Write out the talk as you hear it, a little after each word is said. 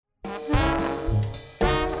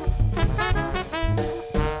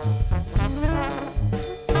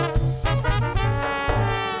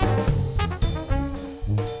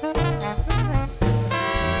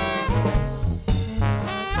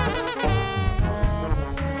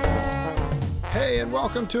and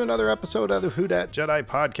welcome to another episode of the Who Dat Jedi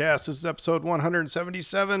podcast. This is episode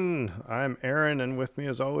 177. I'm Aaron, and with me,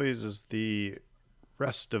 as always, is the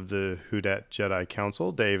rest of the Who Dat Jedi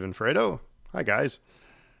Council, Dave and Fredo. Hi, guys.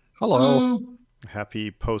 Hello.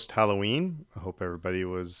 Happy post-Halloween. I hope everybody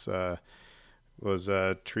was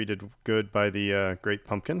treated good by the Great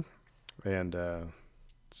Pumpkin, and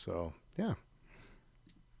so yeah.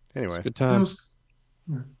 Anyway, good times.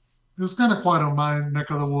 It was kind of quiet on my neck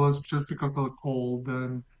of the woods just because of the cold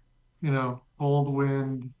and cold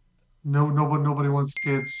wind. Nobody wants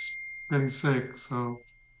kids getting sick. So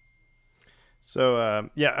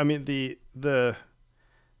yeah. I mean the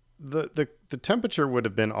temperature would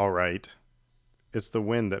have been all right. It's the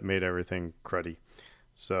wind that made everything cruddy.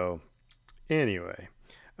 So anyway,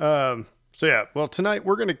 so yeah. Well, tonight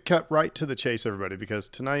we're going to cut right to the chase, everybody, because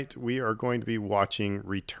tonight we are going to be watching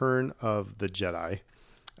Return of the Jedi.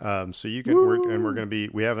 So you can,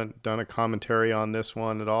 we haven't done a commentary on this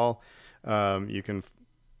one at all. You can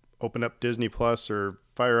open up Disney Plus or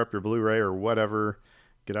fire up your Blu-ray or whatever,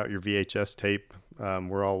 get out your VHS tape.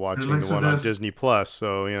 We're all watching the one on Disney Plus.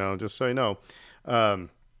 So, just so you know,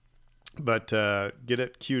 but get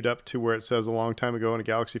it queued up to where it says a long time ago in a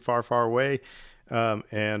galaxy far, far away.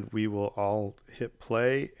 And we will all hit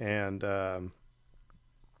play and,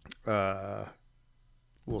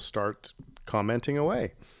 we'll start commenting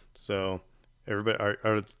away. So everybody,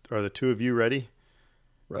 are the two of you ready?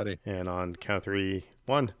 Ready. And on count of three,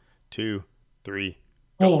 1, 2, 3,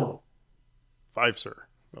 go. 4, 5, sir.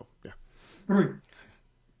 Oh, yeah. 3.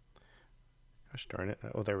 Gosh darn it.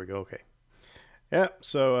 Oh, there we go. Okay. Yeah.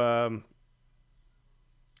 So,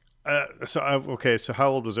 so how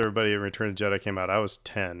old was everybody when Return of the Jedi came out? I was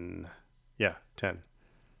 10. Yeah, 10.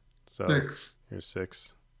 So 6. You're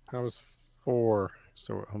 6. I was 4.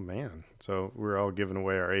 So, oh man. So we're all giving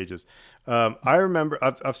away our ages. I remember,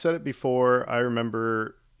 I've said it before. I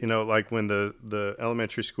remember, like when the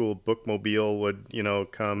elementary school bookmobile would,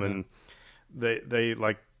 come and they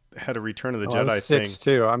like had a Return of the Jedi I was 6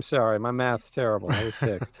 too. I'm sorry. My math's terrible. I was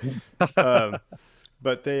 6.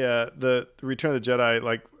 But the Return of the Jedi,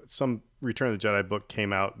 like some Return of the Jedi book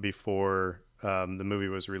came out before the movie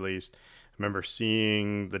was released. I remember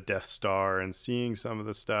seeing the Death Star and seeing some of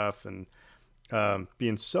the stuff and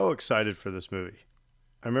being so excited for this movie.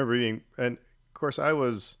 I remember and of course I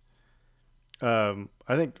was, I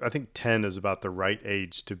think 10 is about the right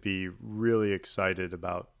age to be really excited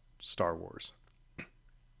about Star Wars.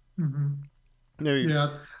 Mm-hmm. Maybe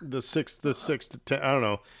Yeah. the 6 to 10. I don't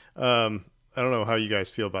know. I don't know how you guys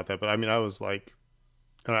feel about that, but I mean, I was like,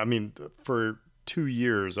 for 2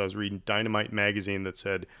 years I was reading Dynamite magazine that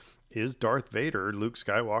said, "Is Darth Vader Luke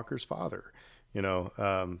Skywalker's father?"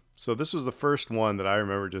 So this was the first one that I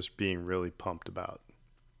remember just being really pumped about.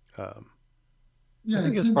 Yeah, I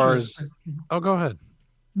think it's as far interesting. as go ahead.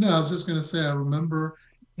 No, I was just going to say, I remember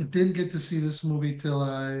I didn't get to see this movie till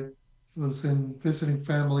I was visiting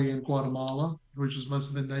family in Guatemala, which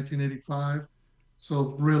must have been 1985.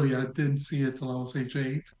 So really, I didn't see it till I was age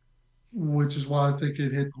 8, which is why I think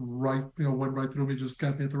it hit right, went right through me, just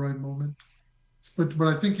got me at the right moment. But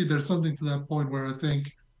I think there's something to that point where I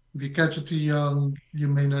think if you catch it too young, you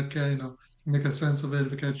may not get, make a sense of it.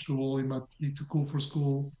 If you catch it too old, you might be too cool for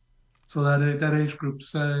school. So that age group,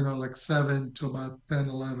 say, like 7 to about 10,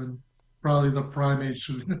 11, probably the prime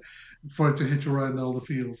age for it to hit you right in all the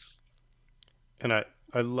feels. And I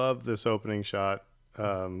love this opening shot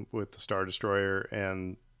with the Star Destroyer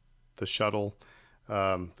and the shuttle.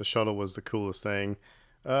 The shuttle was the coolest thing.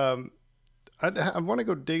 I want to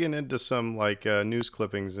go digging into some like news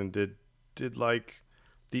clippings and did like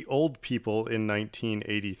the old people in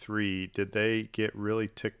 1983, did they get really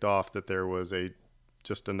ticked off that there was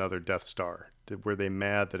just another Death Star? Were they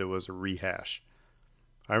mad that it was a rehash?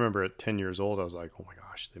 I remember at 10 years old, I was like, oh my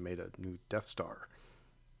gosh, they made a new Death Star.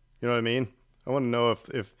 You know what I mean? I want to know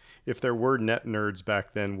if there were net nerds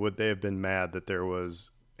back then, would they have been mad that there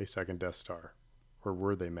was a second Death Star? Or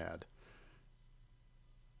were they mad?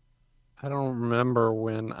 I don't remember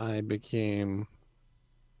when I became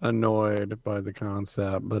annoyed by the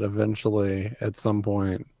concept, but eventually at some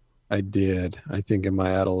point I did, I think in my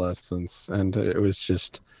adolescence, and it was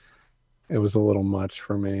a little much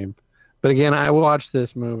for me. But again, I watched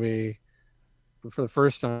this movie for the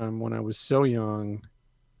first time when I was so young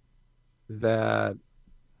that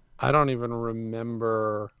I don't even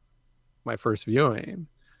remember my first viewing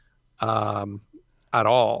at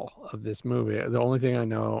all of this movie. The only thing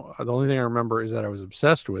I remember is that I was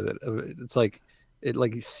obsessed with it. It's like it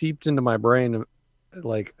like seeped into my brain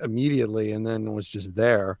like immediately and then was just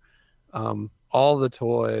there. All the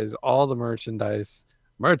toys, all the merchandise,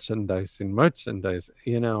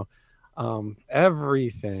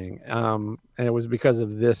 everything. And it was because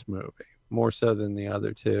of this movie more so than the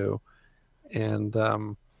other two. And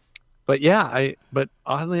but yeah, but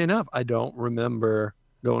oddly enough, I don't remember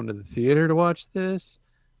going to the theater to watch this.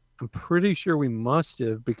 I'm pretty sure we must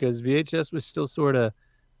have because VHS was still sort of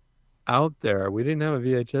out there. We didn't have a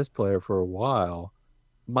VHS player for a while.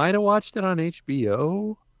 Might have watched it on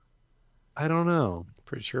HBO. I don't know.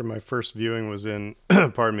 Pretty sure my first viewing was in,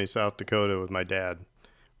 pardon me, South Dakota with my dad.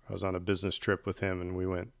 I was on a business trip with him, and we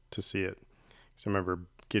went to see it. So I remember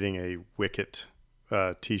getting a Wicket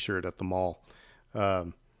T-shirt at the mall.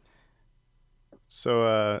 Um,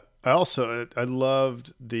 I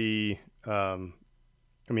loved the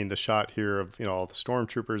the shot here of all the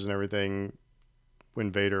stormtroopers and everything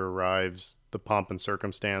when Vader arrives, the pomp and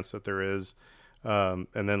circumstance that there is, and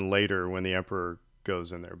then later when the Emperor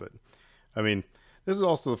goes in there. But I mean, this is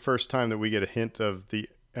also the first time that we get a hint of the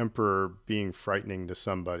Emperor being frightening to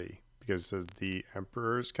somebody because the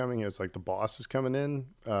Emperor is coming. It's like the boss is coming in,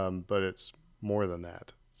 but it's more than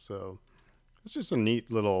that. So it's just a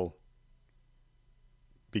neat little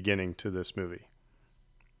beginning to this movie.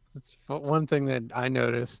 It's one thing that I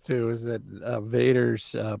noticed too is that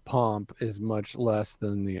Vader's pomp is much less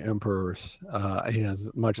than the Emperor's. He has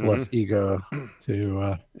much less ego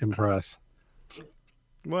to impress.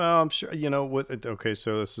 Well, I'm sure what. Okay,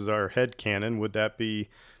 so this is our head canon. Would that be,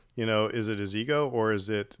 is it his ego or is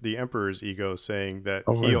it the Emperor's ego saying that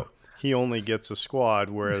he only gets a squad,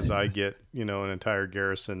 whereas I get an entire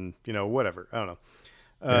garrison? Whatever. I don't know.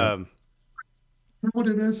 Yeah. What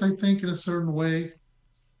it is, I think, in a certain way,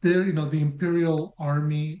 there, the Imperial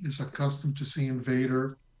Army is accustomed to seeing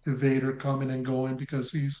the Vader coming and going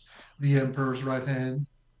because he's the Emperor's right hand,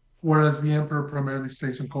 whereas the Emperor primarily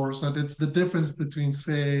stays in Coruscant. It's the difference between,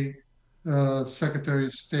 say, Secretary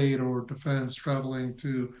of State or Defense traveling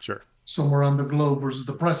to Sure. somewhere on the globe versus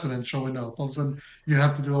the President showing up. All of a sudden, you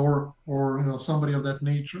have to do, or somebody of that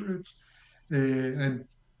nature. It's and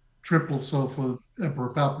triple so for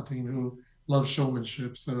Emperor Palpatine, who loves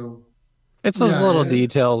showmanship. So It's those yeah, little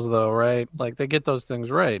details, though, right? Like they get those things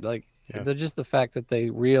right. Like Yeah. they're just the fact that they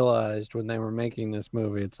realized when they were making this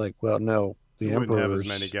movie, it's like, well, no, the We wouldn't have as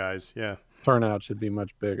Emperor's many guys. Yeah. turnout should be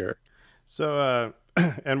much bigger. So,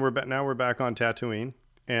 and we're back on Tatooine.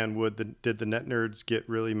 And did the net nerds get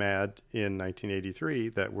really mad in 1983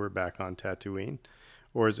 that we're back on Tatooine,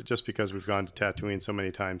 or is it just because we've gone to Tatooine so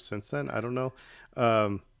many times since then? I don't know.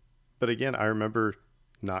 But again, I remember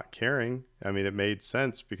not caring. I mean, it made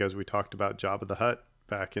sense because we talked about Jabba the Hutt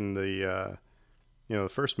back in the the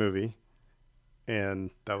first movie,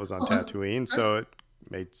 and that was on Tatooine, so it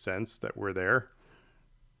made sense that we're there.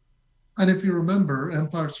 and if you remember,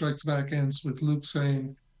 Empire Strikes Back ends with Luke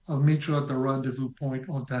saying, "I'll meet you at the rendezvous point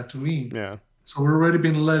on Tatooine." Yeah. So we're already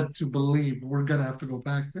being led to believe we're gonna have to go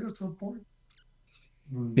back there at some point.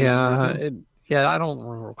 And this is where Yeah, it is. I don't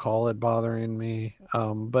recall it bothering me.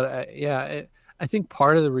 But I think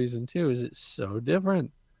part of the reason too is it's so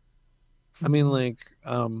different. I mean, like,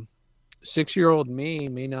 6-year-old me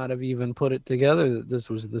may not have even put it together that this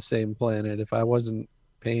was the same planet if I wasn't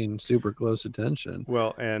paying super close attention.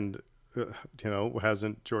 Well, and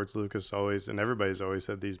hasn't George Lucas always and everybody's always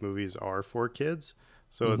said these movies are for kids?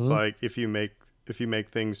 So it's like if you make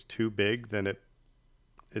things too big, then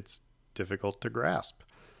it's difficult to grasp.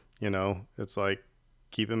 It's like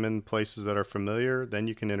keep them in places that are familiar. Then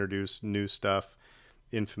you can introduce new stuff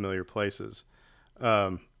in familiar places.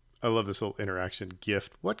 I love this little interaction.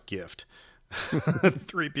 Gift. What gift?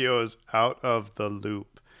 3PO is out of the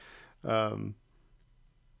loop. I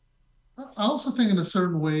also think, in a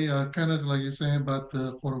certain way, kind of like you're saying about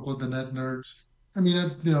the quote unquote the net nerds. I mean,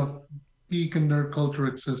 geek and nerd culture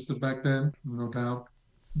existed back then, no doubt,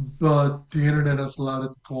 but the internet has allowed it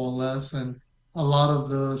to coalesce, and a lot of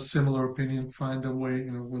the similar opinions find their way,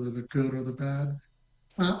 whether they're good or the bad.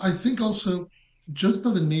 I think also, just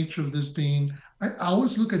by the nature of this being, I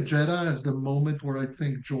always look at Jedi as the moment where I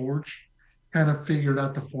think George kind of figured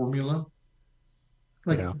out the formula.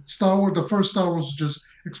 Like Yeah. Star Wars, the first Star Wars was just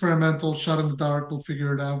experimental, shot in the dark. We'll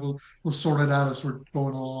figure it out. We'll sort it out as we're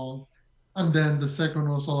going along. And then the second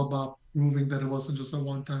one was all about proving that it wasn't just a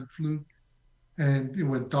one-time fluke, and it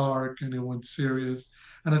went dark and it went serious.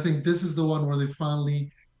 And I think this is the one where they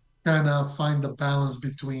finally kind of find the balance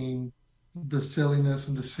between the silliness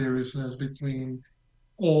and the seriousness, between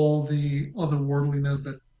all the otherworldliness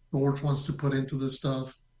that George wants to put into this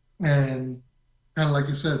stuff, and kind of like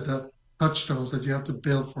you said, the touchstones that you have to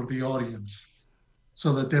build for the audience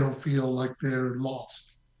so that they don't feel like they're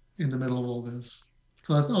lost in the middle of all this.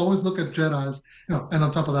 So I always look at Jedi as, and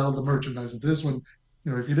on top of that, all the merchandise. This one,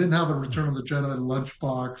 if you didn't have a Return of the Jedi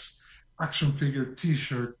lunchbox, action figure,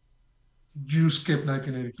 T-shirt, you skip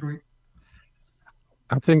 1983.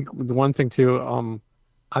 I think the one thing too,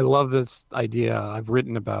 I love this idea. I've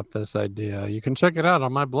written about this idea. You can check it out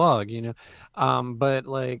on my blog, but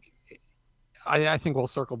like I think we'll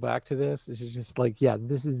circle back to this. This is just like, yeah,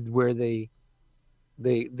 this is where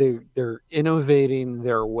they're innovating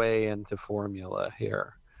their way into formula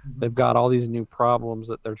here. They've Mhm. got all these new problems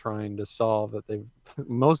that they're trying to solve that they've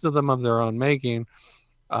most of them of their own making,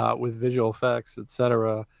 with visual effects,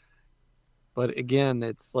 etc. But again,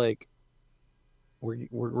 it's like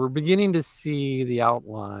we're beginning to see the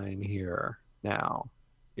outline here now.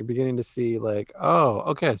 You're beginning to see like, oh,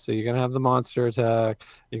 okay, so you're gonna have the monster attack.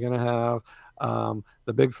 You're gonna have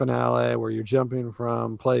the big finale where you're jumping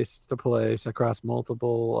from place to place across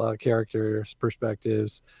multiple characters'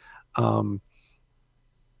 perspectives. Um,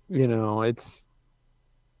 it's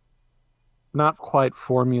not quite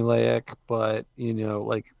formulaic, but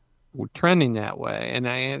like we're trending that way. And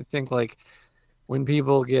I think like when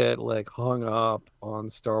people get like hung up on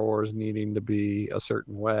Star Wars needing to be a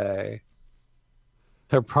certain way,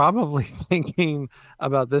 they're probably thinking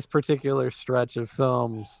about this particular stretch of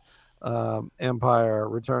films, Empire,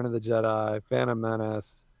 Return of the Jedi, Phantom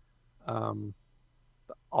Menace, um,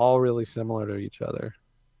 all really similar to each other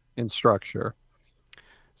in structure.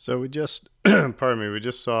 So we just, pardon me, we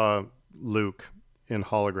just saw Luke in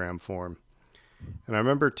hologram form. And I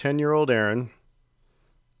remember 10-year-old Aaron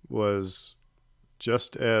was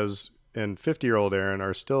just as, and 50-year-old Aaron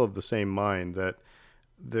are still of the same mind that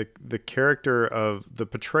the character of the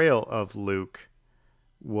portrayal of Luke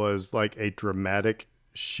was like a dramatic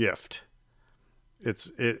shift.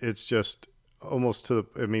 It's just almost to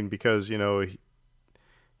the, I mean, because,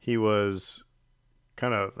 he was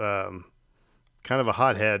kind of, kind of a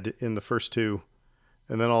hothead in the first two,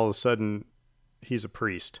 and then all of a sudden he's a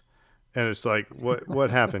priest, and it's like what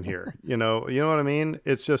happened here? You know what I mean?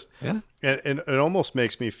 It's just, Yeah. and it almost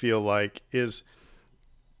makes me feel like is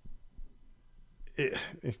it,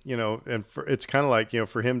 and it's kind of like,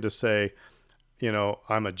 for him to say,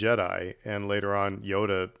 I'm a Jedi, and later on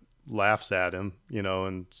Yoda laughs at him,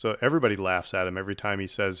 and so everybody laughs at him every time he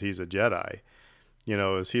says he's a Jedi.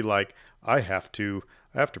 Is he like, I have to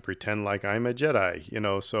pretend like I'm a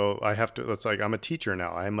Jedi, so I have to, it's like, I'm a teacher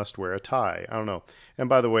now. I must wear a tie. I don't know. And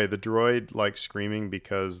by the way, the droid like screaming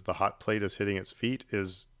because the hot plate is hitting its feet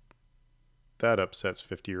that upsets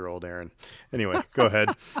 50-year-old Aaron. Anyway, go ahead.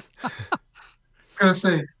 I was gonna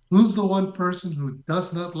say, who's the one person who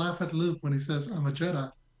does not laugh at Luke when he says, "I'm a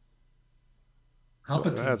Jedi"? That's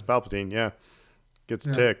Palpatine. Palpatine. Yeah. Gets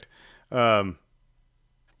Yeah. ticked. Um,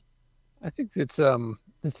 I think it's the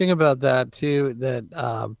thing about that too that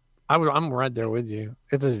I'm right there with you.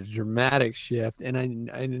 It's a dramatic shift, and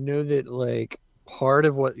I know that like part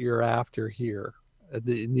of what you're after here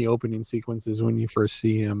in the opening sequences when you first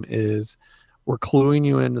see him is we're cluing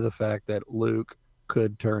you into the fact that Luke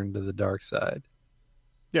could turn to the dark side.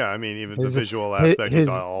 yeah. I mean, even the His visual aspect, he's his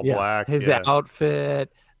all yeah, black. his Yeah.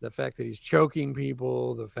 outfit, the fact that he's choking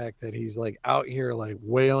people, the fact that he's like out here like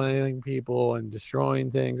wailing people and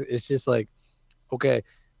destroying things. It's just like, okay,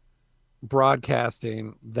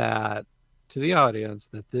 broadcasting that to the audience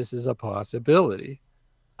that this is a possibility.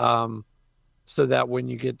 Um, so that when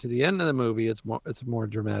you get to the end of the movie, it's a more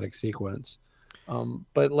dramatic sequence.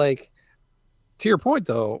 But like to your point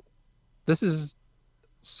though, this is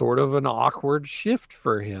sort of an awkward shift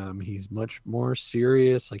for him. He's much more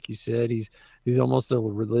serious, like you said. He's almost a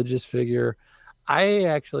religious figure. I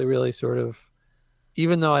actually really sort of,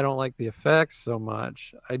 even though I don't like the effects so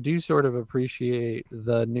much, I do sort of appreciate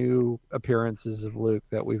the new appearances of Luke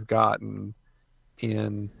that we've gotten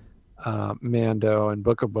in Mando and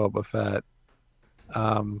Book of Boba Fett,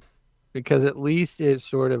 um, because at least it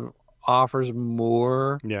sort of offers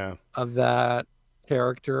more Yeah. of that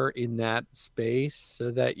character in that space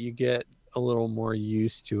so that you get a little more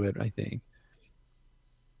used to it, I think.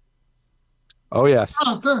 Oh, yes.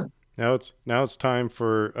 Oh, good. Now it's time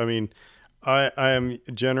for. I mean, I am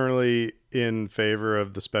generally in favor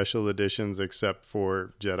of the special editions, except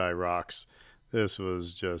for Jedi Rocks. This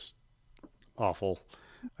was just awful.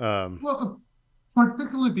 Um, Well,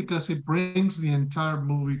 particularly because it brings the entire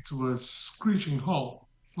movie to a screeching halt.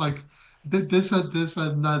 Like this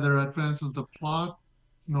neither advances the plot,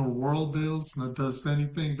 nor world builds, nor does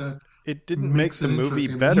anything that it didn't make makes the it movie interesting. I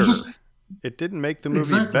mean, you better. just It didn't make the movie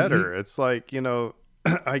exactly. better. It's like,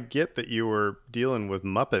 I get that you were dealing with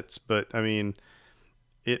Muppets, but I mean,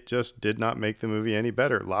 it just did not make the movie any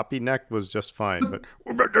better. Loppy Neck was just fine, But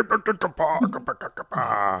but but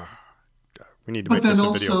we need to But make then this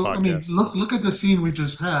a video also, I mean, podcast. look at the scene we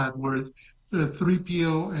just had where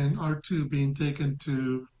 3PO and R2 being taken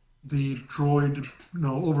to the droid,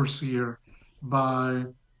 overseer. by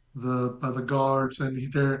the guards,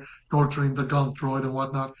 and they're torturing the gunk droid and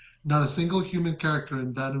whatnot. Not a single human character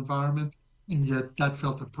in that environment, and yet that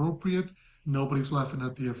felt appropriate. Nobody's laughing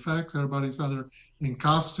at the effects. Everybody's either in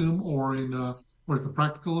costume or in or the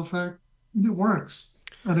practical effect. And it works.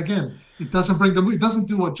 And again, it doesn't bring them. It doesn't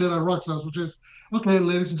do what Jedi Rock does, which is okay,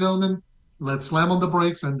 ladies and gentlemen, let's slam on the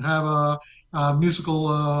brakes and have a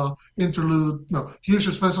musical interlude. No, here's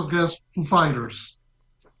your special guest, Foo Fighters.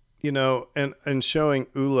 And showing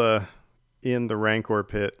Ula in the Rancor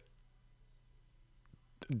pit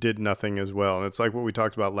did nothing as well. And it's like what we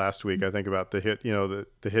talked about last week. I think about the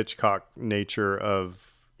Hitchcock nature of,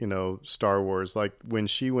 Star Wars. Like when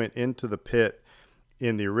she went into the pit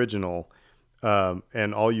in the original,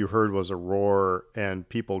 and all you heard was a roar and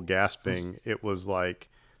people gasping. It was like,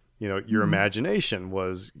 your imagination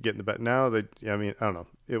was getting the better. Now that, I don't know.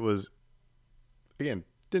 It was, again,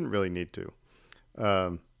 didn't really need to.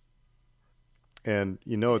 And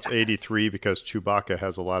it's 83 because Chewbacca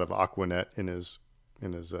has a lot of Aquanet in his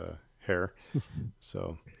hair.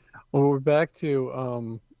 So, well, we're back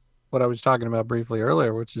to what I was talking about briefly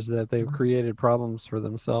earlier, which is that they've created problems for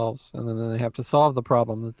themselves, and then they have to solve the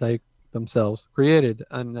problem that they themselves created,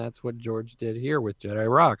 and that's what George did here with Jedi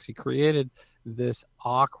Rocks. He created this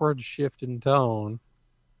awkward shift in tone,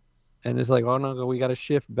 and it's like, oh no, we got to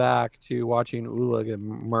shift back to watching Ula get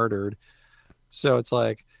murdered. So it's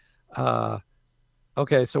like,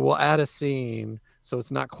 okay, so we'll add a scene so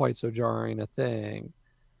it's not quite so jarring a thing.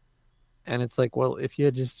 And it's like, well, if you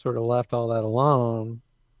had just sort of left all that alone,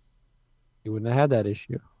 you wouldn't have had that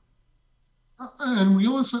issue. And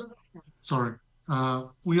sorry,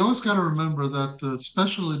 we always got to remember that the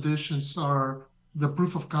special editions are the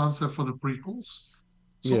proof of concept for the prequels.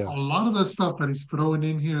 So Yeah. a lot of the stuff that he's throwing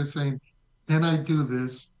in here is saying, can I do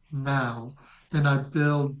this now? Can I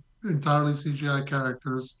build entirely CGI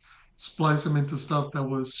characters, splice them into stuff that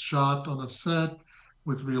was shot on a set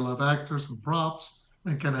with real live actors and props,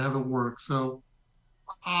 and can I have it work? So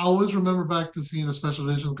I always remember back to seeing a special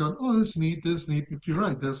edition going, oh, this is neat, this is neat. But you're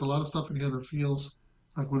right, there's a lot of stuff in here that feels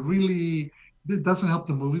like it doesn't help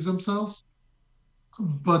the movies themselves,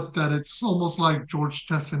 but that it's almost like George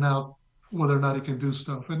testing out whether or not he can do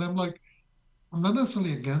stuff. And I'm like, I'm not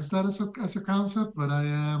necessarily against that as a concept, but I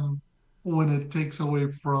am when it takes away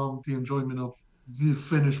from the enjoyment of the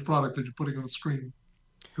finished product that you're putting on the screen.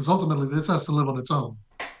 Because ultimately, this has to live on its own.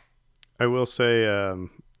 I will say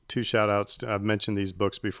two shout outs. I've mentioned these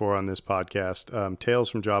books before on this podcast. Tales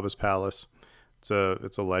from Jabba's Palace. It's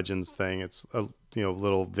a Legends thing. It's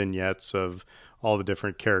little vignettes of all the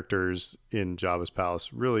different characters in Jabba's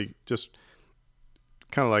Palace. Really just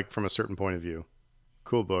kind of like from a certain point of view.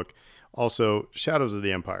 Cool book. Also, Shadows of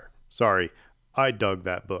the Empire. Sorry, I dug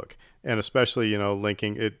that book. And especially,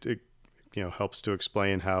 linking it helps to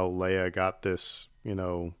explain how Leia got this,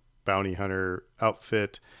 bounty hunter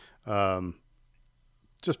outfit.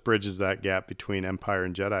 Just bridges that gap between Empire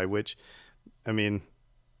and Jedi, which, kind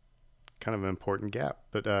of an important gap.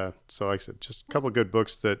 But so like I said, just a couple of good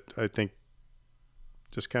books that I think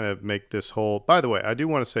just kind of make this whole. By the way, I do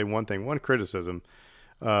want to say one thing, one criticism.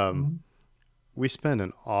 Mm-hmm. We spend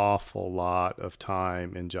an awful lot of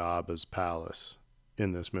time in Jabba's palace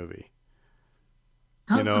in this movie.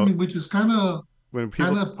 Which is kind When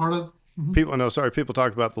people of part of. Mhm. people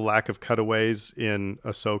talk about the lack of cutaways in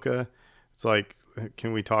Ahsoka. It's like,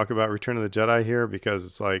 can we talk about Return of the Jedi here? Because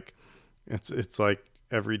it's like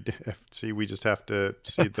every day. See, we just have to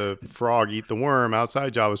see the frog eat the worm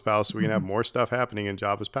outside Jabba's palace so we can have more stuff happening in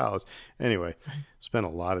Jabba's palace. Anyway, spend a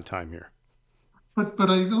lot of time here. But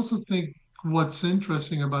I also think what's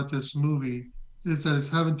interesting about this movie is that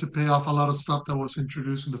it's having to pay off a lot of stuff that was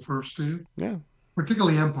introduced in the first two, Yeah.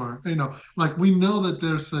 particularly Empire. Like we know that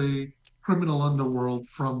there's a criminal underworld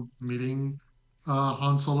from meeting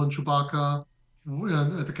Han Solo and Chewbacca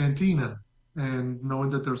at the cantina, and knowing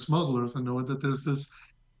that there's smugglers, and knowing that there's this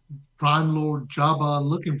Prime Lord Jabba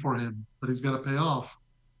looking for him, but he's got to pay off.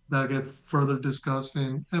 That get further discussed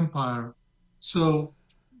in Empire. So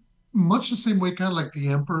much the same way, kind of like the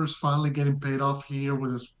Emperor's finally getting paid off here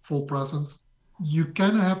with his full presence. You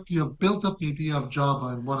kind of have to have built up the idea of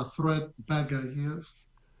Jabba and what a threat, bad guy he is.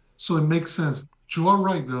 So it makes sense. You are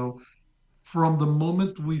right, though. From the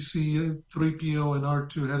moment we see 3PO and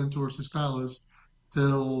R2 heading towards his palace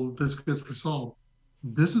till this gets resolved,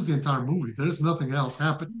 this is the entire movie. There's nothing else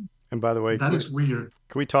happening. And by the way, That is weird.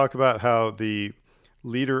 can we talk about how the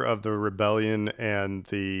leader of the rebellion and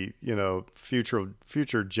the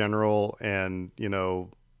future general and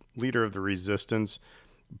leader of the resistance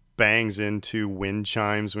bangs into wind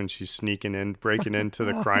chimes when she's breaking into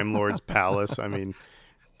the crime lord's palace?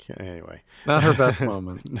 Anyway, Not her best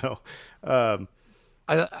moment. no. Um,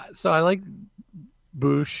 So I like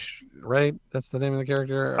Boosh, right? That's the name of the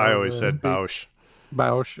character, I or always the said big Bausch.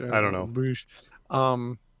 Bausch, I don't know. Boosh.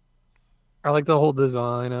 Um, I like the whole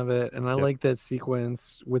design of it, and I Yep. like that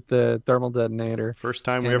sequence with the thermal detonator First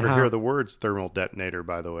time we and ever hear how. the words thermal detonator,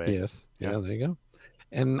 by the way. Yes, Yeah. yeah, there you go.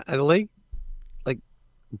 And I like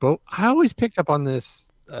I always picked up on this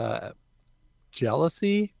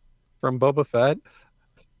jealousy from Boba Fett,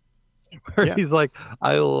 where Yeah. he's like,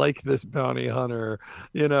 "I like this bounty hunter."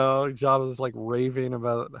 Jabba's like raving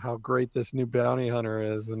about how great this new bounty hunter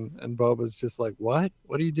is, and Boba's just like, "What?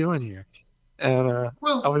 What are you doing here?" And I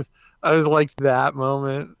Well, was I was like that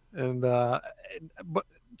moment, but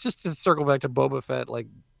just to circle back to Boba Fett, like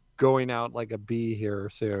going out like a bee here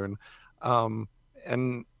soon, um,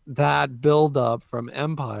 and that build up from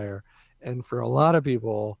Empire, and for a lot of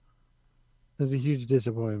people, is a huge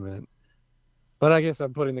disappointment. But I guess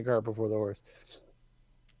I'm putting the cart before the horse.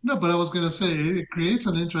 no, but I was gonna say it creates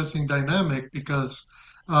an interesting dynamic because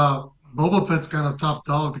uh, Boba Fett's kind of top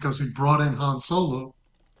dog because he brought in Han Solo,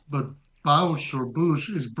 but Bausch or Bush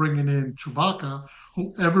is bringing in Chewbacca,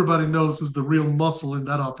 who everybody knows is the real muscle in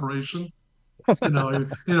that operation.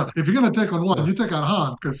 If you're gonna take on one, Yeah. you take on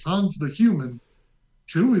Han because Han's the human.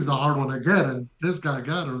 Chewie's the hard one to get, and this guy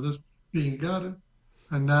got her. This being got it,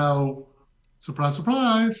 and now, surprise,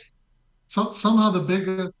 surprise! Somehow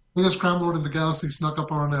the biggest crime lord in the galaxy snuck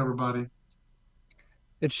up on everybody.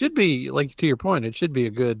 It should be like to your point. It should be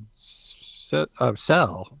a good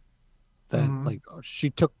sell that Hmm. like she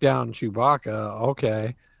took down Chewbacca.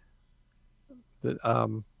 Okay,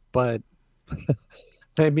 but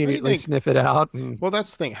they How do you immediately think? sniff it out and Well,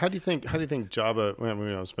 that's the thing. How do you think Jabba? Well, we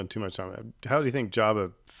don't spend too much time. How do you think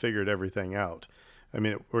Jabba figured everything out? I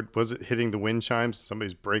mean, was it hitting the wind chimes?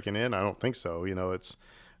 Somebody's breaking in? I don't think so.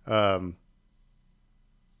 Um,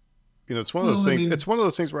 it's one of those Well, I things. mean, It's one of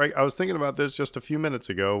those things where I was thinking about this just a few minutes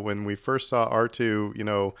ago when we first saw R2.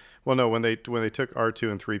 Well, no, when they took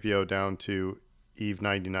R2 and 3PO down to Eve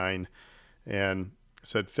 99 and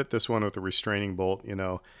said fit this one with a restraining bolt.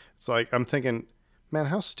 It's like I'm thinking, man,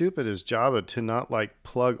 how stupid is Jabba to not like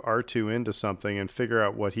plug R2 into something and figure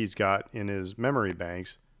out what he's got in his memory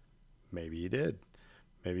banks? Maybe he did.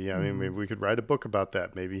 Maybe mhm. we could write a book about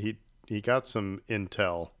that. Maybe he got some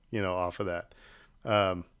intel, off of that.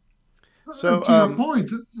 Um, so To your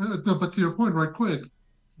point, no, but to your point, right quick,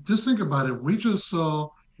 just think about it. We just saw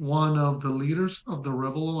one of the leaders of the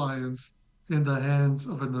Rebel Alliance in the hands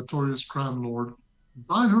of a notorious crime lord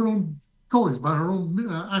by her own choice, by her own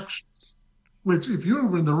actions. Which, if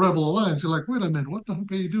you're in the Rebel Alliance, you're like, wait a minute, what the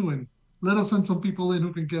heck are you doing? Let us send some people in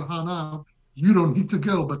who can get Han out. You don't need to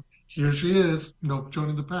go, but here she is,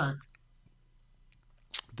 joining the pack.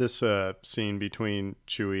 this scene between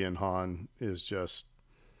Chewie and Han is just,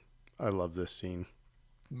 I love this scene.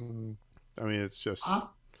 mm, I mean, I,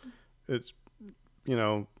 it's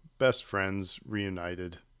best friends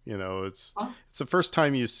reunited. It's I, it's the first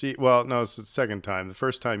time you see. Well, no, it's the second time. The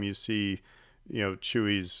first time you see,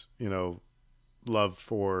 Chewie's love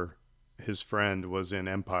for his friend was in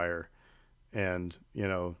Empire, and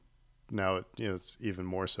now it's even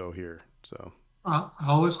more so here. So I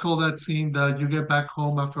always call that scene that you get back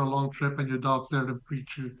home after a long trip and your dog's there to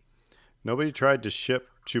greet you. nobody tried to ship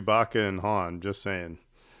Chewbacca and Han. Just saying.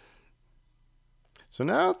 So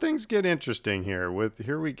now things get interesting here.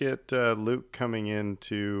 Here we get Luke coming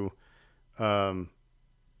into um,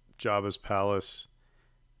 Jabba's palace,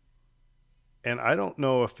 and I don't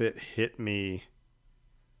know if it hit me.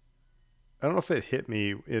 I don't know if it hit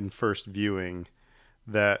me in first viewing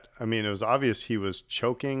that, I mean, it was obvious he was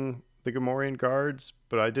choking the Gamorrean guards,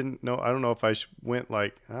 but I didn't know. I don't know if I went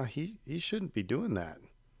like, he shouldn't be doing that.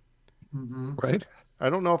 Hmm. right. I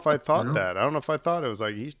don't know if I thought Yeah. that. I don't know if I thought it was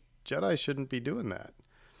like Jedi shouldn't be doing that.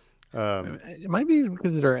 Um, It might be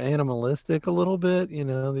because they're animalistic a little bit.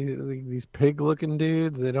 These pig-looking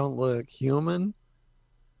dudes. They don't look human,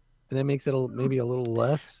 and that makes it maybe a little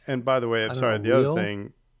less. and by the way, I'm I don't know, sorry. The other real.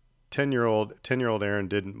 thing, 10-year old Aaron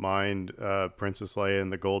didn't mind Princess Leia in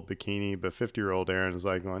the gold bikini, but 50-year-old Aaron is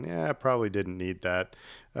like going, yeah, I probably didn't need that.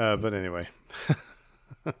 But anyway,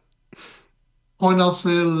 Point I'll say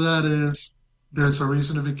to that is there's a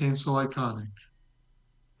reason it became so iconic.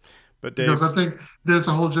 but Because Dave, I think there's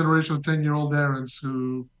a whole generation of 10-year-old Aarons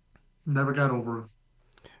who never got over it.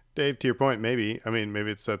 To your point, maybe. I mean,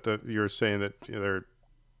 maybe it's that you're saying that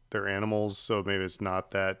they're animals, so maybe it's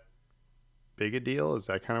not that big a deal. Is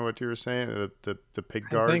that kind of what you were saying? The pig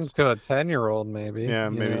I think guards? to a 10-year-old, maybe. Yeah,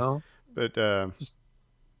 maybe. But Just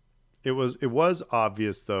it was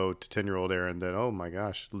obvious though to 10-year-old Aaron that, oh my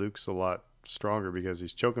gosh, Luke's a lot stronger because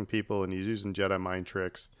he's choking people and he's using Jedi mind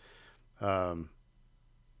tricks. Um,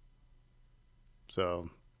 so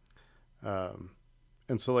um,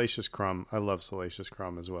 and Salacious Crumb, I love Salacious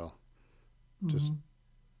Crumb as well. Just Mhm.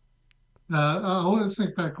 I want to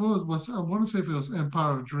think back. I want to say if it was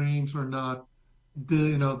Empire of Dreams or not.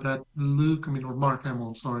 That Luke, I mean, or Mark Hamill,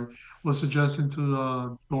 I'm sorry, was suggesting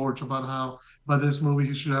to George about how by this movie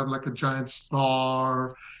he should have like a giant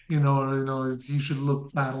star, he should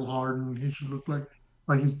look battle hardened, he should look like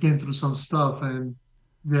he's been through some stuff, and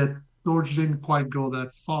yet George didn't quite go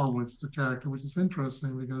that far with the character, which is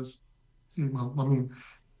interesting because, I mean,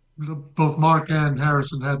 both Mark and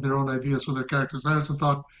Harrison had their own ideas for their characters. Harrison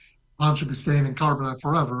thought Han should be staying in carbonite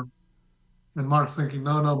forever, and Mark's thinking,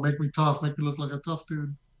 no, no, make me tough, make me look like a tough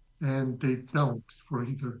dude. And they don't for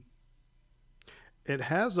either. it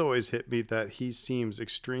has always hit me that he seems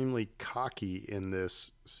extremely cocky in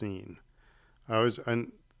this scene. I was,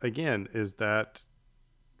 and again, is that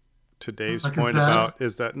to Dave's Like his point dad. about,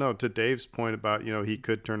 is that no, to Dave's point about, he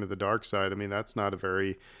could turn to the dark side. I mean, that's not a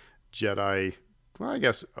very Jedi. Well, I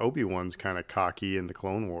guess Obi-Wan's kind of cocky in the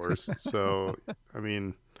Clone Wars. So, I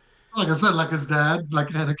mean, Like I said, like his dad, like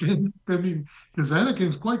Anakin. I mean, because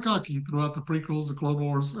Anakin's quite cocky throughout the prequels, the Clone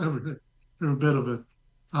Wars, everything, every bit of it.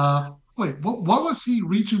 Wait, what was he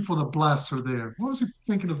reaching for the blaster there? What was he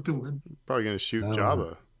thinking of doing? probably going to shoot Oh,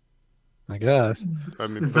 Jabba. I guess. I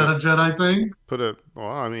mean, Is that a Jedi thing?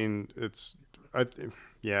 well, I mean, I,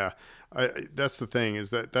 yeah, that's the thing is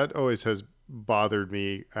that always has bothered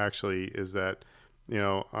me actually is that,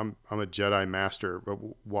 I'm a Jedi master, but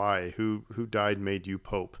why? Who died made you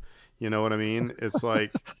Pope? You know what I mean? It's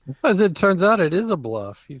like, As it turns out, it is a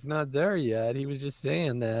bluff. He's not there yet. He was just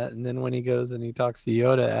saying that, and then when he goes and he talks to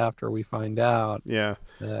Yoda after, we find out yeah.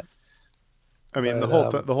 that. I mean,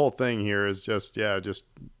 But the whole thing here is just, yeah, just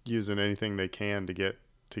using anything they can to get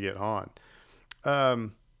Han.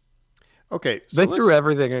 Um, okay, they threw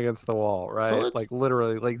everything against the wall, so right? let's Like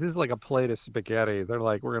literally, like this is like a plate of spaghetti. They're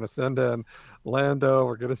like, we're gonna send in Lando,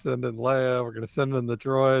 we're gonna send in Leia, we're gonna send in the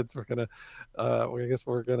droids, I guess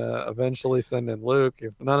we're gonna eventually send in Luke.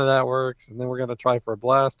 If none of that works, and then we're gonna try for a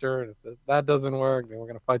blaster, and if that doesn't work, then we're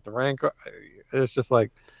gonna fight the Rancor. It's just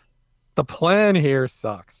like the plan here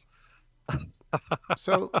sucks.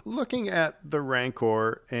 So looking at the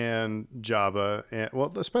Rancor and Jabba, and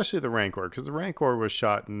well, especially the Rancor, because the Rancor was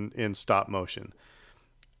shot in stop motion.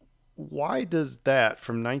 Why does that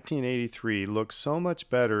from 1983 look so much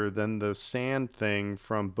better than the sand thing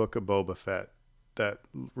from Book of Boba Fett that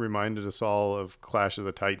reminded us all of Clash of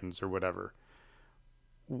the Titans or whatever?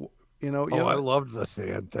 Oh, I loved the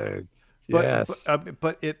sand thing. but but, Yes. uh,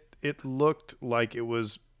 but it looked like it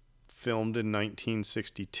was filmed in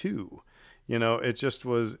 1962. It just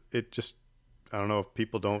was. It just, I don't know if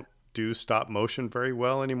people don't do stop motion very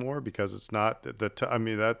well anymore because it's not I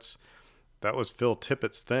mean, that was Phil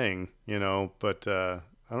Tippett's thing, but I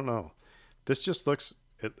don't know. This just looks.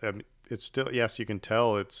 I mean, it's still, yes, you can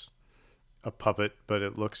tell it's a puppet, but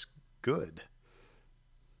it looks good.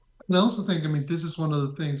 And I also think, I mean, this is one of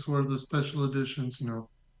the things where the special editions,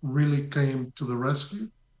 really came to the rescue.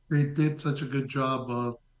 They did such a good job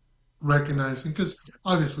of recognizing, because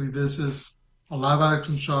obviously this is a live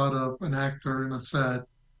action shot of an actor in a set,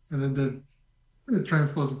 and then they're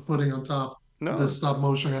transposing, putting on top No. this stop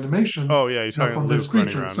motion animation, Oh yeah, you're talking from this Luke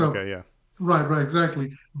running creature. around. So Okay, yeah. right, right,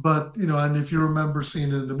 exactly. But and if you remember seeing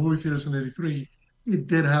it in the movie theaters in '83, it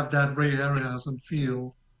did have that Ray Harryhausen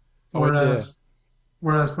feel. Oh, it did.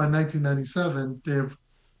 Whereas by 1997,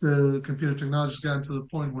 the computer technology has gotten to the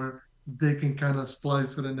point where they can kind of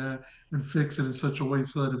splice it and fix it in such a way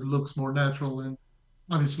so that it looks more natural. And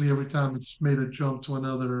obviously, every time it's made a jump to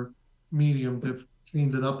another medium, they've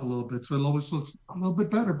cleaned it up a little bit, so it always looks a little bit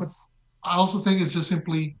better. But I also think it's just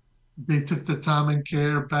simply they took the time and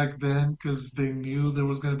care back then because they knew there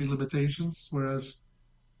was going to be limitations. Whereas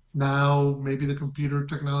now, maybe the computer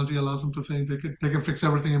technology allows them to think they can fix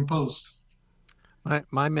everything in post.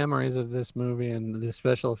 My memories of this movie and the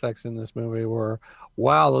special effects in this movie were,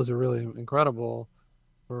 wow, those are really incredible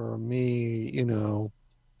for me,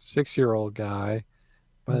 6-year-old guy.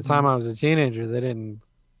 By the time Mhm. I was a teenager, they didn't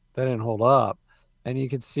hold up. And you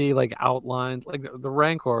could see like outlines, like the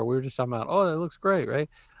Rancor, we were just talking about, oh, that looks great, right?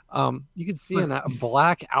 You could see But a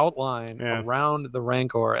black outline Yeah. around the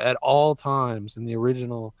Rancor at all times in the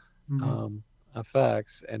original mhm. um,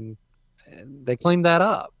 effects, and they cleaned that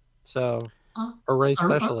up. So Uh, Hooray I,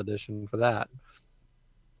 Special Edition for that.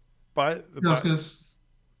 yeah,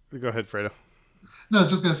 By go ahead, Fredo. no, I was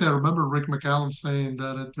just gonna say, I remember Rick McCallum saying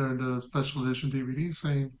that during the special edition DVD,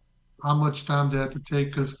 saying how much time they had to take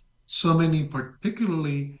because so many,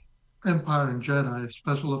 particularly Empire and Jedi,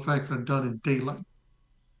 special effects are done in daylight,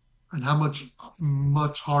 and how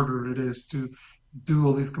much harder it is to do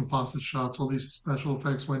all these composite shots, all these special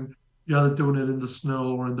effects when you're either doing it in the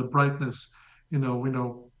snow or in the brightness. We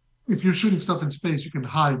know if you're shooting stuff in space, you can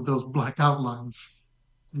hide those black outlines.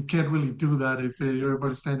 You can't really do that if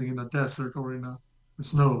everybody's standing in a desert or in the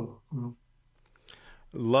snow.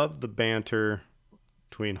 Love the banter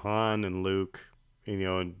between Han and Luke,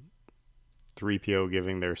 and 3PO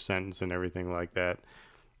giving their sentence and everything like that.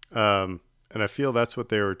 And I feel that's what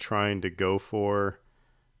they were trying to go for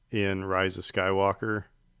in Rise of Skywalker,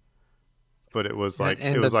 but And Attack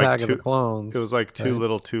of the it was Clones, like too right?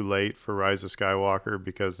 little too late for Rise of Skywalker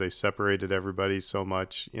because they separated everybody so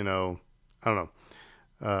much. I don't know.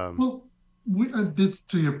 Well, this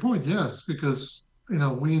to your point, yes, because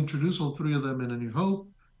we introduce all three of them in A New Hope,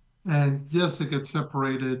 and yes, they get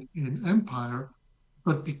separated in Empire,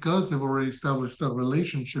 but because they've already established a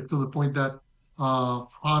relationship to the point that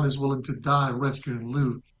Han is willing to die rescuing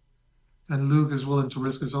Luke, and Luke is willing to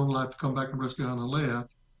risk his own life to come back and rescue Han and Leia,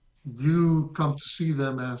 you come to see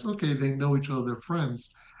them as okay, they know each other, they're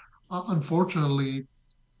friends. Unfortunately,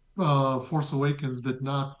 Force Awakens did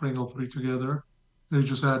not bring all three together. They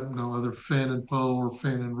just had either Finn and Poe or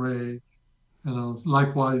Finn and Rey.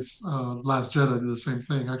 Likewise, Last Jedi did the same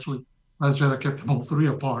thing. Actually, Last Jedi kept them all three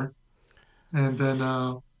apart, and then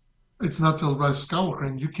it's not till Rise of Skywalker,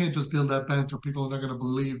 and you can't just build that banter. People are not going to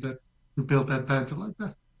believe that you built that banter like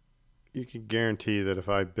that. You can guarantee that if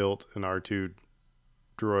I built an R2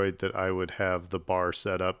 droid, that I would have the bar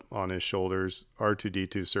set up on his shoulders.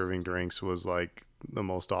 R2D2 serving drinks was like the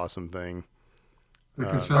most awesome thing. We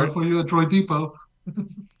can sell R it for you at Droid Depot.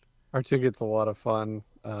 R2 gets a lot of fun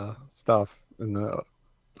stuff in the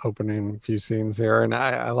opening few scenes here, and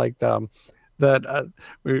I liked that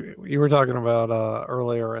you were talking about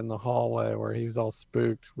earlier in the hallway where he was all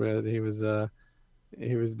spooked when he was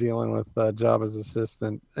dealing with Jabba's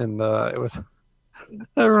assistant, and it was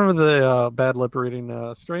I remember the bad lip reading,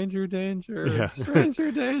 yeah. stranger danger.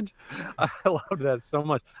 I loved that so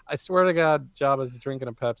much. I swear to God, Jabba's drinking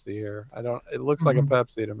a Pepsi here. I don't. It looks like a Mhm.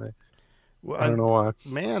 Pepsi to me. Well, I don't know why.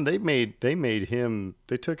 man, they made him.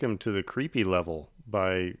 They took him to the creepy level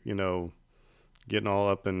by getting all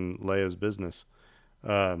up in Leia's business.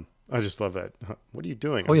 I just love that. What are you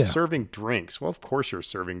doing? Oh I'm yeah, serving drinks. Well, of course you're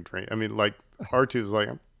serving drink. I mean, like R2 is like,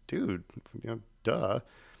 dude, duh.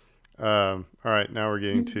 All right, now we're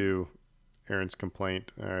getting to Aaron's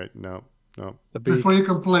complaint. All right, no, no. the Before beak. you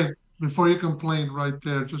complain, before you complain, right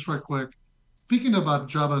there, just right quick. Speaking about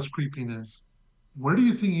Jabba's creepiness, where do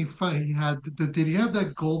you think he had? Did he have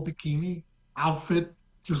that gold bikini outfit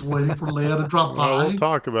just waiting for Leia to drop Well, we'll by?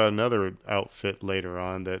 talk about another outfit later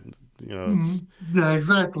on that it's Yeah,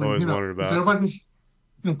 exactly. always wondered Because about. everybody,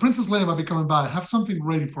 Princess Leia might be coming by. Have something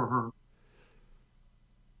ready for her.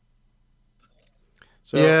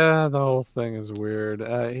 So Yeah, the whole thing is weird.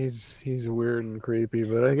 He's weird and creepy,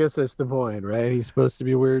 but I guess that's the point, right? He's supposed to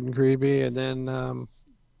be weird and creepy, and then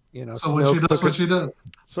So when she does what she does,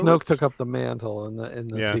 so Snoke let's took up the mantle in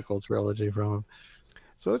the yeah. sequel trilogy from him.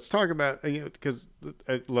 So let's talk about because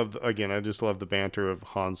I love again. I just love the banter of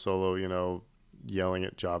Han Solo, yelling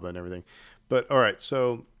at Jabba and everything. But all right,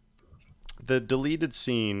 so the deleted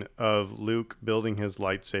scene of Luke building his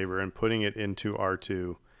lightsaber and putting it into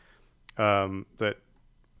R2, that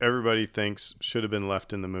everybody thinks should have been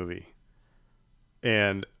left in the movie,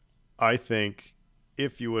 and I think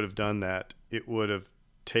if you would have done that, it would have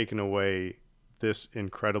taken away this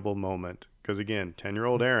incredible moment. Because again,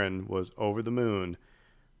 10-year-old Aaron was over the moon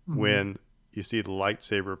mhm. when you see the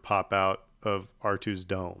lightsaber pop out of R2's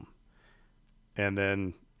dome. And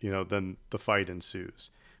then the fight ensues.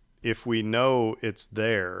 If we know it's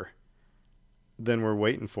there, then we're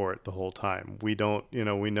waiting for it the whole time. We don't,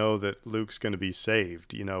 we know that Luke's going to be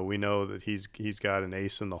saved. We know that he's got an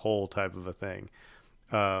ace in the hole type of a thing.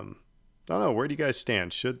 I don't know. Where do you guys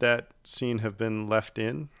stand? Should that scene have been left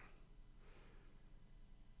in?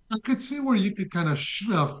 I could see where you could kind of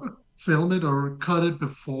film it or cut it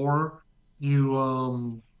before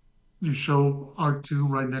you show R2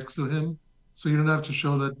 right next to him. So you don't have to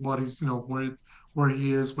show that what he's, where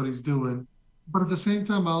he is, what he's doing. But at the same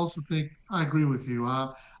time, I also think I agree with you.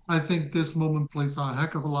 I think this moment plays a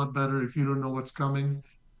heck of a lot better if you don't know what's coming,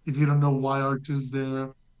 if you don't know why R2's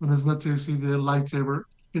there, when it's not to see the lightsaber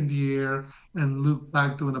in the air and Luke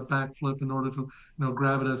back doing a backflip in order to,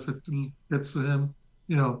 grab it as it gets to him.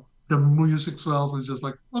 The music swells. It's just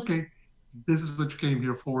like, okay, this is what you came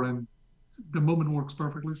here for, and the moment works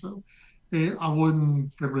perfectly. So I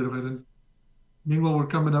wouldn't get rid of it. And meanwhile, we're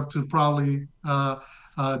coming up to probably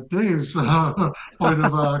Dave's point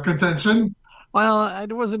of contention. Well,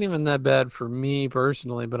 it wasn't even that bad for me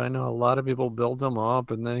personally, but I know a lot of people build him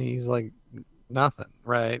up, and then he's like nothing,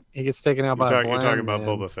 right? He gets taken out by a You're talking blend, about and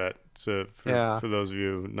Boba Fett. So yeah, for those of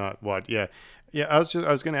you not what, yeah, yeah. I was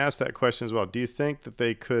going to ask that question as well. Do you think that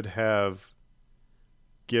they could have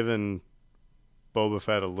given Boba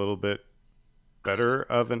Fett a little bit better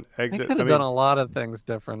of an they exit? could I have done mean, a lot of things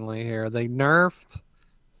differently here. They nerfed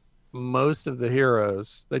most of the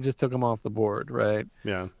heroes. They just took them off the board, right?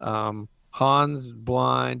 yeah, Han's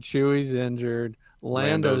blind, Chewie's injured,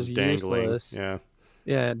 Lando's Lando's dangling. useless. Yeah,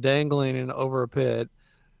 Yeah, dangling in over a pit.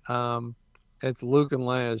 Um, it's Luke and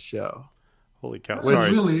Leia's show, holy cow! And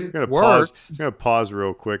Sorry, which really, we're gonna pause. works. We're gonna pause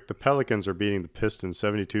real quick. The Pelicans are beating the Pistons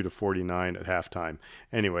 72-49 at halftime.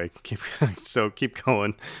 Anyway, keep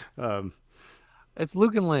going. Um, It's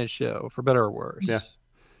Luke and Leia's show, for better or yeah, worse.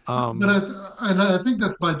 but Um, and I think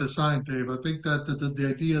that's by design, Dave. I think that the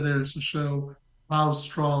idea there is to show how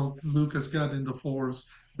strong Luke has got in the Force,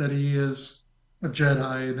 that he is a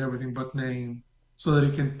Jedi and everything but name, so that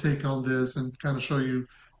he can take on this and kind of show you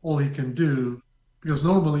all he can do. Because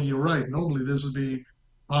normally, you're right. Normally, this would be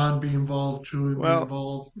Han be involved, Chewie be well,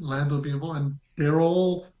 involved, Lando be involved, and they're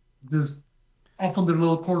all just off in their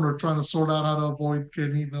little corner trying to sort out how to avoid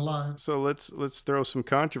getting eaten alive. so let's throw some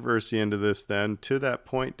controversy into this then. To that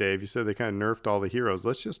point, Dave, you said they kind of nerfed all the heroes.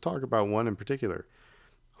 Let's just talk about one in particular,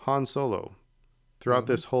 Han Solo. Throughout mhm,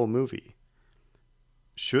 this whole movie,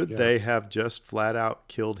 should yeah, they have just flat out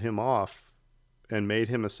killed him off and made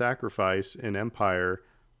him a sacrifice in Empire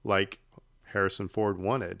like Harrison Ford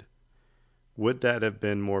wanted? Would that have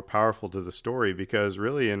been more powerful to the story? Because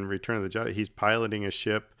really, in Return of the Jedi, he's piloting a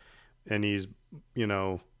ship and he's, you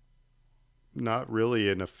know, not really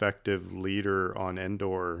an effective leader on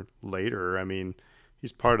Endor later. I mean,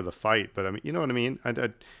 he's part of the fight, but I mean, you know what I mean? I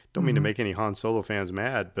don't mean to Mhm. make any Han Solo fans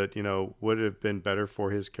mad, but, would it have been better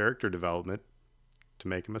for his character development to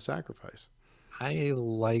make him a sacrifice? I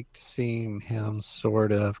liked seeing him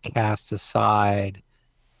sort of cast aside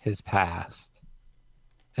his past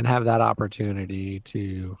and have that opportunity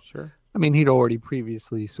to. Sure. I mean, he'd already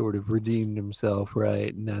previously sort of redeemed himself,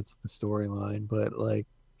 right? And that's the storyline. But like,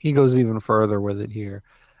 he goes even further with it here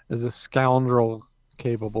as a scoundrel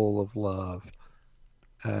capable of love,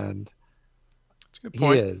 and That's a good he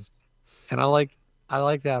point. is. And I like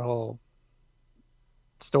that whole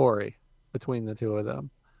story between the two of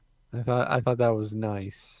them. I thought that was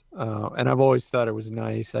nice, and I've always thought it was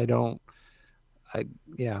nice. I don't. I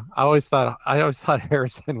Yeah. I always thought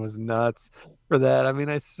Harrison was nuts for that. I mean,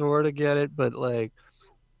 I sort of get it, but like,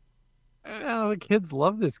 the kids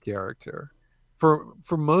love this character. For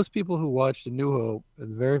most people who watched A New Hope the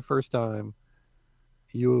very first time,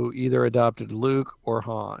 you either adopted Luke or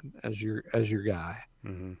Han as your guy,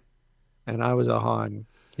 Hmm. and I was a Han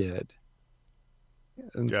kid.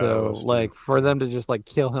 And Yeah, I so, was too. like, for Yeah. them to just like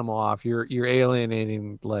kill him off, you're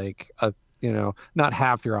alienating like a not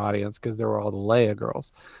half your audience because there were all the Leia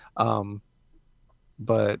girls, um,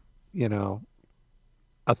 but you know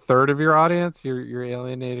a third of your audience. You're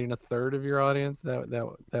alienating a third of your audience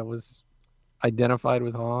that was identified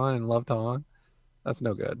with Han and loved Han. That's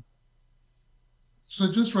no good.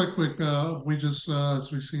 So just right quick, we just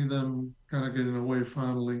as we see them kind of getting away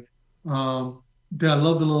finally. Um, yeah, I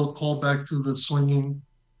love the little callback to the swinging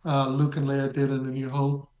Luke and Leia did in A New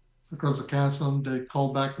Hope across the chasm. They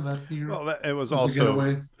call back to that here Well, it was as they get also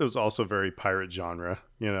away. very pirate genre.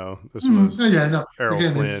 This Yeah, was yeah, no. Errol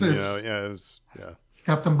Again, Flynn. it's Yeah, it was. Yeah.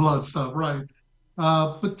 Captain Blood stuff, right?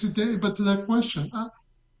 But to that question,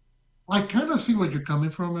 I kind of see what you're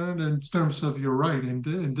coming from, Aaron. In terms of you're right.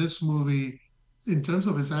 In this movie, in terms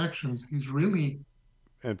of his actions, he's really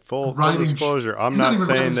And full writing. disclosure, I'm He's not not even saying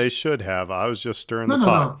writing. they should have. I was just stirring No, the no,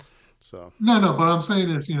 pot. no, So no. But I'm saying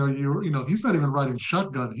is, he's not even writing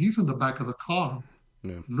shotgun. He's in the back of the car.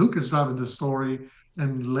 yeah. Luke is driving the story,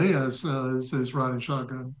 and Leia is riding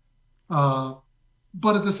shotgun. Uh,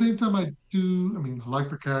 but at the same time, I do. I mean, I like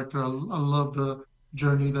the character. I love the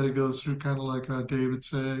journey that he goes through, kind of like David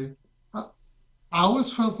say. I, I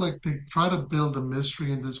always felt like they try to build a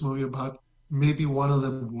mystery in this movie about maybe one of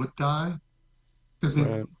them would die because they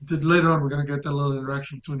Right. did later on. We're going to get that little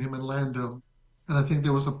interaction between him and Lando, and I think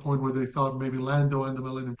there was a point where they thought maybe Lando and the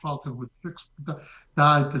Millennium Falcon would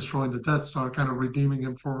die, destroying the Death Star, kind of redeeming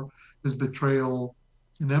him for his betrayal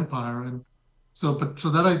in Empire. And so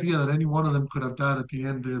that idea that any one of them could have died at the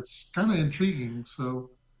end, it's kind of intriguing. So,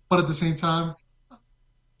 but at the same time,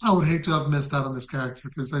 I would hate to have missed out on this character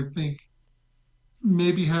because I think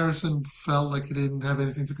maybe Harrison felt like he didn't have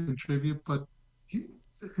anything to contribute, but he,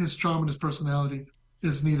 his charm and his personality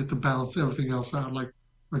is needed to balance everything else out. Like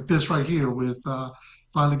this right here with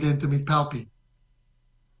finally getting to meet Palpy.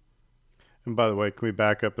 And by the way, can we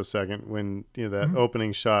back up a second? When that Mhm.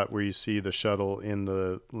 opening shot where you see the shuttle in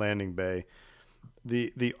the landing bay,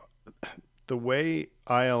 the the way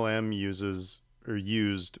ILM uses or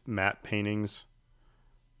used matte paintings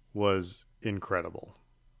was incredible.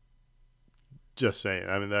 Just saying.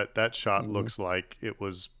 I mean that shot Mhm. looks like it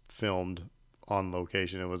was filmed on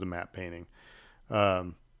location. It was a matte painting.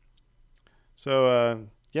 Um, so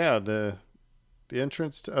yeah, the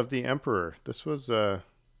entrance of the Emperor. This was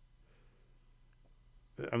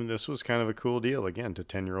kind of a cool deal again to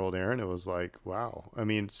 10-year-old Aaron. It was like, wow. I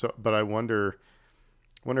mean, but I wonder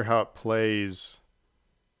how it plays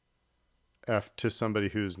to somebody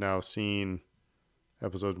who's now seen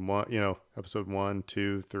episode one, episode 1,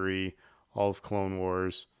 2, 3, all of Clone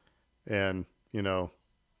Wars, and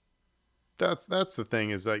that's the thing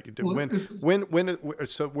is like Well,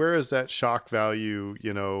 so where is that shock value,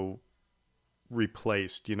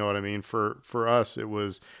 replaced? You know what I mean? For us, it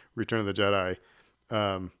was Return of the Jedi.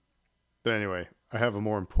 Um, but anyway, I have a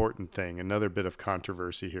more important thing, another bit of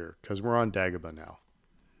controversy here, because we're on Dagobah now.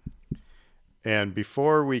 And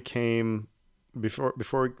before we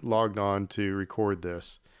logged on to record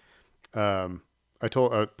this, I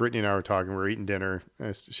told Brittany and I were talking. We were eating dinner.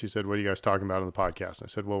 She said, "What are you guys talking about on the podcast?" And I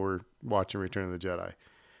said, "Well, we're watching Return of the Jedi." I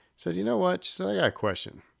said, "You know what?" She said, "I got a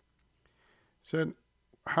question." I said,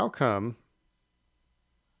 "How come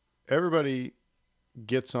everybody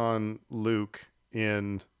gets on Luke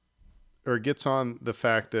or gets on the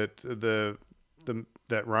fact that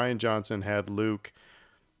that Ryan Johnson had Luke,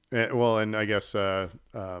 well, and I guess J.J.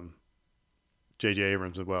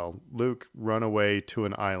 Abrams as well. Luke run away to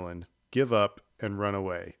an island, give up, and run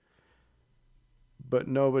away. But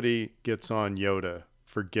nobody gets on Yoda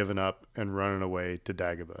for giving up and running away to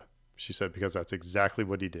Dagobah." She said, because that's exactly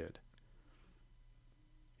what he did.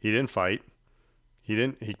 He didn't fight.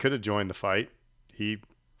 He could have joined the fight. He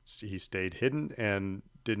stayed hidden and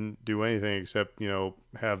didn't do anything except,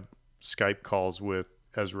 have Skype calls with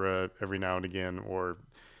Ezra every now and again, or,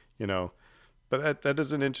 but that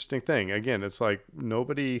is an interesting thing. Again, it's like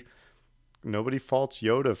nobody faults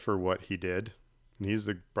Yoda for what he did. And he's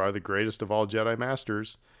probably the greatest of all Jedi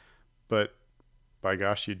Masters. But by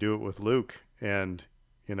gosh, you do it with Luke. And,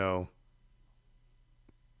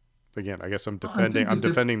 again, I guess I think I'm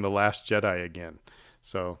defending The Last Jedi again.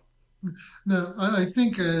 So, no, I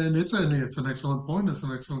think, and it's an excellent point. It's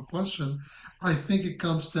an excellent question. I think it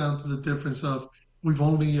comes down to the difference of we've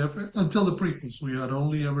only ever until the prequels we had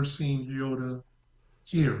only ever seen Yoda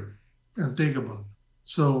here in Dagobah.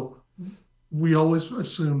 So we always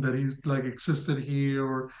assumed that he's like existed here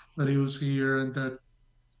or that he was here and that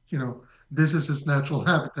you know, this is his natural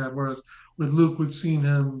habitat. Whereas with Luke, we've seen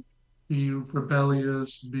him be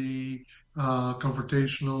rebellious, be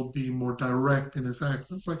confrontational, be more direct in his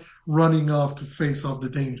actions, like running off to face off the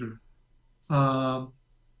danger. Um,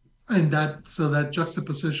 and that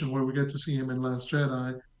juxtaposition where we get to see him in Last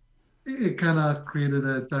Jedi, it kind of created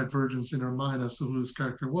a divergence in our mind as to who this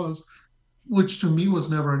character was, which to me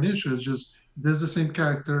was never an issue. It's just this is the same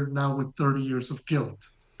character now with 30 years of guilt.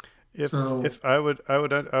 So if I would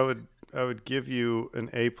give you an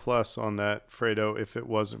A+ on that, Fredo, if it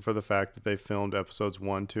wasn't for the fact that they filmed episodes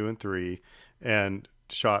 1, 2, and 3 and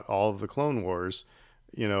shot all of the Clone Wars,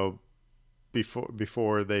 you know,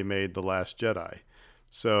 before they made The Last Jedi.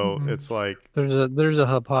 So mhm, it's like, There's a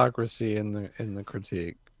hypocrisy in the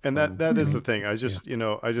critique. and From that is the mhm. thing. yeah.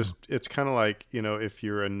 It's kind of like, if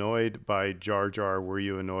you're annoyed by Jar Jar, were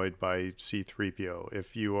you annoyed by C-3PO?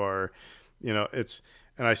 If you are,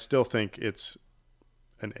 and I still think it's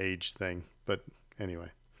an age thing, but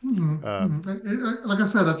anyway. Mhm, Um, mhm. Like I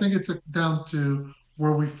said, I think it's down to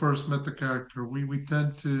where we first met the character. We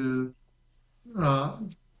tend to uh,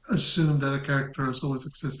 assume that a character has always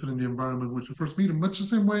existed in the environment which we first meet him, much the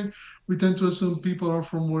same way we tend to assume people are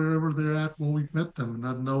from wherever they're at when we met them,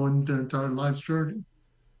 not knowing their entire life's journey,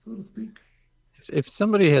 so to speak. If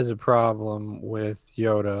somebody has a problem with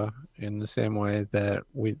Yoda in the same way that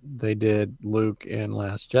they did Luke in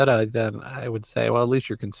Last Jedi, then I would say, well, at least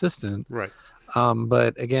you're consistent. right.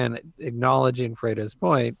 But again, acknowledging Fredo's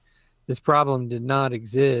point, this problem did not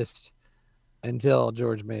exist until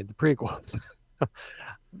George made the prequels.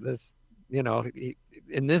 this,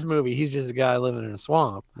 in this movie, he's just a guy living in a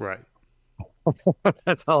swamp. Right.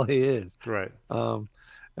 That's all he is. Right. Um,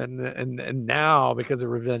 and now because of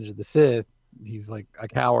Revenge of the Sith, he's like a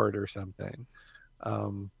coward or something.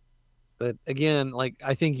 Um, but again, like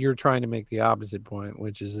I think you're trying to make the opposite point,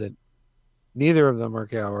 which is that neither of them are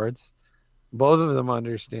cowards. Both of them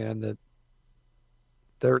understand that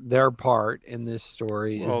their part in this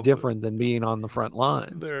story is Well, different than being on the front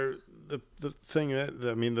lines. the thing that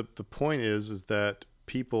I mean, the point is that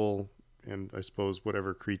people and I suppose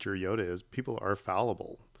whatever creature Yoda is, people are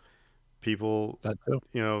fallible. People, That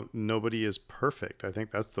too. nobody is perfect. I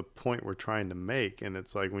think that's the point we're trying to make. And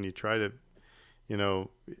it's like when you try to, you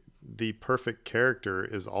know, the perfect character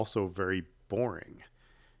is also very boring,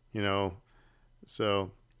 you know?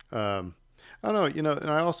 So, um, I don't know, and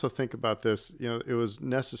I also think about this, it was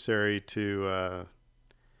necessary to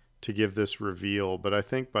give this reveal, but I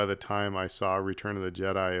think by the time I saw Return of the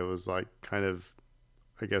Jedi, it was like kind of,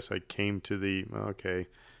 I guess I came to the, okay,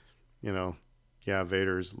 you know, yeah,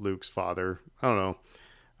 Vader's Luke's father. I don't know.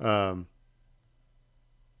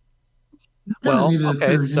 You kind of Well, needed it okay,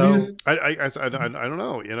 too. You so needed I don't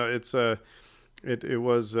know. It's it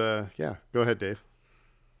was yeah. Go ahead, Dave.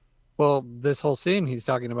 well, this whole scene he's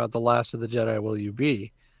talking about the last of the Jedi will you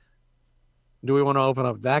be? Do we want to open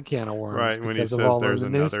up that can of worms Right when he because of says all of there's the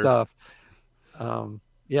new another. stuff?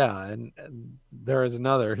 Yeah, and there is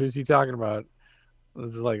another. Who's he talking about?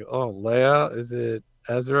 It's like, oh, Leia? Is it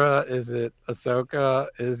Ezra? Is it Ahsoka?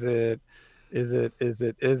 Is it?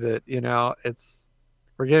 It's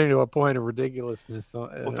we're getting to a point of ridiculousness Well,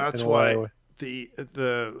 in that's a way. why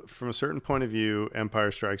the from a certain point of view,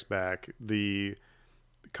 Empire Strikes Back, the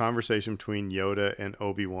conversation between Yoda and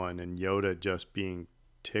Obi-Wan, and Yoda just being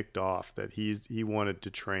ticked off that he wanted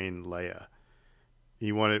to train Leia.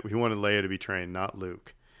 He wanted Leia to be trained, not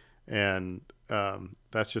Luke, and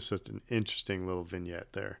that's just such an interesting little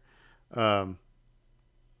vignette there. Um,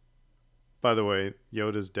 by the way,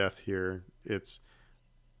 Yoda's death here, it's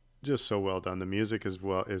just so well done. The music is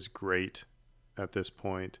great at this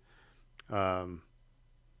point. Um,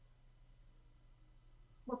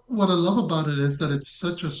 what I love about it is that it's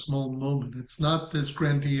such a small moment. It's not this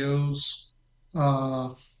grandiose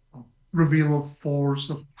uh, reveal of force,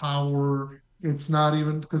 of power. It's not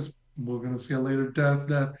even because we're going to see a later death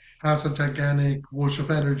that has a gigantic whoosh of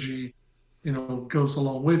energy, goes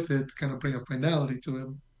along with it to kind of bring a finality to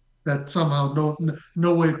him that somehow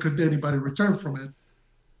no way could anybody return from it.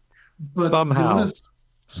 But Somehow, Yoda's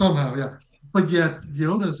somehow, yeah. But yet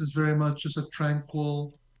Yoda's is very much just a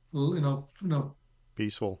tranquil,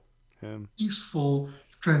 peaceful. peaceful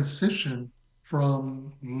transition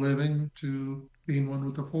from living to being one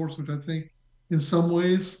with the Force, which I think, in some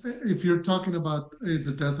ways, if you're talking about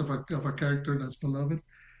the death of a character that's beloved,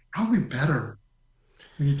 probably better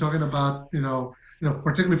when you're talking about,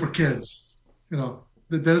 particularly for kids.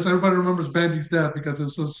 There's everybody remembers Bambi's death because it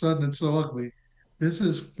was so sudden and so ugly. This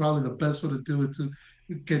is probably the best way to do it to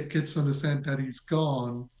get kids to understand that he's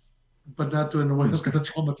gone, but not do it in a way that's going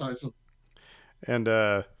to traumatize them.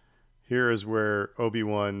 And here is where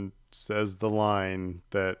Obi-Wan says the line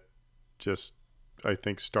that just I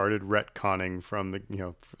think started retconning from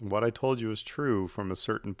the what I told you is true from a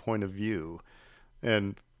certain point of view.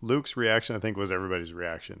 And Luke's reaction I think was everybody's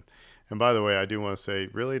reaction. And by the way, I do want to say,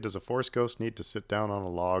 really, does a Force ghost need to sit down on a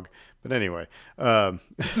log? But anyway, but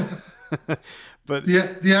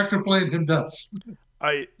The actor playing him does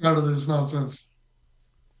I out of this nonsense.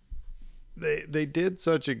 they did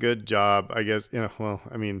such a good job, I guess. Well,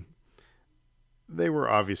 I mean, they were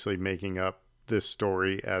obviously making up this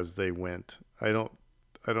story as they went. I don't.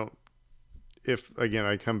 If again,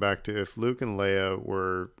 I come back to if Luke and Leia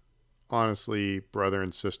were honestly brother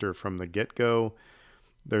and sister from the get go,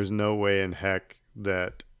 there's no way in heck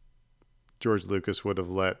that George Lucas would have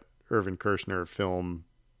let Irvin Kershner film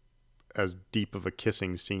as deep of a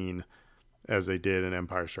kissing scene as they did in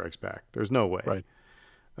Empire Strikes Back. There's no way. right?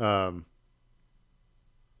 Um,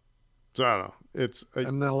 so I don't know.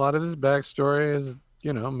 And a lot of this backstory is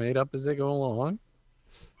made up as they go along.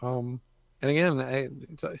 And again,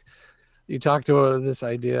 you talk to this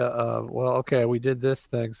idea of, well, okay, we did this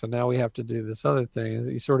thing, so now we have to do this other thing.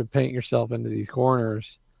 You sort of paint yourself into these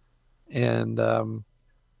corners, and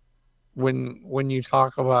when you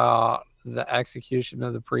talk about the execution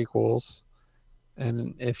of the prequels,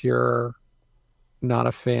 and if you're not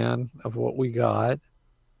a fan of what we got,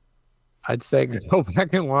 I'd say go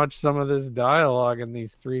back and watch some of this dialogue in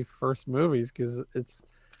these three first movies because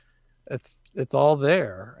it's all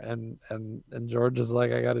there, and George is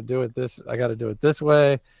like, I got to do it this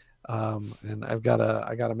way, and I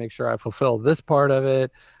gotta make sure I fulfill this part of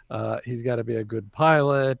it. He's got to be a good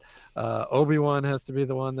pilot. Obi-Wan has to be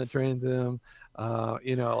the one that trains him.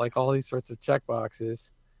 Like all these sorts of check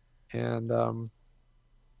boxes, and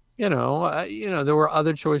there were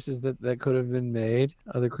other choices that could have been made,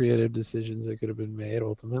 other creative decisions that could have been made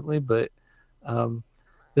ultimately, but um,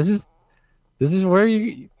 this is this is where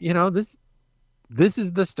this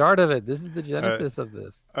is the start of it. This is the uh, genesis of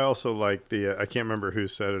this. I also like the I can't remember who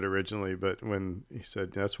said it originally, but when he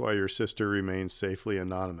said that's why your sister remains safely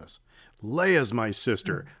anonymous. Leia's my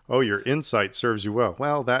sister. Yeah, Oh, your insight serves you well.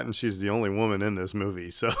 Well, that and she's the only woman in this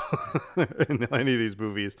movie. So in any of these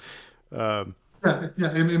movies, um,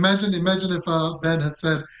 yeah. Imagine if Ben had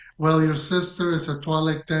said, "Well, your sister is a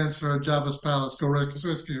Twilight dancer at Jabba's palace. Go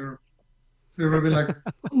rescue her." They would be like,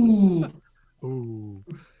 "Ooh, Ooh,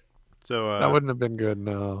 so that wouldn't have been good.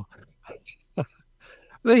 No,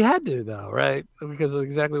 they had to though, right? Because of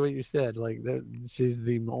exactly what you said. Like, she's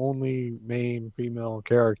the only main female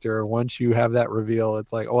character. Once you have that reveal,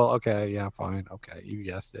 it's like, well, okay, yeah, fine, okay, you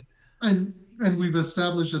guessed it, and we've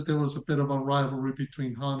established that there was a bit of a rivalry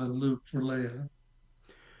between Han and Luke for Leia,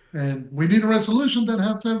 and we need a resolution that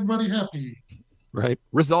has everybody happy. right?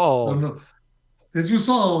 No, Resolved. no, it's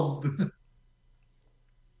resolved.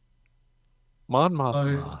 Mon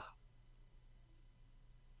I Mothma.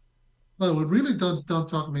 Well, we really don't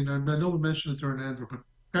talk. I mean, I know we mentioned it during Andrew, but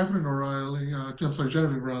Catherine O'Reilly, I'm sorry,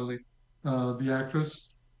 Genevieve O'Reilly, the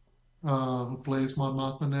actress who plays Mon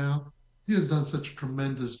Mothma now, she has done such a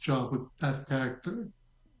tremendous job with that character.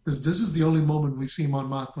 Because this is the only moment we see Mon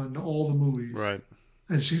Mothma in all the movies, right,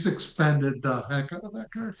 and she's expanded the heck out of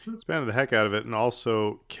that character. expanded the heck out of it, and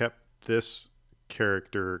also kept this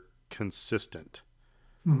character consistent.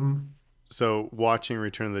 Hmm. So watching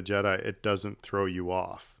Return of the Jedi, it doesn't throw you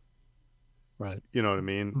off. Right. You know what I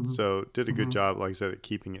mean? Hmm. So did a good Hmm. job, like I said, at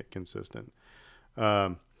keeping it consistent.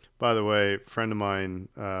 Um, by the way, friend of mine,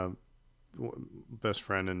 best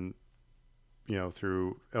friend, and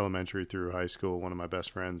through elementary through high school, one of my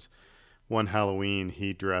best friends. One Halloween,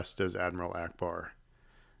 he dressed as Admiral Akbar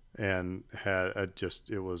and had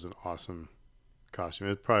it was an awesome costume.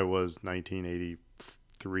 It probably was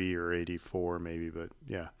 1983 or 84 maybe, but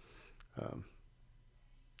yeah, um,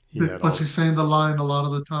 he had Was all. he saying the line a lot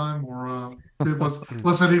of the time, or it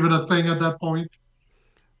was it even a thing at that point?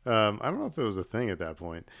 I don't know if it was a thing at that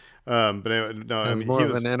point, but anyway, no, I As mean more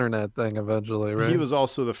of an internet thing eventually, he right? was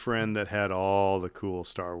also the friend that had all the cool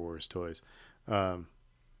Star Wars toys. Um,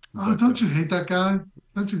 Oh, but don't you hate that guy?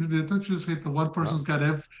 Don't you just hate the one person uh, who's got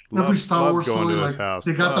every loved Star loved Wars going toy? to his Like house.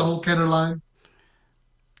 they got the Loved. whole Kenner line.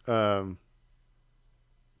 Um,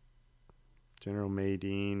 General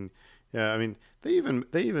Madine. Yeah, I mean they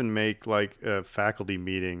even make like a faculty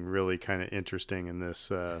meeting really kind of interesting in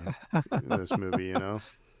this movie.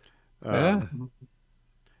 Yeah. Um,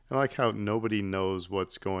 I like how nobody knows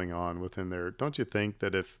what's going on within there. Don't you think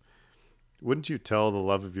that if wouldn't you tell the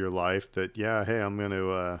love of your life that yeah, hey, I'm going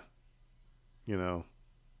to you know,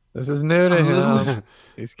 This is new I to literally, him.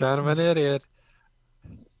 He's kind of an idiot.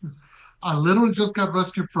 I literally just got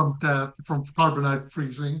rescued from death, from carbonite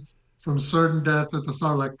freezing, from certain death at the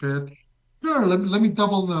Sarlacc pit. Sure, let me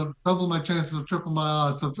double my chances or triple my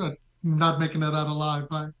odds of not making it out alive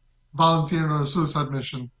by volunteering on a suicide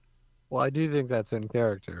mission. Well, I do think that's in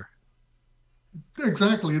character.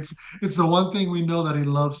 Exactly. It's the one thing we know that he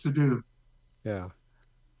loves to do. Yeah.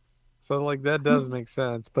 So like that does make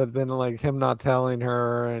sense, but then like him not telling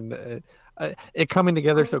her and it coming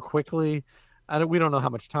together so quickly. We don't know how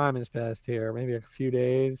much time has passed here. Maybe a few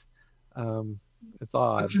days. Um, it's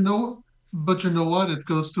But odd. but you know what? It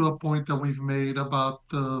goes to a point that we've made about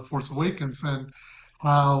the Force Awakens and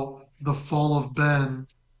how the fall of Ben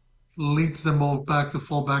leads them all back to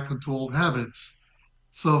fall back into old habits.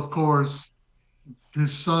 So of course,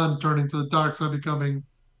 his son turning to the dark side, becoming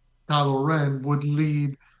Kylo Ren, would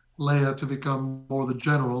lead Leia to become more the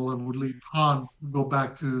general, and would lead Han to go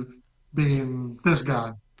back to being this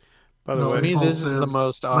guy, by the To way, me, this is the impulsive,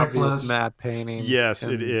 most obvious reckless. matte painting yes,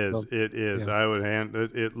 it in is. the It is. yeah. I would hand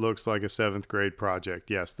it looks like a 7th grade project.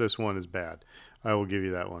 Yes, this one is bad. I will give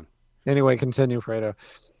you that one. Anyway, continue, Fredo.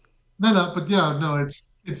 No, but yeah, no, it's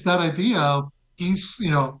that idea of he's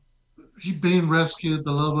he being rescued,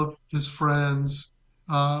 the love of his friends,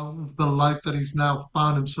 the life that he's now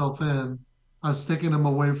found himself in, has taken him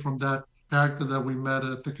away from that character that we met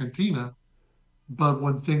at the cantina. But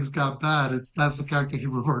when things got bad, that's the character he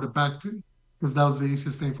reverted back to because that was the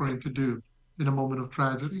easiest thing for him to do in a moment of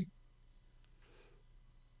tragedy.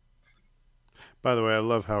 By the way, I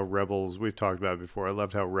love how Rebels, we've talked about it before. I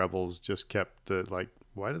loved how Rebels just kept the, like,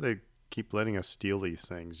 why do they keep letting us steal these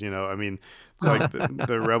things? I mean, it's Yeah, like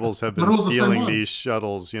the Rebels have but been it was the same stealing one. these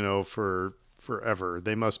shuttles, for forever.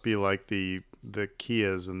 They must be like the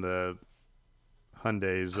Kias and the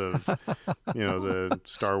Hyundais of, the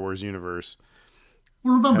Star Wars universe.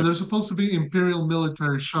 Well, remember, Had, they're supposed to be Imperial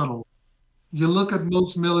military shuttles. You look at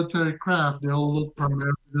most military craft, they all look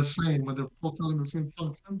primarily the same when they're fulfilling the same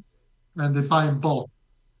function, and they buy in bulk.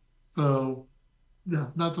 So, yeah,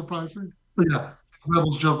 not surprising. But yeah,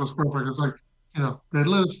 Rebel's joke was perfect. It's like, they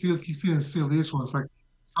let us keep seeing steal these ones. Like,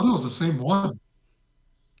 I thought it was the same one.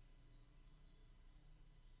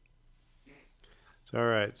 All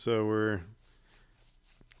right, so we're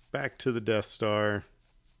back to the Death Star.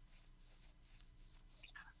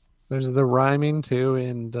 There's the rhyming too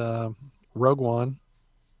in Rogue One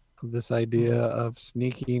of this idea Mm. of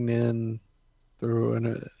sneaking in through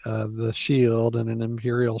the shield in an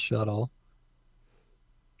Imperial shuttle,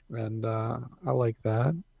 and I like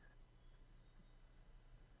that.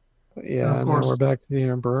 But And of yeah, now we're course, back to the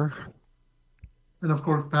Emperor.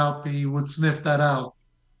 Palpy would sniff that out.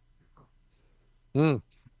 Hmm,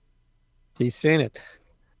 he's seen it,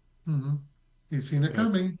 Hmm. He's seen it Yep,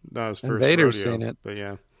 coming. not his and first Vader's rodeo, seen it. but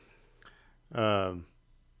yeah. Um,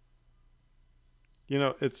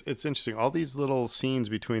 it's interesting. All these little scenes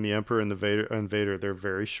between the Emperor and the Vader, they're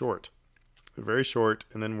very short. They're very short,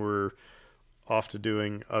 and then we're off to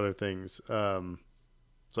doing other things. So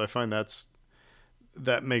I find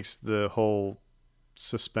that makes the whole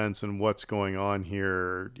suspense and what's going on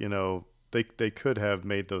here. They could have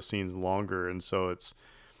made those scenes longer, and so it's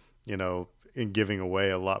in giving away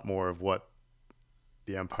a lot more of what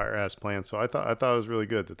the Empire has planned. So I thought it was really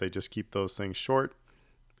good that they just keep those things short.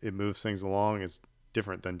 It moves things along. It's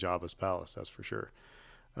different than Jabba's palace, that's for sure.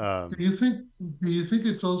 Um, Do you think? Do you think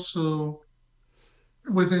it's also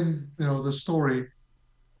within the story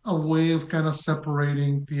a way of kind of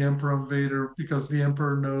separating the Emperor and Vader because the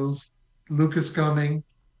Emperor knows Luke is coming,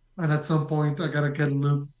 and at some point I gotta get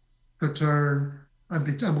Luke to turn. I'm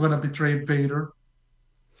gonna betray Vader.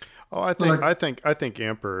 oh, I So think like, I think I think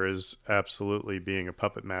Emperor is absolutely being a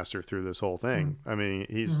puppet master through this whole thing. mm, I mean,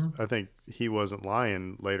 mhm. I think he wasn't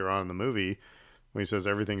lying later on in the movie when he says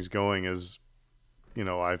everything's going as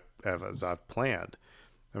I've planned.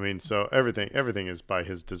 I mean, so everything is by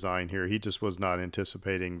his design here. He just was not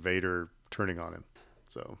anticipating Vader turning on him.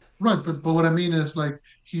 So Right, but what I mean is like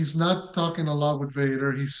he's not talking a lot with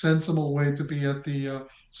Vader. He sends him away to be at the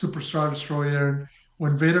Super Star Destroyer, and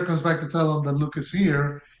when Vader comes back to tell him that Luke is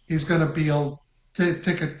here, he's gonna be all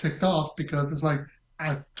ticket ticked off because it's like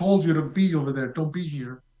I told you to be over there, don't be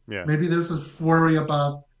here. yeah, Maybe there's a worry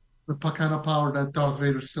about the kind of power that Darth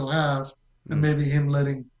Vader still has, and mm, maybe him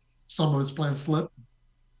letting some of his plans slip.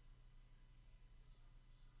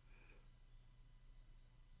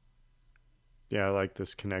 yeah, I like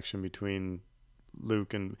this connection between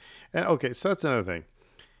Luke and okay, so that's another thing.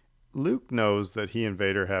 Luke knows that he and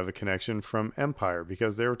Vader have a connection from Empire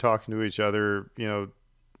because they were talking to each other,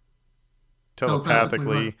 Telepathically,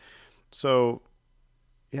 right? telepathically. So,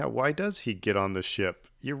 yeah, why does he get on the ship?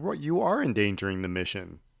 You are endangering the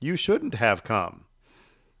mission. You shouldn't have come.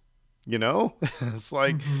 It's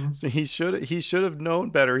like Hmm. so he should have known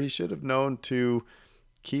better. He should have known to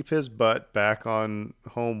keep his butt back on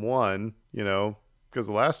home one. Because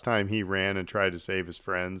the last time he ran and tried to save his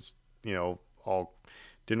friends, all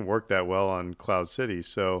didn't work that well on Cloud City.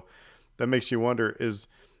 So that makes you wonder: is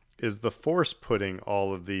the Force putting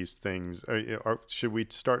all of these things? Should we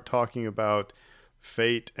start talking about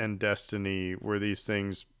fate and destiny? Were these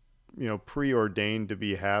things, preordained to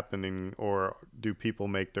be happening, or do people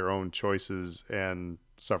make their own choices and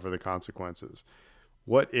suffer the consequences?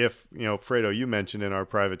 What if, Fredo, you mentioned in our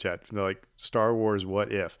private chat, like Star Wars,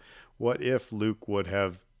 what if? What if Luke would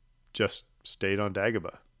have just stayed on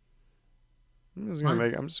Dagobah?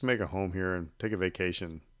 Right. I'm just make a home here and take a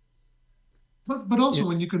vacation. But Yeah, also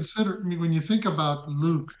when you consider, I mean, when you think about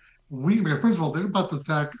Luke, first of all they're about to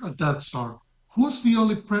attack a Death Star. Who's the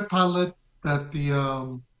only pilot that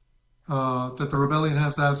the rebellion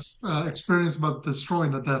has experience about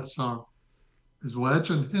destroying the Death Star? Is Wedge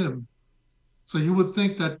and him. So you would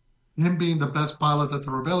think that him being the best pilot that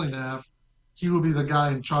the rebellion have, he would be the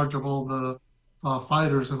guy in charge of all the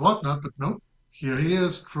fighters and whatnot. But nope, here he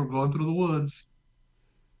is going through the woods.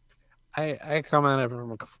 I come at it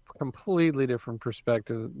from a completely different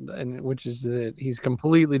perspective, and which is that he's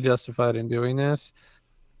completely justified in doing this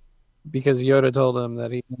because Yoda told him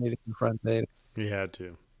that he needed to confront Vader. He had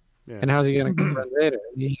to. Yeah. And how's he going to confront Vader?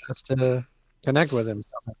 He has to connect with him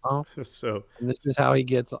somehow, So, and this is how he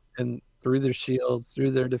gets in through their shields,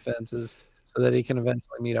 through their defenses, so that he can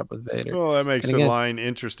eventually meet up with Vader. well, that And makes the again, line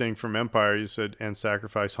interesting from Empire. You said, and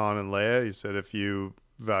sacrifice Han and Leia. You said, if you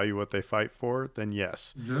value what they fight for, then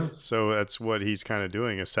yes. Yes. So that's what he's kind of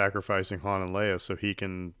doing is sacrificing Han and Leia so he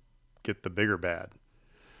can get the bigger bad.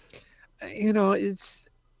 it's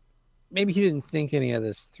maybe he didn't think any of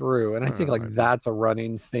this through, and I think like Might be. that's a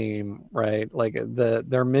running theme, right? Like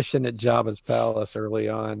their mission at Jabba's palace early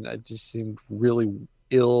on, it just seemed really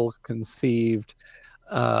ill conceived.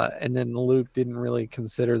 And then Luke didn't really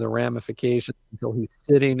consider the ramifications until he's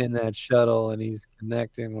sitting in that shuttle and he's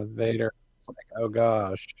connecting with Vader. It's like, oh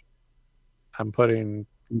gosh, I'm putting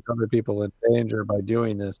these other people in danger by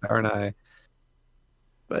doing this, aren't I?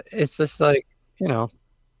 But it's just like you know,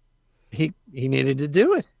 he needed to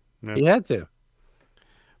do it. Yeah. He had to.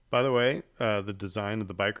 By the way, the design of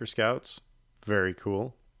the biker scouts, very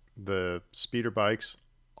cool. The speeder bikes,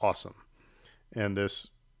 awesome. And this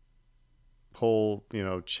whole,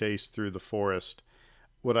 chase through the forest.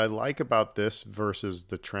 What I like about this versus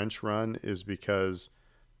the trench run is because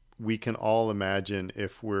we can all imagine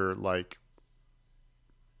if we're like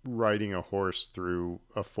riding a horse through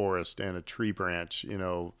a forest and a tree branch,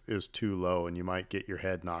 is too low and you might get your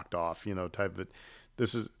head knocked off, type of.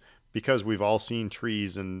 This is because we've all seen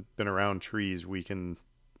trees and been around trees, we can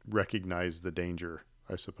recognize the danger,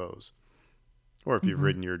 I suppose. Or if you've Mhm.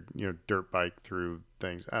 ridden your dirt bike through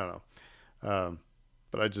things, I don't know.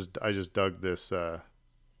 But I just dug this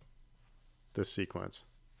sequence.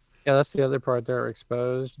 Yeah, that's the other part. They're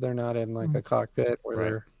exposed. They're not in like a cockpit where Right.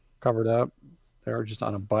 they're covered up. They're just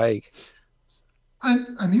on a bike.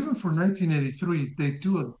 And even for 1983, they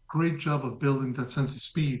do a great job of building that sense of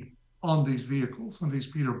speed on these vehicles, on these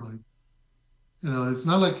speeder bikes. It's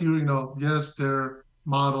not like yes, they're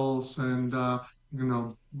models and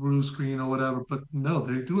blue screen or whatever, but no,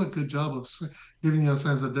 they do a good job of giving you a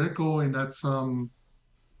sense that they're going at some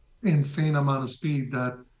insane amount of speed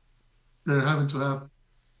that they're having to have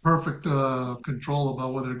perfect control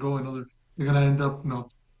about where they're going, or they're going to end up,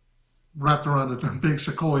 wrapped around a big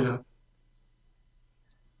sequoia.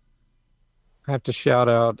 I have to shout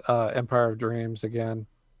out Empire of Dreams again.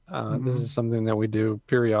 This is Hmm. something that we do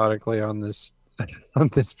periodically on this on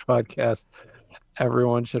this podcast.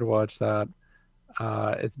 Everyone should watch that.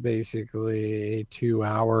 It's basically a 2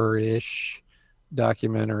 hour ish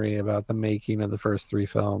documentary about the making of the first three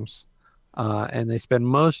films. And they spend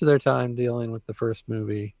most of their time dealing with the first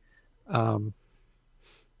movie, um,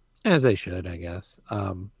 as they should, I guess.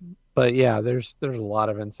 But yeah, there's a lot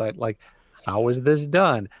of insight. Like, how was this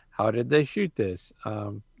done? How did they shoot this?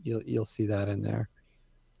 You'll see that in there.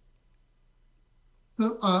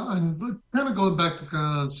 And kind of going back to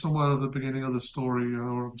kind of somewhat of the beginning of the story,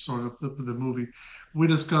 or sort of the movie, we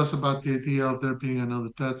discussed about the idea of there being another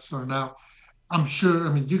Death Star. Now, I'm sure,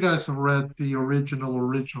 I mean, you guys have read the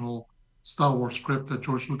original Star Wars script that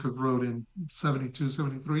George Lucas wrote in 72,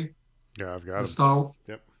 73. Yeah, I've got The them. Star,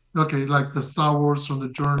 Yep. okay, like the Star Wars from the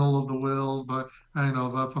Journal of the Wills, but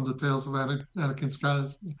from the Tales of Anakin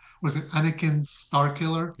Skywalker. Was it Anakin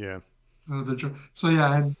Starkiller? Yeah. So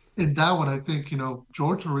yeah, and in that one, I think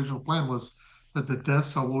George's original plan was that the Death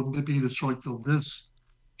Star wouldn't be destroyed till this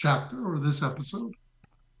chapter or this episode.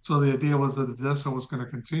 So the idea was that the Death Star was going to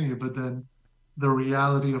continue, but then the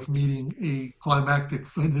reality of meeting a climactic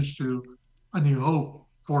finish to A New Hope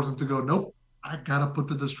forced him to go, nope, I gotta put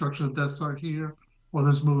the destruction of Death Star here, or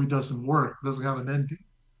this movie doesn't work, doesn't have an ending.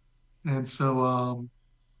 And so,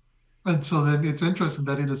 then it's interesting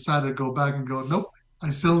that he decided to go back and go, nope, I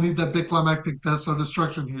still need that big climactic Death Star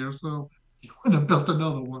destruction here. So he went and built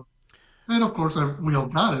another one. And of course, we all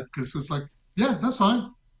got it because it's like, yeah, that's fine.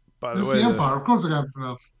 By the That's way, the the Empire. Of course, I got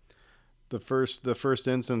enough. the first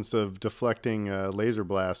instance of deflecting laser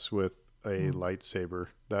blasts with a Mm-hmm. lightsaber,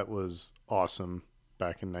 that was awesome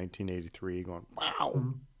back in 1983. Going, wow,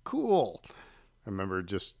 Mm-hmm. cool. I remember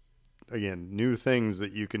just again new things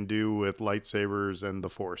that you can do with lightsabers and the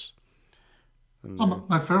Force. And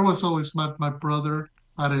My favorite was always my brother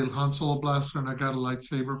had a Han Solo blaster and I got a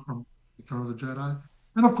lightsaber from Return of the Jedi.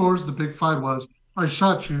 And of course, the big fight was, I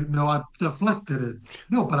shot you. No, I deflected it.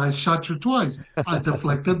 No, but I shot you twice. I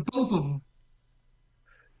deflected both of them.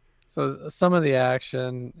 So some of the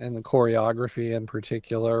action and the choreography in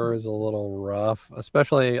particular is a little rough,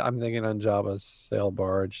 especially I'm thinking on Jabba's sail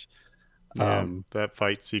barge. yeah, Um, that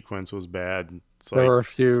fight sequence was bad. It's there like, were a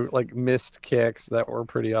few like missed kicks that were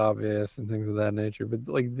pretty obvious and things of that nature, but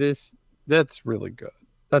like this, that's really good.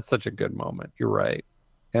 That's such a good moment. You're right.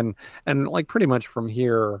 And like pretty much from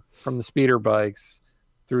here, from the speeder bikes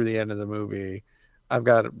through the end of the movie, I've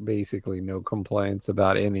got basically no complaints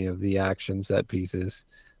about any of the action set pieces.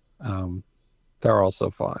 Um, they're also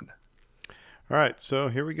fun. all right, so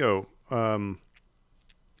here we go.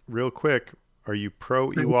 Real quick, are you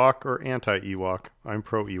pro Ewok or anti Ewok? I'm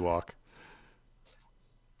pro Ewok.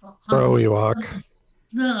 Pro I've, Ewok.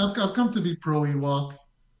 yeah, I've come to be pro Ewok.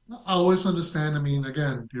 I always understand. I mean,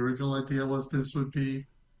 again, the original idea was this would be,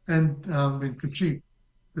 and in Kashyyyk,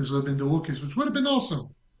 this would have been the Wookiees, which would have been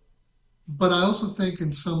awesome. But I also think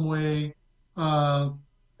in some way, uh,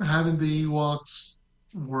 having the Ewoks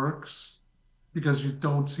works because you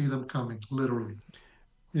don't see them coming, literally.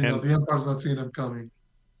 And The Empire's not seeing them coming.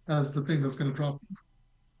 That's the thing that's going to drop.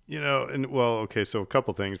 and well, okay, so a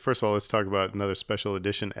couple things. First of all, let's talk about another special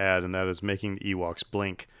edition ad, and that is making the Ewoks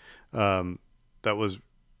blink. That was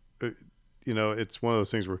it's one of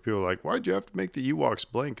those things where people are like, why'd you have to make the Ewoks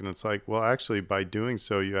blink? And it's like, well, actually, by doing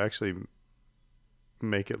so, you actually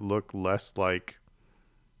make it look less like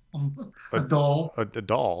A a, doll. a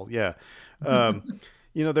doll. Yeah. Um,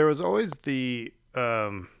 there was always the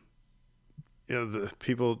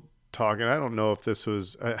people talking. I don't know if this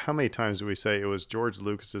was, how many times do we say it was George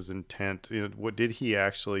Lucas's intent? What did he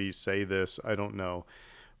actually say this? I don't know.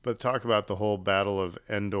 But talk about the whole Battle of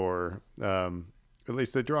Endor. At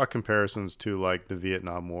least they draw comparisons to like the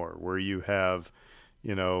Vietnam War, where you have,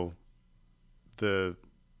 you know, the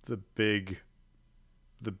the big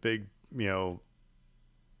the big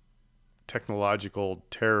technological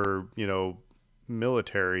terror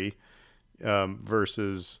military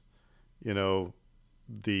versus you know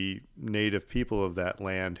the native people of that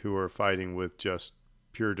land who are fighting with just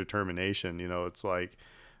pure determination. It's like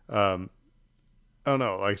um, I don't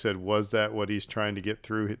know. Like I said, was that what he's trying to get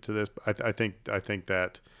through to this? I think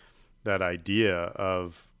that idea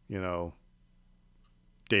of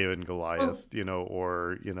David and Well, Goliath,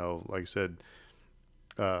 or like I said,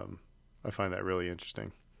 um, I find that really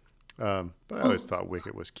interesting. But I always well, thought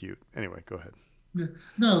Wicket was cute. Anyway, go ahead. yeah.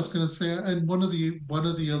 No, I was going to say, and one of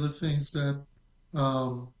the other things that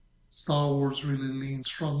um, Star Wars really leans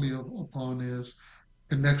strongly upon is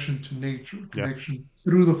connection to nature, Yeah, connection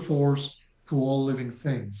through the Force to all living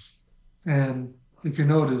things. And if you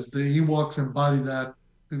notice, the Ewoks embody that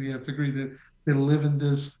to the nth degree. That they live in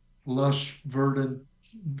this lush, verdant,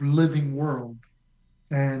 living world,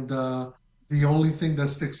 and the only thing that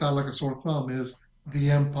sticks out like a sore thumb is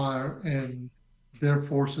the empire and their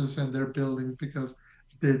forces and their buildings because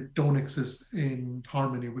they don't exist in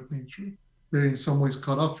harmony with nature. They're in some ways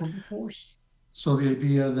cut off from the force. So the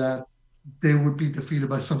idea that they would be defeated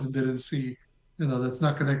by something they didn't see, that's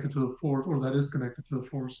not connected to the force or that is connected to the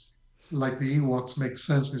force, like the Ewoks, makes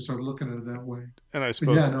sense when you start looking at it that way. and I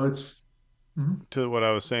But yeah, suppose no, it's mhm, to what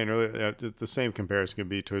I was saying earlier, the same comparison could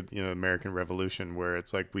be to American Revolution, where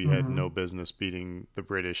it's like we had no mhm, business beating the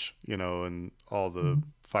British, and all the mhm.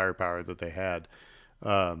 firepower that they had.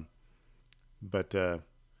 Um, but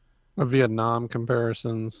Vietnam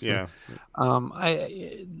comparisons. yeah,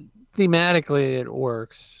 I thematically it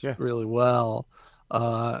works yeah, really well.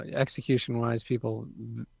 Execution wise, people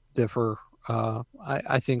differ.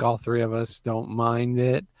 I think all three of us don't mind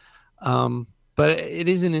it, but it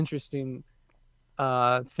is an interesting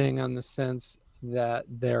thing on the sense that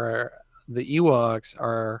the Ewoks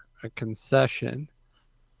are a concession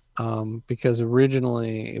because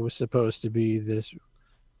originally it was supposed to be this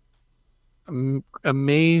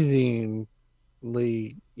amazingly,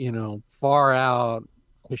 far out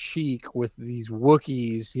Kashyyyk with these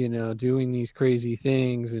Wookiees, doing these crazy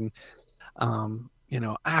things and,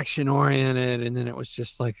 action oriented. And then it was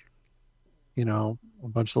just like, a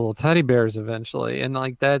bunch of little teddy bears eventually. And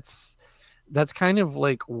like, that's kind of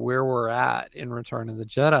like where we're at in Return of the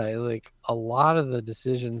Jedi. Like a lot of the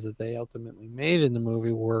decisions that they ultimately made in the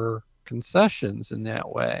movie were concessions in that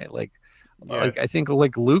way. yeah. Like I think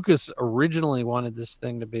like Lucas originally wanted this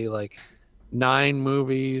thing to be like 9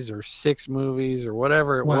 movies or 6 movies or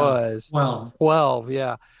whatever it Well, was. well, 12,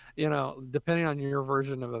 yeah. Depending on your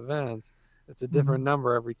version of events, it's a different mhm.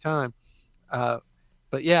 number every time. Uh,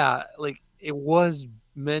 but yeah, like it was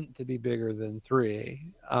meant to be bigger than 3,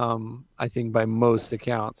 I think by most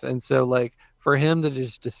accounts. And so like for him to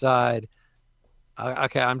just decide,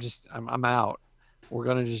 okay, I'm out. We're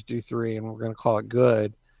gonna just do 3 and we're gonna call it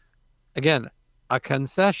good. Again, a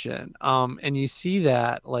concession. And you see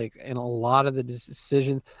that like in a lot of the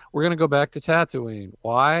decisions. We're gonna go back to Tatooine.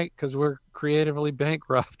 Why? Because we're creatively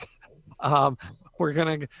bankrupt. um, we're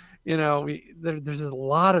gonna, there's a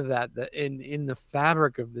lot of that in the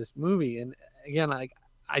fabric of this movie. And again,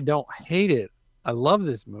 I don't hate it. I love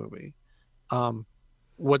this movie. Um,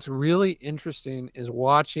 what's really interesting is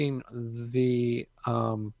watching the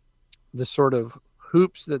sort of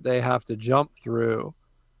hoops that they have to jump through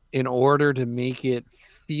in order to make it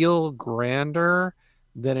feel grander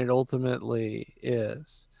than it ultimately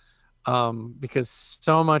is. Because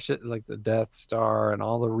so much like the Death Star and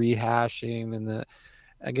all the rehashing and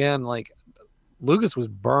again, like Lucas was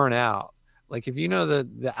burnt out. Like if you know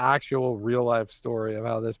the actual real life story of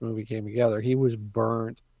how this movie came together, he was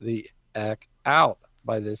burnt the heck out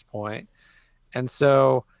by this point. And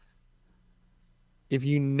so if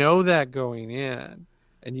you know that going in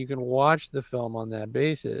and you can watch the film on that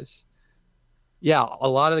basis, yeah, a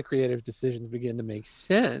lot of the creative decisions begin to make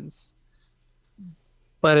sense.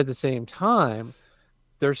 But at the same time,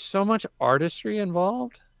 there's so much artistry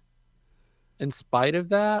involved in spite of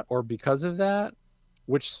that or because of that,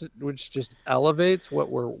 which just elevates what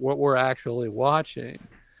we're actually watching.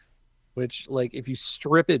 which, like, if you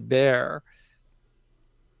strip it bare,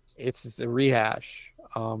 it's just a rehash,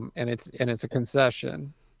 and it's a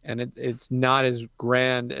concession, and it's not as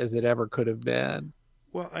grand as it ever could have been.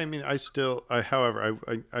 Well, I mean, however,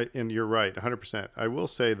 and you're right, 100%. I will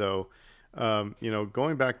say though,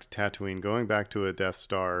 going back to Tatooine, going back to a Death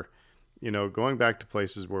Star, going back to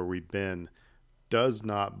places where we've been, does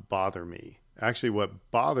not bother me. Actually,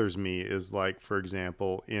 what bothers me is, like, for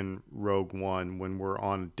example, in Rogue One, when we're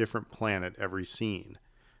on a different planet every scene,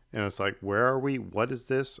 and it's like, where are we? What is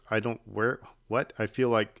this? I don't where what I feel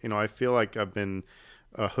like. I feel like I've been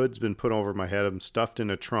a hood's been put over my head. I'm stuffed in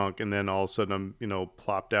a trunk, and then all of a sudden I'm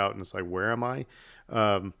plopped out, and it's like, where am I?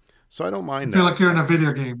 So I don't I mind feel that. like you're in a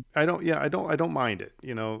video game. I don't. Yeah, I don't mind it.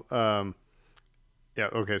 Yeah.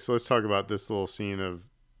 Okay. So let's talk about this little scene of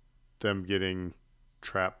them getting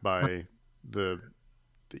trapped by the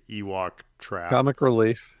the Ewok trap, Comic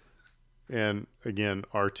relief. and again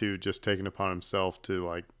R2 just taking upon himself to,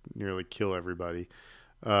 like, nearly kill everybody.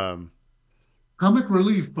 Um, Comic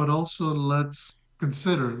relief, but also let's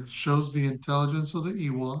consider shows the intelligence of the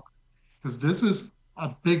Ewok because this is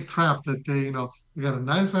a big trap that they got a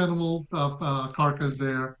nice animal carcass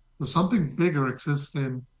there, but something bigger exists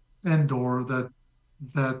in Endor that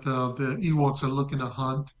the Ewoks are looking to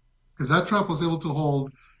hunt because that trap was able to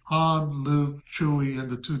hold Han, Luke, Chewie, and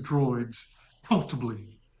the two droids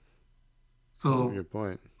comfortably. that's a So good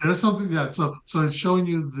point. there's something, yeah. So it's showing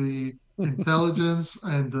you the intelligence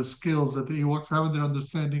and the skills that the Ewoks have in their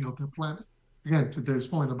understanding of their planet. Again, to Dave's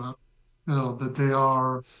point about that they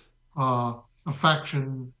are uh, a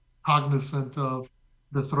faction cognizant of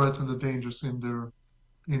the threats and the dangers in their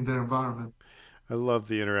environment. I love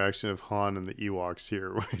the interaction of Han and the Ewoks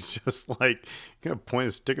here, where he's just like, "Gonna point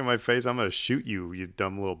a stick in my face. I'm gonna shoot you, you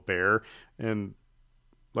dumb little bear." And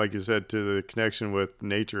like you said, to the connection with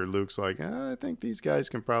nature, Luke's like, I think these guys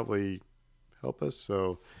can probably help us.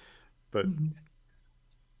 So, but Mhm.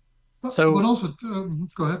 But So, also,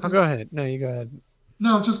 go ahead, oh, Dave. go ahead. No, you go ahead.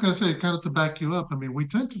 No, I was just going to say, kind of to back you up. I mean, we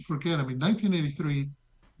tend to forget. I mean, 1983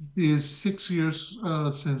 is 6 years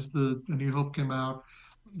since the New Hope came out.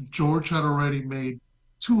 George had already made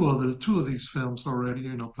two of these films already.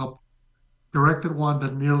 Helped directed one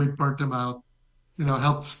that nearly burnt him out.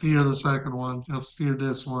 Helped steer the second one, helped steer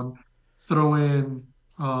this one. Throw in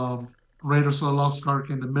um, Raiders of the Lost Ark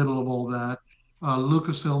in the middle of all that.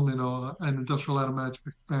 Lucasfilm, and Industrial Light and Magic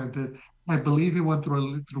expanded. I believe he went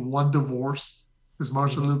through one divorce because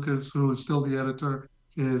Marshall Hmm. Lucas, who is still the editor,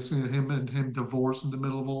 is him and him divorced in the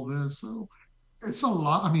middle of all this. So it's a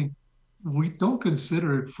lot. I mean, we don't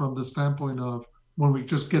consider it from the standpoint of when we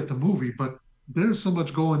just get the movie, but there's so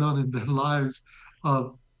much going on in their lives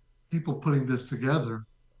of people putting this together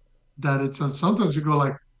that it's sometimes you go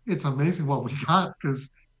like it's amazing what we got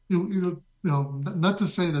because not to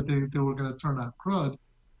say that they were going to turn out crud,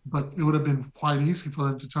 but it would have been quite easy for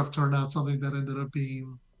them to try to turn out something that ended up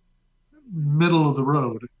being middle of the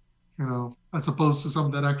road, as opposed to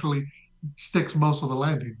something that actually sticks most of the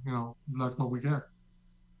landing, like what we get.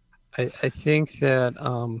 I think that,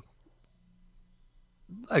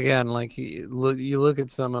 again, like, you look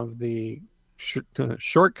at some of the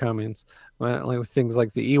shortcomings, like with things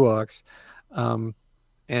like the Ewoks, um,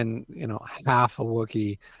 and half a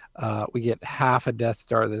Wookiee. We get half a Death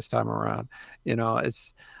Star this time around. You know,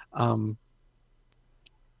 um,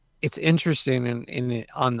 it's interesting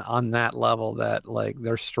on that level that, like,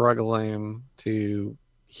 they're struggling to.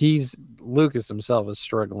 He's Lucas himself is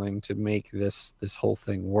struggling to make this whole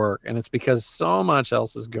thing work, and it's because so much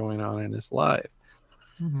else is going on in his life.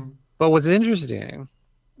 Hmm. But what's interesting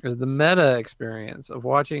is the meta experience of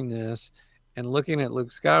watching this and looking at Luke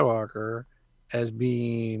Skywalker as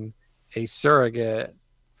being a surrogate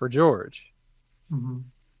for George. Hmm.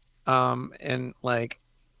 And, like,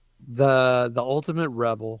 the ultimate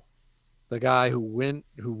rebel, the guy who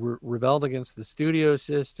rebelled against the studio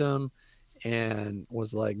system and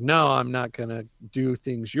was like, no, I'm not gonna do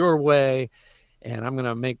things your way, and I'm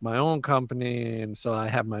gonna make my own company, and so I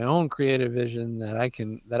have my own creative vision that I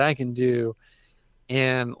can do.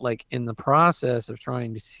 And, like, in the process of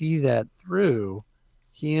trying to see that through,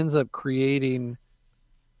 he ends up creating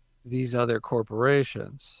these other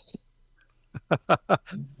corporations,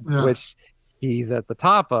 Yeah. which he's at the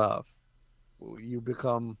top of. You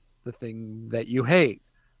become the thing that you hate.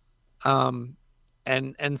 Um,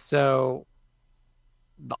 and so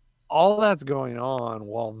the, all that's going on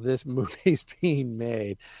while this movie is being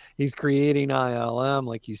made. He's creating ILM,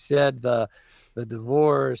 like you said, the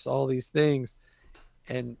divorce, all these things,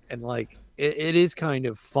 and like it is kind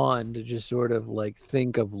of fun to just sort of like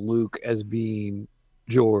think of Luke as being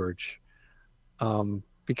George,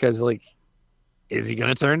 because, like, is he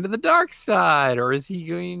going to turn to the dark side, or is he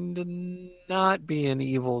going to not be an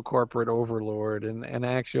evil corporate overlord and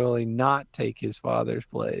actually not take his father's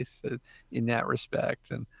place in that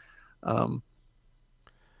respect? And um,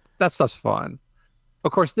 that stuff's fun.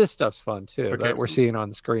 Of course, this stuff's fun too Okay, that we're seeing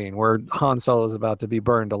on screen, where Han Solo is about to be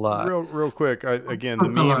burned alive. real quick. Again,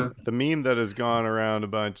 Alive. the meme that has gone around a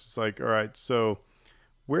bunch. It's like, all right, so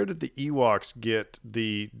where did the Ewoks get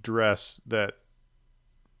the dress that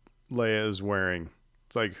Leia is wearing?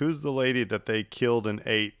 It's like, who's the lady that they killed and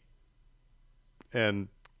ate and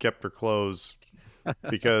kept her clothes?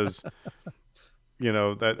 Because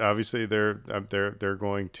that obviously they're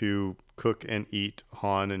going to cook and eat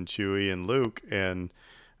Han and Chewie and Luke, and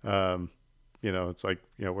um, it's like,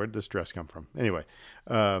 where did this dress come from? Anyway,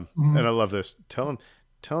 and I Mhm, love this. Tell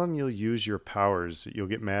him you'll use your powers. You'll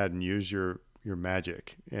get mad and use your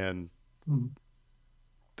magic, and mhm,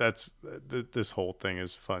 that's this whole thing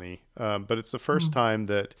is funny. But it's the first mhm, time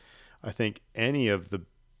that I think any of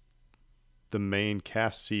the main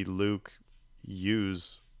cast see Luke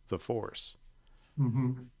use the Force.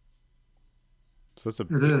 mhm. So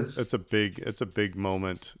It is. it's a big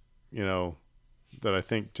moment, you know, that I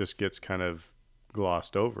think just gets kind of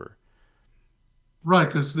glossed over. Right,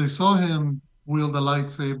 because they saw him wield a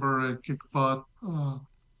lightsaber and kick butt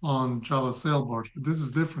on Jabba's sail barge, but this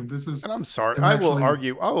is different. This is And I'm sorry, him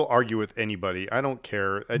actually. I will argue with anybody. I don't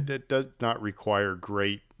care. It does not require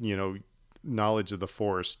great, knowledge of the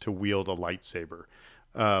Force to wield a lightsaber.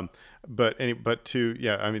 Um, but to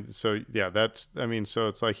yeah, I mean, so yeah, that's I mean, so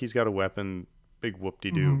it's like he's got a weapon, big whoop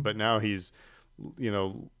de doo. Mhm, But now he's, you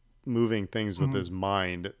know, moving things with his mhm,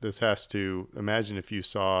 mind. This has to imagine if you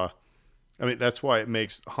saw. I mean, that's why it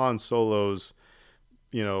makes Han Solo's,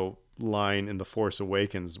 line in The Force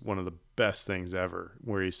Awakens one of the best things ever,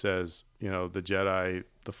 where he says, the Jedi,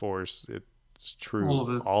 the Force, it's all true,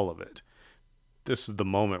 of it. all of it. This is the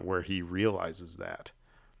moment where he realizes that,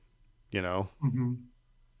 you know, Mhm.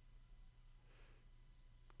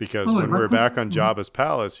 because Well, when if we I were could, back on Jabba's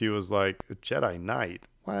palace, he was like, a Jedi Knight?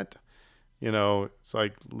 What? It's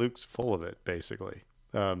like Luke's full of it, basically.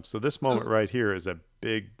 So this moment so, right here is a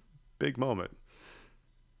big, big moment.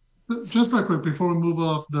 just right quick before we move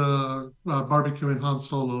off the barbecuing Han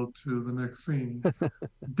Solo to the next scene,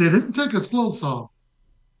 they didn't take his clothes off.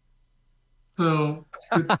 So,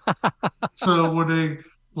 did, so were they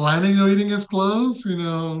planning on eating his clothes?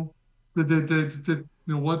 What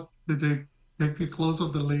did they take the clothes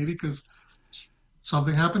of the lady because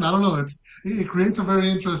something happened? I don't know. It creates a very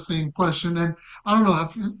interesting question, and I don't know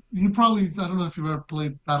if you probably I don't know if you've ever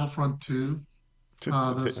played Battlefront 2,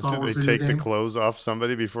 the Star Do Wars they video take the game. clothes off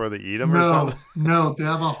somebody before they eat them or something? No, no, they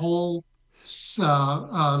have a whole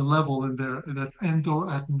level in there that's Endor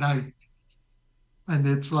at night. And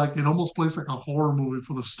it's like it almost plays like a horror movie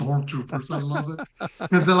for the stormtroopers. I love it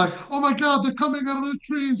because they're like, "Oh my God, they're coming out of the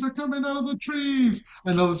trees! They're coming out of the trees!"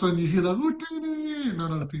 And all of a sudden you hear the Hootini, no,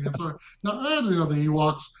 not Hootini. I'm sorry. Now, the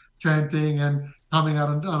Ewoks chanting and coming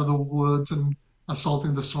out of the woods and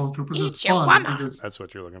assaulting the stormtroopers. It's fun because, That's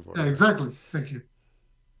what you're looking for, yeah, yeah. exactly. Thank you.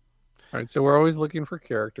 All right, so we're always looking for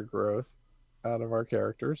character growth out of our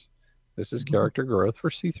characters. This is Mhm, character growth for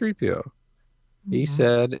C3PO. He mhm.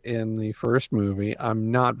 said in the first movie,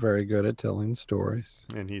 I'm not very good at telling stories.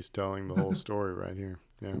 And he's telling the whole story right here.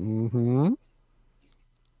 Yeah. Hmm.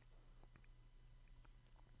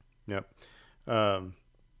 Yep. Um,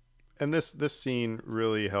 and this scene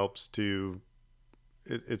really helps to.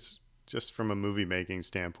 It's just from a movie making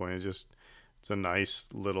standpoint. It's a nice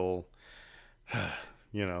little,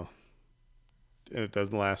 you know, and it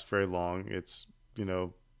doesn't last very long. It's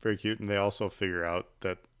very cute, and they also figure out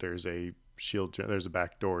that there's a there's a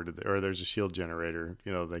back door or there's a shield generator,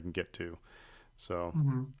 they can get to. So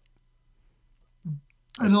Mhm.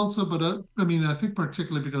 I And also, but I mean, I think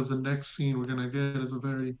particularly because the next scene we're going to get is a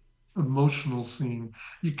very emotional scene.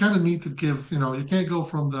 You kind of need to give, you can't go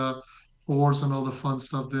from the wars and all the fun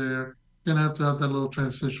stuff there. You're going to have that little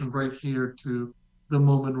transition right here to the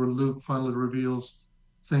moment where Luke finally reveals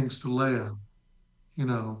things to Leia. You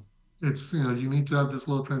know, you need to have this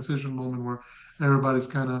little transition moment where everybody's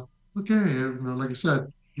kind of, okay, like I said,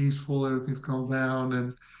 peaceful, everything's calmed down.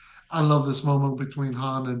 And I love this moment between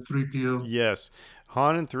Han and 3PO. yes,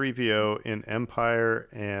 Han and 3PO in Empire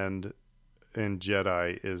and in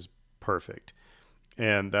Jedi is perfect.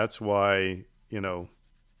 And that's why,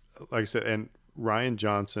 like I said, and Ryan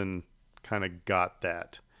Johnson kind of got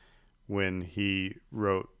that when he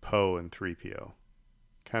wrote Poe and 3PO.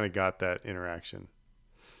 Kind of got that interaction.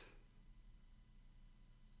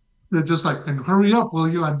 They're just like, and hurry up, will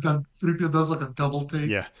you? And then 3PO does like a double take.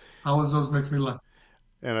 Yeah. Always those makes me laugh.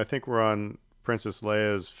 And I think we're on Princess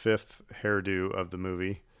Leia's fifth hairdo of the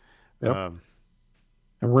movie. Yep. Um,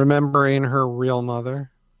 Remembering her real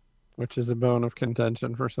mother, which is a bone of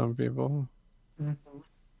contention for some people. Because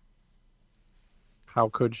How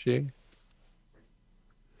could she?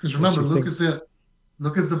 Does remember, she think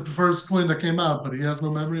Luke is the first twin that came out, but he has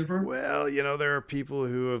no memory of her. well, there are people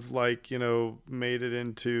who have like made it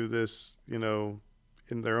into this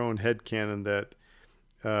in their own head canon that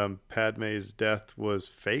Padme's death was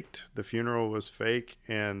faked, the funeral was fake,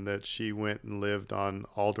 and that she went and lived on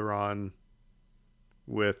Alderaan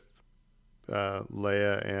with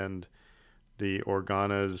Leia and the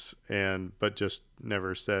Organas, but just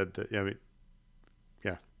never said that. I mean,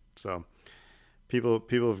 yeah. So people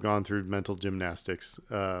have gone through mental gymnastics.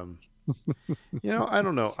 I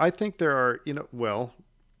don't know. I think there are well,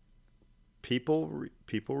 people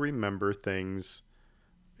remember things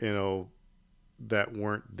you know that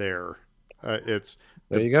weren't there. It's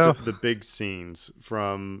there you go? the big scenes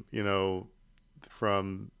from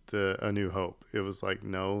from the A New Hope. It was like,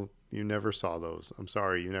 no, you never saw those. I'm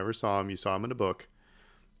sorry, you never saw them. You saw them in a book,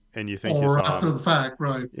 and you think you Or saw after them. the fact,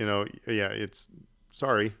 right? Yeah, it's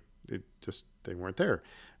sorry, it just they weren't there,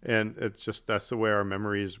 and it's just that's the way our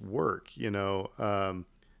memories work.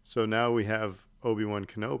 So now we have Obi-Wan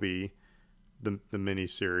Kenobi, the mini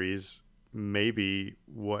series, maybe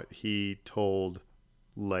what he told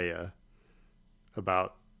Leia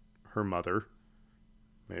about her mother.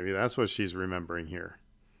 Maybe that's what she's remembering here.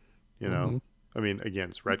 You know, Hmm. I mean, again,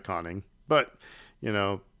 it's retconning, but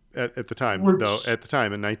at the time, though, Which at the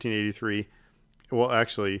time in 1983, well,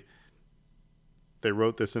 actually, they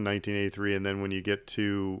wrote this in 1983, and then when you get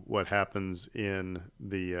to what happens in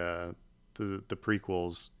the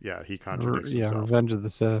prequels, yeah, he contradicts Yeah, himself. Revenge of the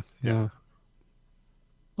Sith. Yeah, Yeah.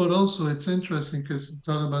 But also, it's interesting because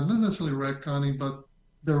talking about not necessarily retconning, but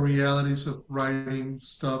the realities of writing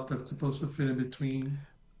stuff that's supposed to fit in between.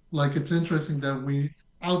 Like, it's interesting that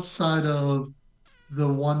outside of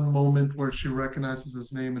the one moment where she recognizes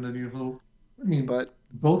his name in A New Hope, I mean, but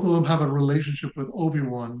both of them have a relationship with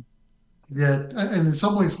Obi-Wan. Yet, and in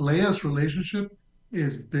some ways, Leia's relationship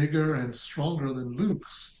is bigger and stronger than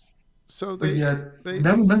Luke's. so But yet, they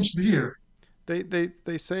never mentioned here.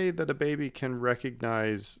 they say that a baby can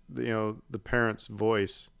recognize the parent's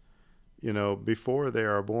voice before they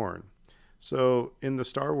are born. So in the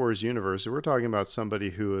Star Wars universe, we're talking about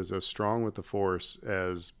somebody who is as strong with the Force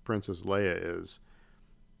as Princess Leia is.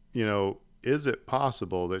 Is it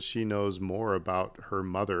possible that she knows more about her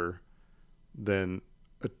mother than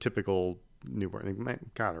a typical newborn?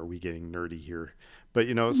 God, are we getting nerdy here? But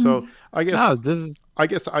so I guess No, this is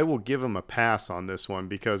I will give him a pass on this one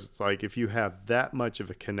because it's like if you have that much of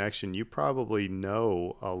a connection, you probably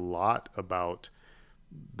know a lot about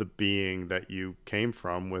the being that you came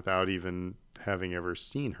from without even having ever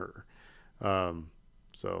seen her.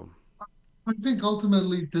 So I think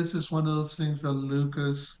ultimately this is one of those things that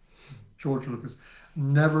George Lucas,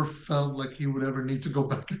 never felt like he would ever need to go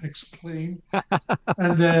back and explain.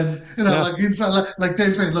 And then, yeah. like inside, like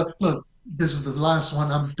Dave saying, look, this is the last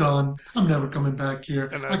one. I'm done. I'm never coming back here.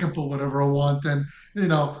 and I can put whatever I want. And,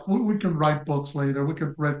 we can write books later. We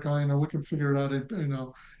can retcon, we can figure it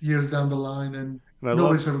out, years down the line. And and I love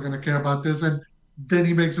nobody's ever going to care about this. And then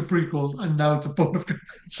he makes the prequels, and now it's a bone of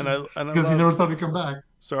contention and I because he never love thought he'd come back.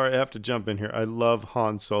 sorry, I have to jump in here. I love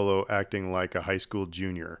Han Solo acting like a high school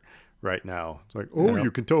junior right now. It's like, oh, Yeah.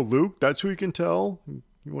 you can tell Luke? That's who you can tell?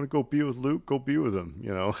 You want to go be with Luke? Go be with him,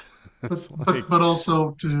 But It's like, but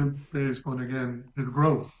also to Dave's point again, his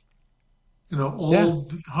growth. Yeah.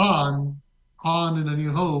 Old Han in A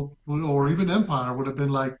New Hope, or even Empire would have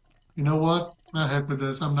been like, you know what? Ah, heck with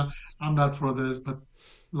this. I'm not for this. But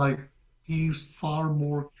like, he's far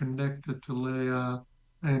more connected to Leia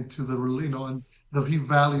and to and he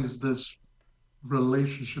values this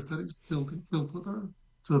relationship that he's built with her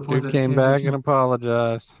to the point Dude that he came can't just, back and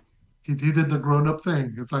apologized. he did the grown up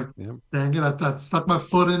thing. It's like, Yep. dang it, I stuck my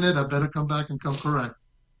foot in it. I better come back and come correct.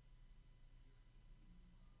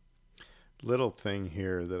 little thing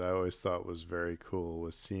here that I always thought was very cool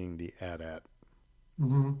was seeing the AT-AT.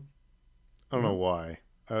 Hmm. I don't know why.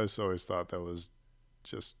 I just always thought that was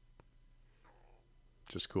just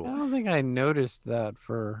I cool. don't think I noticed that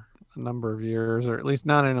for a number of years, or at least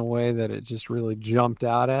not in a way that it just really jumped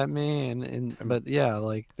out at me. And But yeah,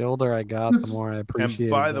 like the older I got, the It's more I and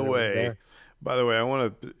appreciated that it was there. by the way, I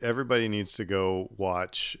want to. Everybody needs to go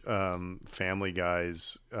watch Family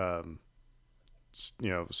Guy's,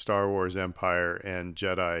 Star Wars Empire and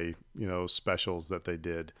Jedi, specials that they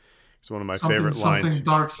did. It's one of my something favorite lines. something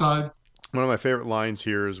dark side. One of my favorite lines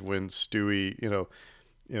here is when Stewie,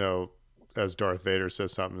 as Darth Vader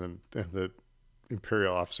says something, and the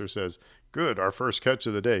Imperial officer says, Good, our first catch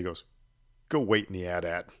of the day. He goes, go wait in the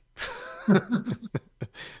AT-AT.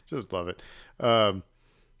 Just love it. Um,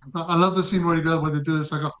 I love the scene where he does when they do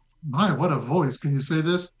this. I go, my, what a voice! Can you say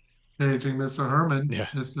this? Paging Mr. Herman, yeah.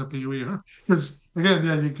 Mr. Pee Wee Herman. Because again,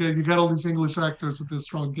 yeah, you got all these English actors with this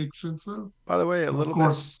strong diction. So, By the way, a and of little bit.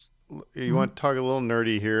 course, You mhm, want to talk a little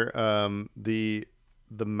nerdy here?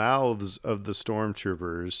 The mouths of the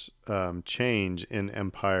stormtroopers change in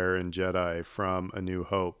Empire and Jedi from A New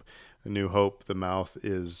Hope. A New Hope, the mouth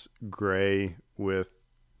is gray with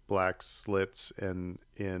black slits, and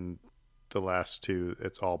in the last two,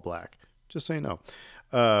 it's all black. Just so you know.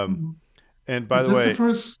 Um, mhm. and by Is the this the way,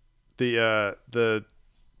 first? the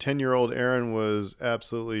 10-year-old Aaron was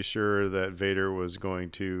absolutely sure that Vader was going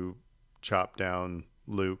to chop down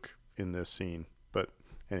Luke in this scene. But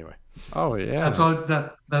anyway, Oh yeah.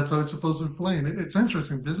 That's how it's supposed to be playing. It's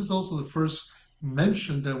interesting. This is also the first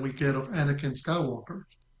mention that we get of Anakin Skywalker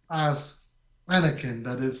as Anakin.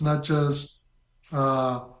 That it's not just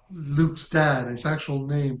Luke's dad. His actual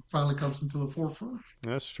name finally comes into the forefront.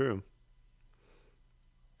 that's true.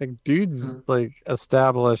 Like dude's Uh, like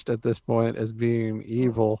established at this point as being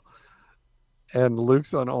evil, and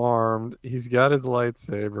Luke's unarmed. He's got his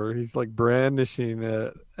lightsaber. He's like brandishing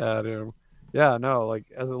it at him. Yeah, no, like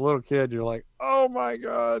as a little kid, you're like, oh my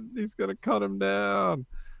God, he's gonna cut him down.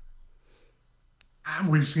 and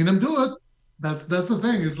we've seen him do it. That's the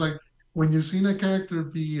thing. It's like when you've seen a character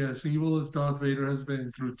be as evil as Darth Vader has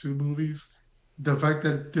been through two movies, the fact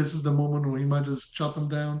that this is the moment where he might just chop him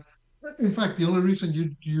down. In fact, the only reason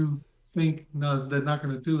you think no, they're not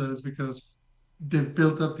going to do that is because they've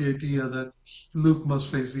built up the idea that Luke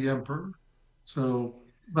must face the Emperor. So,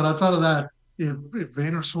 but outside of that, if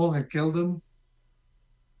Vader swung and killed him,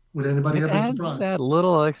 would anybody It have been adds surprised? that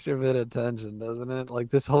little extra bit of tension, doesn't it? Like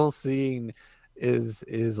this whole scene is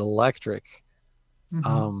electric. Hmm.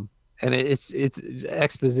 Um, and it's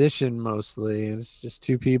exposition mostly, and it's just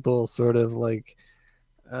two people sort of like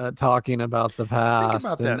talking about the Think past,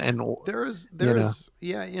 about that. and There you know, is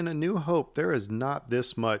yeah, in A New Hope, there is not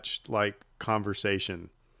this much like conversation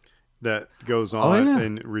that goes oh on yeah,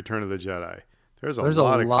 in Return of the Jedi. There's a there's a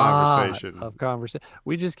lot of lot conversation. of conversation.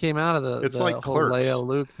 We just came out of It's like the whole Clerks, Leia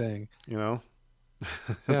Luke thing. you know.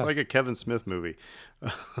 It's Yeah, like a Kevin Smith movie.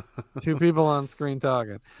 two people on screen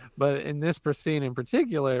talking. But in this scene in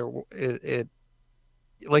particular, it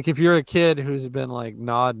like if you're a kid who's been like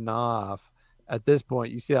nodding off at this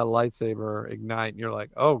point, you see a lightsaber ignite, and you're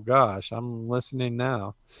like, "Oh gosh, I'm listening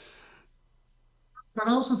now." But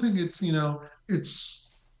I also think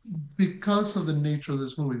it's because of the nature of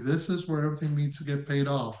this movie. This is where everything needs to get paid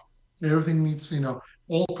off. Everything needs,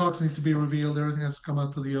 all cards need to be revealed. Everything has to come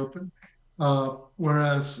out to the open.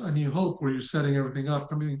 Whereas A New Hope, where you're setting everything up.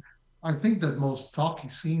 I mean, I think that most talky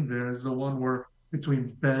scene there is the one where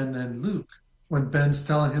between Ben and Luke, when Ben's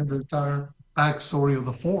telling him the entire backstory of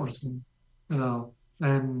the Force and you know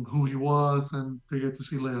and who he was, and they get to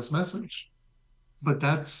see Leia's message. But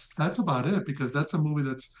that's about it because that's a movie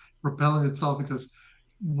that's propelling itself because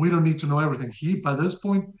we don't need to know everything. By this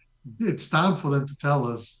point, it's time for them to tell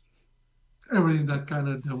us everything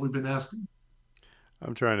that we've been asking.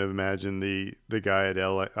 I'm trying to imagine the guy at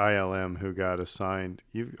ILM who got assigned.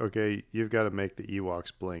 You've got to make the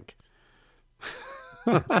Ewoks blink.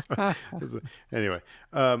 Anyway,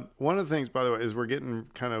 one of the things, by the way, is we're getting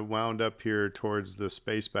kind of wound up here towards the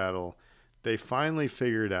space battle. They finally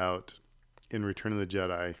figured out in Return of the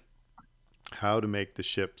Jedi how to make the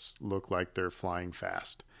ships look like they're flying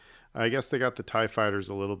fast. I guess they got the TIE fighters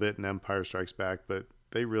a little bit in Empire Strikes Back, but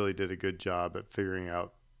they really did a good job at figuring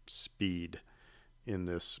out speed in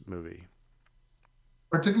this movie.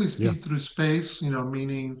 Particularly Yeah. speed through space,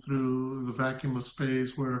 meaning through the vacuum of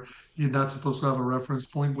space where you're not supposed to have a reference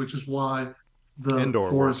point, which is why the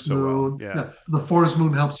Endor works forest so well. moon, Yeah. yeah, the forest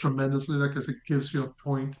moon helps tremendously because it gives you a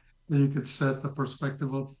point that you could set the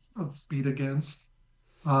perspective of speed against.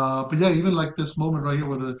 But yeah, even like this moment right here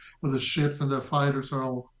where the ships and the fighters are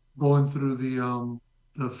all going through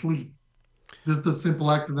the fleet. Just the simple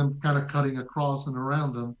act of them kind of cutting across and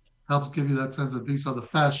around them helps give you that sense that these are the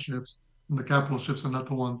fast ships and the capital ships are not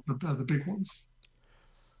the ones, the big ones.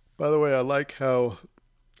 By the way, I like how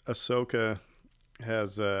Ahsoka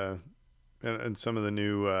has and some of the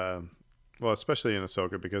new well, especially in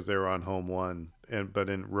Ahsoka because they were on Home One, and but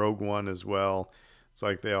in Rogue One as well. It's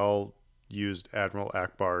like they all used Admiral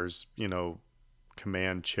Akbar's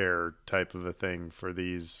command chair type of a thing for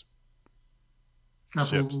these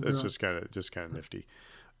ships. Capital, It's just kind of nifty.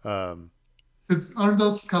 Um, aren't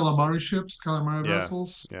those calamari ships, calamari yeah,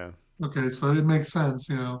 vessels? yeah. Okay, so it makes sense.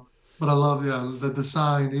 But I love the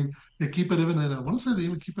design. They keep it even in. I want to say they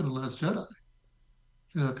even keep it in Last Jedi.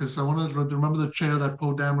 because I want to remember the chair that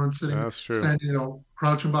Poe Dameron sitting, That's true. standing,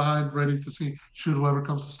 crouching behind, ready to shoot whoever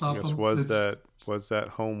comes to I stop guess him. It's was that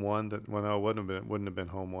home one that well no it wouldn't have been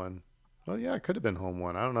home one. Well yeah, it could have been home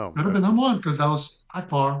one. I don't know, could have but been him one because that was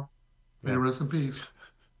Akbar. May he yeah, rest in peace.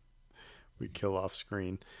 we kill off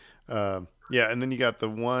screen. Yeah, and then you got the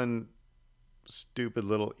one stupid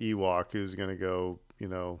little Ewok who's gonna go,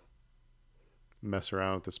 mess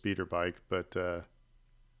around with the speeder bike, but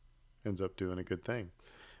ends up doing a good thing.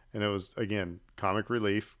 And it was again comic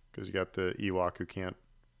relief because you got the Ewok who can't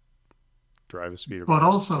drive a speeder But bike.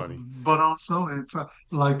 It's also, funny. it's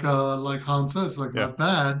like Han says, like Yeah, not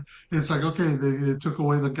bad. It's like okay, they took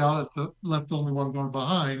away the guy, left only one guard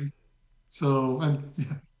behind. So and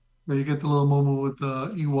yeah, but you get the little moment with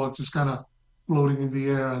the Ewok just kind of floating in the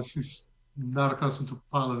air as he's not accustomed to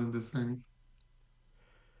piloting this thing.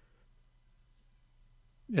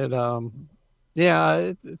 It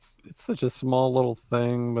yeah, it's such a small little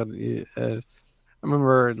thing, but I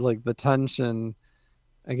remember like the tension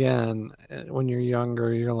again when you're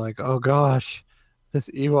younger. You're like, oh gosh, this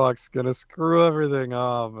Ewok's gonna screw everything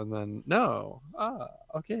up, and then no,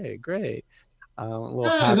 okay, great, a little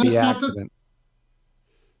Hey, there's happy Captain. accident.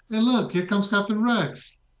 Hey, look, here comes Captain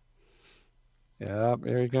Rex. Yep,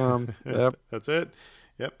 here he comes. Yep, that's it.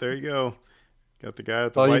 Yep, there you go. Got the guy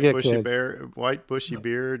with that's the all you get, kids. white bushy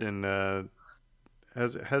beard, and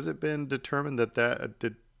has it been determined that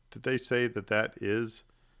did they say that is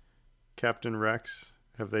Captain Rex?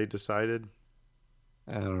 Have they decided?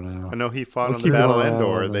 I don't I know. know he fought We'll on the keep Battle of going around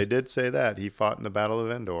Endor. on They this. did say that he fought in the Battle of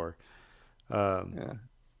Endor. Um, Yeah.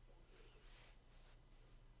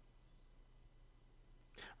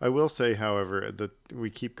 I will say, however, that we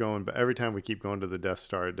keep going, but every time we keep going to the Death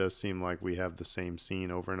Star, it does seem like we have the same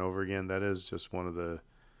scene over and over again. That is just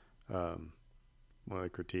um, one of the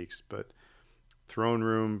critiques. But throne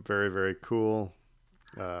room, very very cool.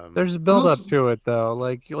 Um, There's a And build up also, to it though.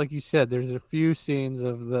 Like you said, there's a few scenes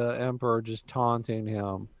of the Emperor just taunting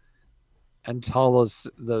him until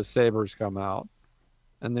those sabers come out.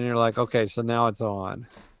 And then you're like, okay, so now it's on.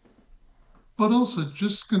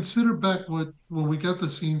 just consider back when we got the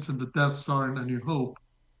scenes in the Death Star and A New Hope,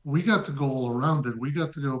 we got to go all around it. We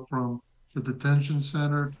got to go from the detention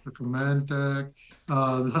center to the command deck,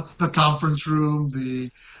 the conference room, the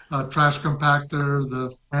trash compactor,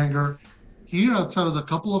 the hangar. Here, outside of the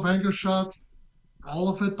couple of hangar shots, all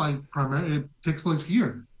of it by primarily it takes place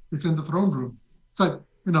here. It's in the throne room. It's like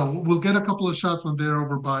we'll get a couple of shots when they're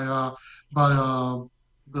over by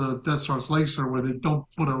the Death Star's laser where they don't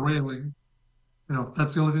put a railing.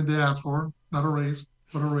 That's the only thing they ask for, not a raise,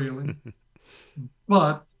 but a railing.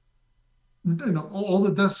 But all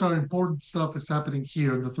the Death Star important stuff is happening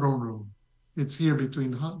here in the throne room. It's here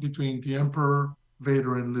between the Emperor,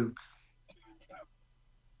 Vader, and Luke.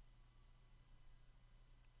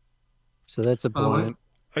 So that's a By the way, point.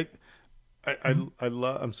 I mhm, I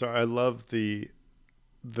love. I'm sorry. I love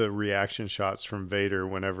the reaction shots from Vader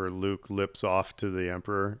whenever Luke lips off to the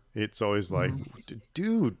Emperor. It's always like, mhm,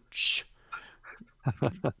 dude, shh,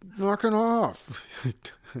 knocking off.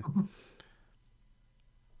 mhm.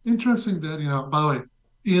 Interesting that by the way,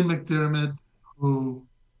 Ian McDermott, who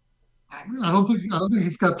I don't think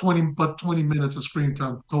he's got 20 minutes of screen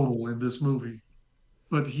time total in this movie,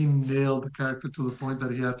 but he nailed the character to the point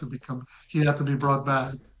that he had to be brought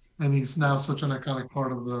back, and he's now such an iconic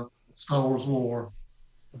part of the Star Wars lore.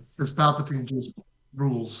 Because Palpatine just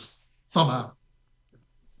rules somehow.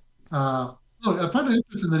 Uh, Look, I find it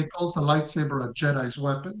interesting that he calls the lightsaber a Jedi's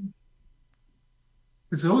weapon.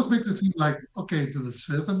 Because it always makes it seem like, okay, do the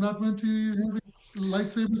Sith are not meant to have these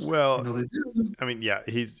lightsabers? well, They do. I mean, yeah,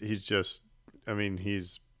 he's just. I mean,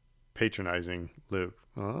 he's patronizing Luke.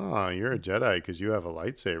 Oh, you're a Jedi because you have a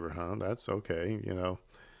lightsaber, huh? That's okay,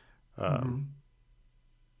 Um, Mhm.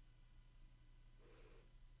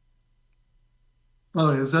 By the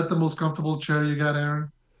way, is that the most comfortable chair you got,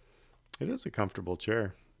 Aaron? it is a comfortable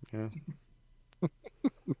chair. Yeah,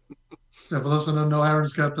 Yeah, for those who don't know,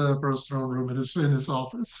 Aaron's got the Emperor's throne room in his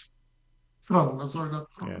office. Throne, I'm sorry, not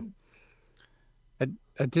throne yeah. room. I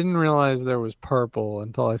I didn't realize there was purple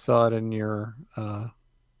until I saw it in your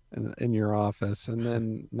in your office, and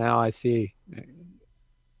then now I see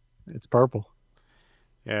it's purple.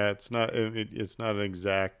 Yeah, it's not an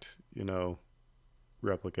exact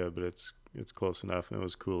replica, but it's close enough and it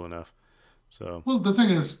was cool enough. So Well, the thing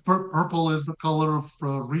is, purple is the color of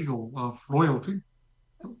regal, of royalty.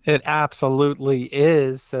 It absolutely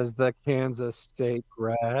is, says the Kansas State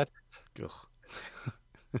grad.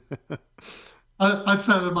 I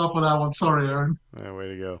set him up for that one. Sorry, Aaron. yeah, way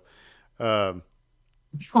to go. Um,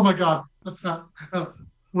 Oh my God.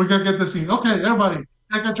 We're gonna get this scene. Okay, everybody,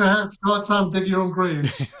 Take out your hats, go outside and dig your own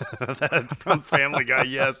graves. That from Family Guy,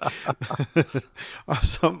 yes.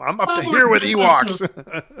 I'm up to Oh, here with we're aggressive.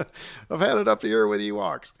 Ewoks. I've had it up to here with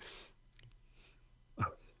Ewoks.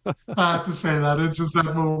 I have to say that. It's just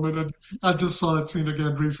that moment. And I just saw that scene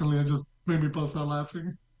again recently and just made me bust out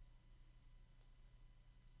laughing.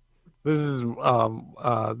 This is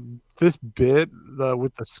this bit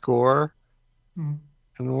with the score, Mm,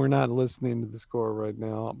 and we're not listening to the score right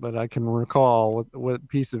now, but I can recall what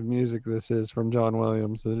piece of music this is from John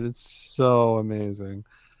Williams, and it's so amazing.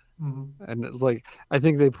 mm. And it's like I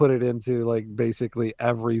think they put it into like basically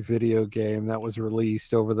every video game that was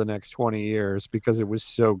released over the next 20 years because it was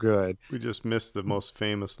so good. We just missed the most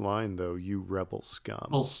famous line, though. You rebel scum.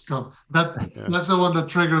 Full scum. Yeah, That's the one that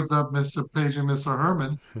triggers up Mr. Page and Mr.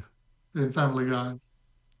 Herman in Family Guy.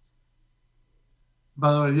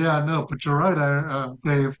 By the way, yeah, no, but you're right,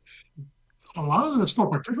 Dave. A lot of the score,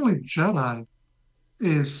 particularly Jedi,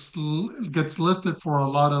 gets lifted for a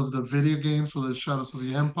lot of the video games for the Shadows of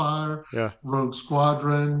the Empire, yeah. Rogue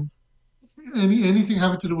Squadron, anything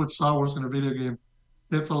having to do with Star Wars in a video game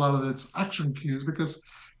gets a lot of its action cues because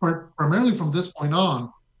primarily from this point on,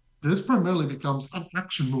 this primarily becomes an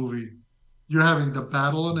action movie. You're having the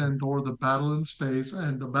battle in Endor, the battle in space,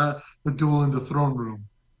 and the duel in the throne room.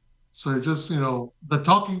 So just the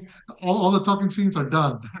talking, all the talking scenes are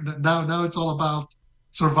done. Now it's all about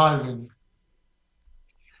surviving.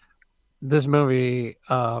 This movie,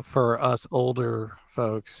 for us older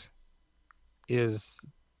folks, is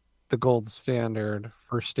the gold standard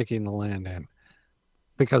for sticking the landing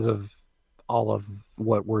because of all of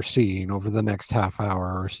what we're seeing over the next half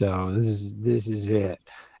hour or so. This is it,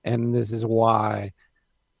 and this is why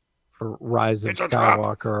for Rise of It's a trap.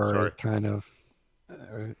 Skywalker is Sorry. kind of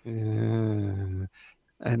and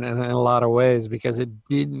in a lot of ways because it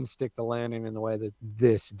didn't stick the landing in the way that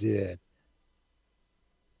this did.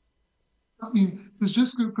 I mean, it's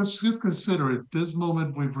just consider it. This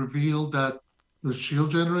moment we've revealed that the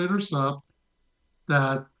shield generator's up,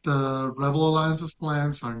 that the Rebel Alliance's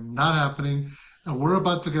plans are not happening, and we're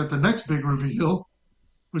about to get the next big reveal,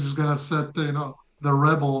 which is going to set the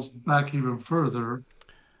rebels back even further.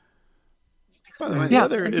 By the way, the Yeah,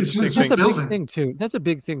 other It's interesting just, that's thing, just a big building. thing too. That's a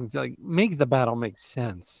big thing. To, like make the battle make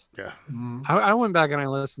sense. yeah, Mhm. I went back and I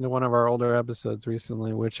listened to one of our older episodes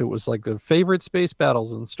recently, which it was like the favorite space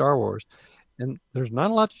battles in Star Wars, and there's not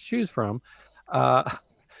a lot to choose from, uh,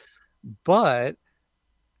 but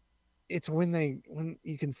it's when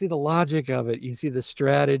you can see the logic of it, you see the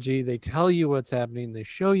strategy. They tell you what's happening, they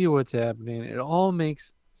show you what's happening. It all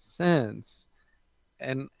makes sense,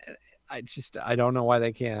 and I don't know why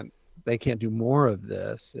they can't do more of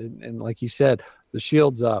this. And like you said, the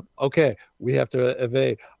shield's up. Okay, we have to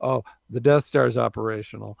evade. Oh, the Death Star is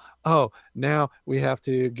operational. Oh, now we have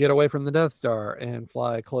to get away from the Death Star and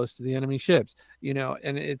fly close to the enemy ships.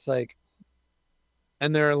 And it's like,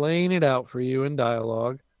 and they're laying it out for you in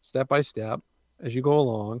dialogue, step by step, as you go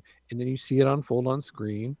along, and then you see it unfold on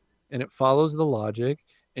screen, and it follows the logic,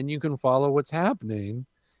 and you can follow what's happening.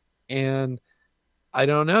 And I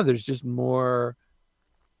don't know. There's more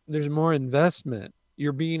investment.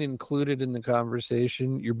 You're being included in the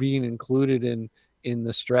conversation. You're being included in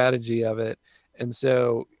the strategy of it. And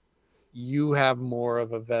so you have more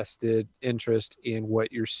of a vested interest in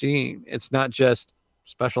what you're seeing. It's not just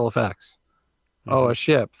special effects. Oh, mm-hmm. a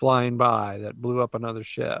ship flying by that blew up another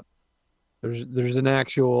ship. There's an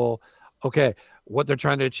actual okay, what they're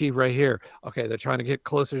trying to achieve right here. Okay, they're trying to get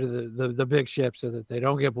closer to the big ship so that they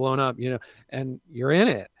don't get blown up, and you're in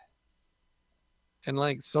it. And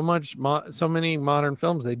like so many modern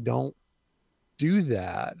films, they don't do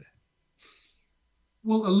that.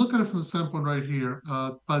 Well, look at it from the standpoint right here.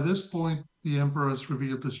 By this point, the Emperor has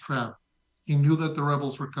revealed this trap. He knew that the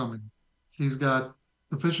rebels were coming. He's got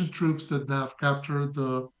sufficient troops that have captured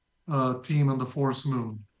the team on the Force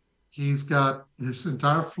Moon. He's got his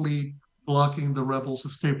entire fleet blocking the rebels'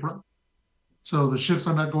 escape route. So the ships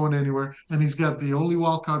are not going anywhere. And he's got the only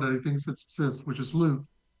wild card that he thinks exists, which is Luke,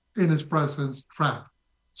 in his presence trapped.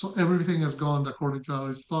 So everything has gone according to how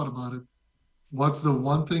he's thought about it. What's the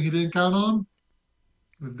one thing he didn't count on?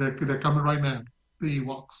 They're coming right now. The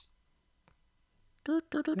Ewoks.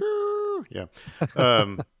 Yeah,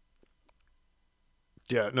 um,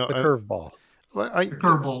 yeah. No, The curveball. The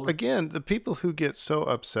curveball. again, the people who get so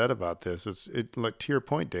upset about this, like to your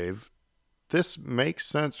point, Dave. This makes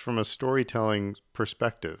sense from a storytelling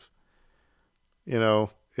perspective.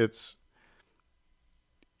 It's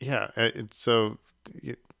yeah. It's so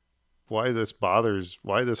why this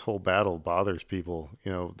whole battle bothers people.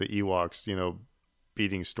 The Ewoks.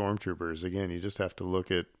 Beating stormtroopers again. You just have to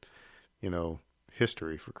look at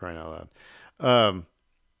history for crying out loud.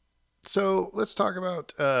 So let's talk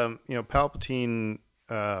about Palpatine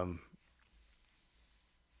um,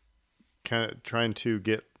 kind of trying to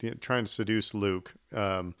seduce Luke.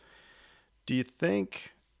 Do you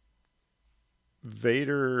think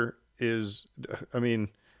Vader is? I mean,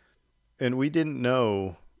 and we didn't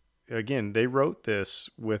know. Again, they wrote this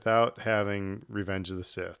without having Revenge of the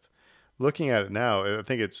Sith. Looking at it now, I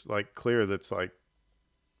think it's like clear that's like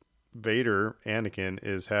Vader, Anakin,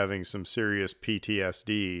 is having some serious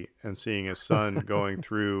PTSD and seeing his son going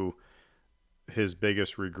through his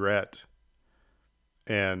biggest regret.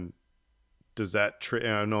 And does that? And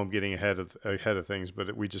I know I'm getting ahead of things,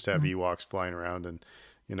 but we just have Mhm. Ewoks flying around and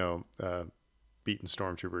you know beating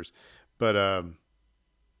stormtroopers. But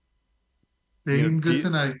Being do good you,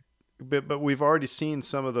 tonight. but we've already seen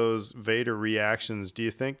some of those Vader reactions. Do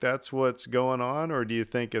you think that's what's going on, or do you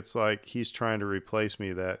think it's like he's trying to replace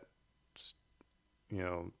me? That you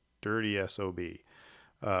know, dirty sob.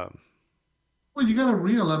 Um, Well, you got to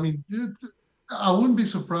real. I mean, I wouldn't be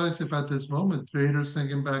surprised if at this moment Vader's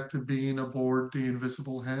thinking back to being aboard the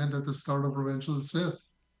Invisible Hand at the start of Revenge of the Sith,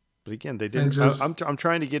 but again, they and didn't. just I'm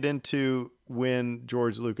trying to get into when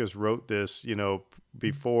George Lucas wrote this.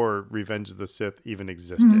 Before Revenge of the Sith even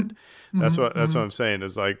existed. Mhm, mhm, That's what mhm. I'm saying.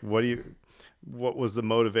 Is like, what was the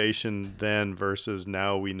motivation then versus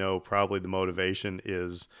now? We know probably the motivation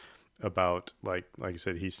is about like I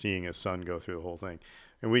said, he's seeing his son go through the whole thing,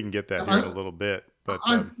 and we can get that here in a I, little bit. But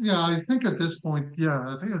yeah, I think at this point,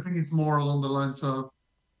 yeah, I think it's more along the lines of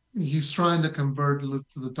he's trying to convert Luke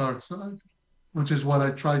to the dark side, which is what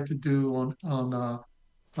I tried to do on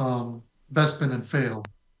Bespin and failed.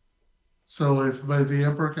 So if the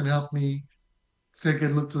Emperor can help me take a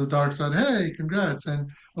look to the dark side, hey, congrats! And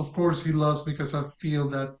of course, he loves me because I feel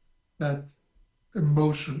that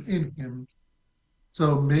emotion in him.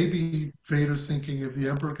 So maybe Vader's thinking if the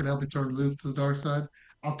Emperor can help me turn Luke to the dark side,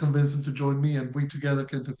 I'll convince him to join me, and we together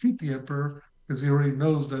can defeat the Emperor because he already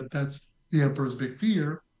knows that that's the Emperor's big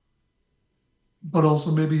fear. But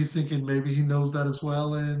also maybe he's thinking maybe he knows that as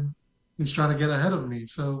well, and he's trying to get ahead of me.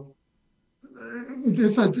 So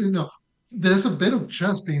it's a there's a bit of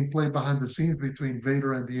chess being played behind the scenes between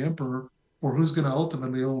Vader and the Emperor for who's going to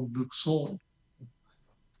ultimately own Luke's soul.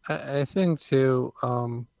 I think too.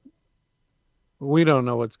 We don't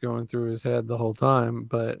know what's going through his head the whole time,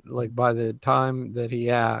 but like by the time that he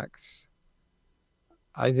acts,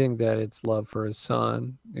 I think that it's love for his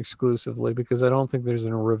son exclusively because I don't think there's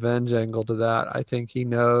a revenge angle to that. I think he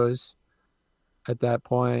knows at that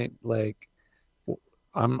point, like,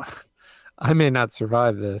 I'm, I may not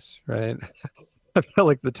survive this, right? I feel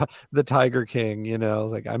like the Tiger King,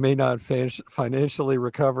 like I may not financially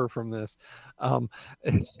recover from this. Um,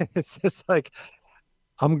 it's just like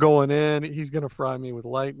I'm going in. He's gonna fry me with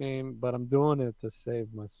lightning, but I'm doing it to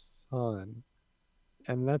save my son.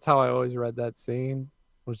 And that's how I always read that scene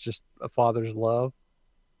was just a father's love,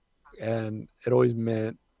 and it always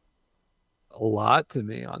meant a lot to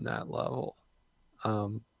me on that level.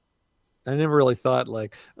 Um, I never really thought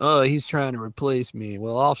like, oh, he's trying to replace me.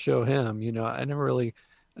 Well, I'll show him. I never really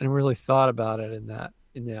thought about it in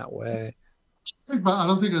that way. I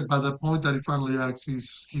don't think that by the point that he finally acts,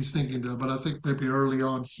 he's thinking that. But I think maybe early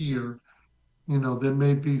on here, there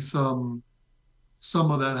may be some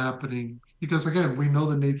of that happening because again, we know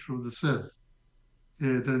the nature of the Sith.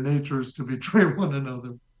 Their nature is to betray one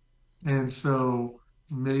another. And so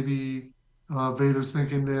maybe Vader's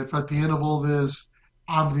thinking that if at the end of all this,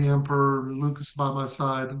 I'm the Emperor, Luke is by my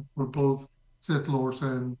side, we're both Sith Lords,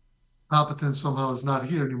 and Palpatine somehow is not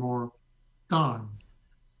here anymore. Darn.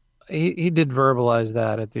 He did verbalize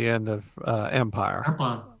that at the end of Empire.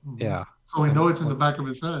 Empire. Yeah, So we know and it's in the back of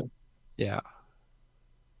his head. yeah,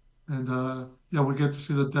 And yeah, we get to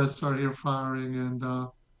see the Death Star here firing. And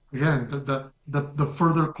again, the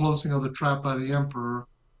further closing of the trap by the Emperor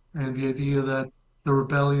and the idea that the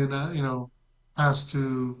rebellion, has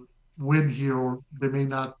to win here, or they may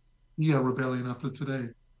not be a rebellion after today.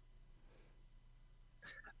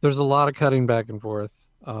 there's a lot of cutting back and forth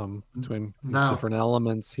between the Now, different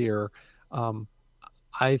elements here. Um,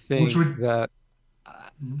 I which think would, that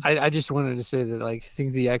I just wanted to say that like, I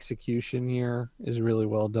think the execution here is really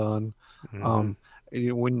well done. mm-hmm. Um,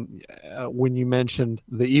 when you mentioned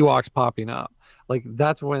the Ewoks popping up, like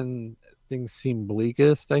that's when things seem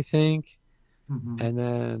bleakest, I think, mhm. and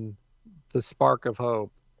then the spark of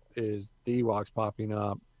hope is the Ewoks popping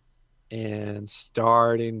up and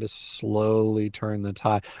starting to slowly turn the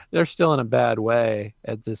tide. They're still in a bad way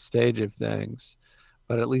at this stage of things,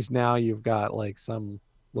 but at least now you've got like some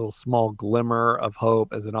little small glimmer of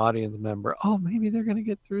hope as an audience member. Oh, maybe they're going to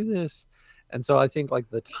get through this. And so I think like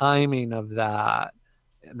the timing of that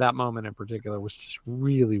that moment in particular was just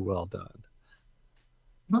really well done.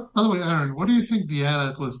 But, by the way, Aaron, what do you think the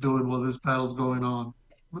AT-AT was doing while this battle's going on?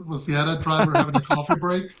 Was the AT-AT driver having a coffee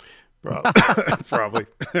break? Probably.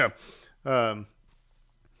 Yeah. Um,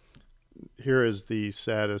 here is the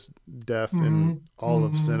saddest death in Mm-hmm. all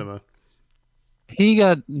of Mm-hmm. cinema. He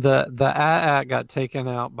got the AT-AT got taken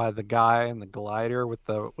out by the guy in the glider with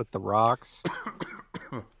the rocks.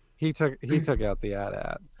 He took out the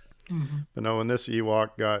AT-AT. Mm-hmm. But no, when this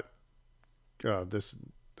Ewok got this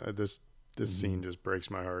this this Mm-hmm. scene just breaks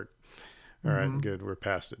my heart. All right, Mm-hmm. good. We're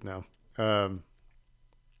past it now. Um,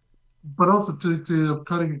 But also to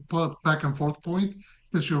cutting back and forth point,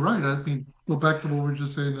 because you're right. I mean, go back to what we were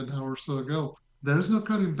just saying an hour or so ago. There's no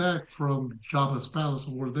cutting back from Jabba's palace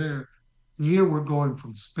when we're there. Here we're going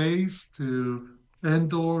from space to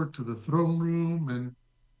Endor to the throne room, and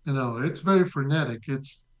it's very frenetic.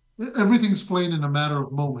 Everything's playing in a matter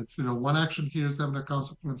of moments. One action here is having a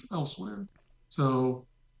consequence elsewhere. So,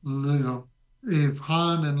 if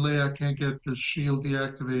Han and Leia can't get the shield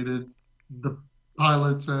deactivated, the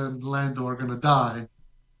pilots and Lando are going to die.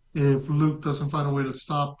 If Luke doesn't find a way to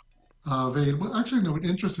stop Vader, well, actually, no, in an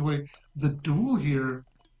interesting way, the duel here,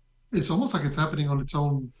 it's almost like it's happening on its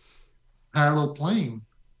own parallel plane,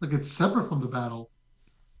 like it's separate from the battle.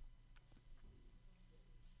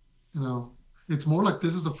 You know, it's more like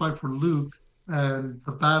this is a fight for Luke, and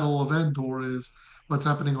the Battle of Endor is what's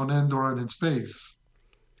happening on Endor and in space.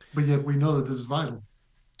 But yet we know that this is vital.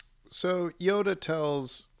 so Yoda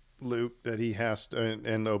tells Luke that he has to,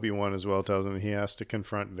 and Obi-Wan as well tells him he has to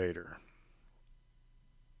confront Vader.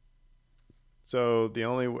 So the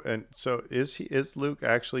only and so is Luke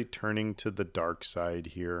actually turning to the dark side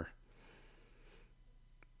here?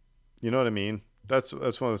 You know what I mean? That's one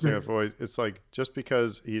of those things Yeah. I've always. It's like just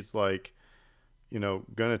because he's like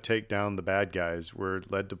gonna take down the bad guys, we're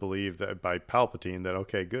led to believe that by Palpatine that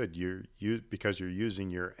okay, good, you because you're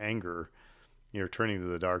using your anger, you're turning to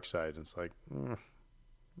the dark side. It's like,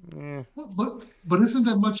 eh. Well, but isn't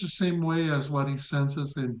that much the same way as what he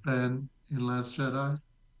senses in Ben in Last Jedi?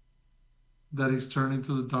 That he's turning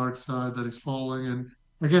to the dark side, that he's falling. And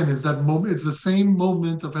again, it's that moment. It's the same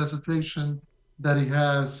moment of hesitation that he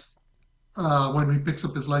has when he picks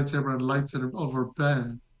up his lightsaber and lights it over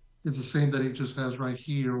Ben. It's the same that he just has right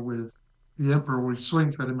here with the Emperor, where he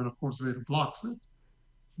swings at him, and of course Vader blocks it.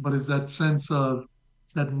 But it's that sense of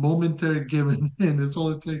that momentary given in is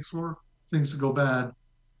all it takes for things to go bad.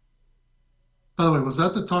 By the way, was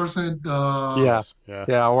that the Tarzan? Yeah. Yes, yeah.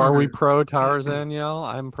 Yeah. Are we Okay, pro Tarzan yell?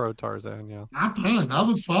 I'm pro Tarzan yell. I'm fine. I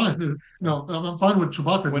was fine. No, I'm fine with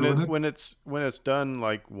Chewbacca When doing it it. when it's done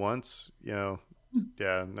like once, yeah,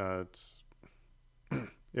 no,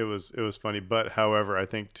 it was funny. But however, I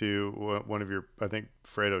think to one of your, I think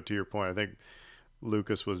Fredo, to your point, I think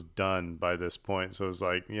Lucas was done by this point, so it was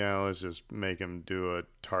like, yeah, let's just make him do a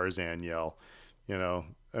Tarzan yell.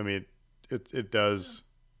 I mean, it does,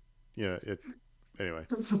 it anyway.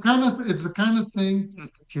 It's the kind of thing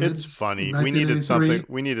that the It's kids in funny. We needed something. 1983.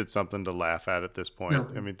 We needed something to laugh at this point. Yeah,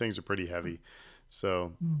 I mean, things are pretty heavy,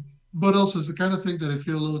 so but also it's the kind of thing that if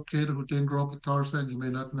you're a little kid who didn't grow up with Tarzan, you may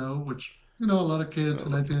not know, which a lot of kids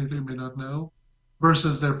in uh, 1983 may not know,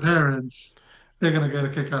 versus their parents, they're gonna get a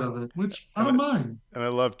kick out of it, which I don't and mind. and I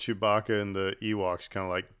love Chewbacca and the Ewoks, kind of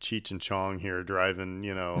like Cheech and Chong here, driving,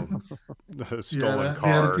 a Yeah, stolen they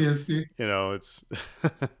had a car. TSD, It's.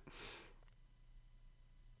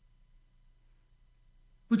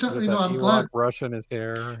 which With that I'm Ewok glad. brushing his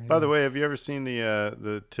hair. By Yeah. the way, have you ever seen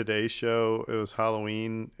the Today Show? It was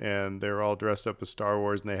Halloween, and they were all dressed up as Star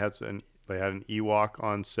Wars, and they had an Ewok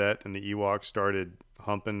on set, and the Ewok started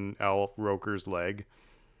humping Al Roker's leg.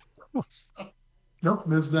 Nope,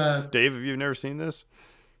 missed that. Dave, have you never seen this?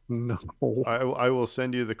 No. I will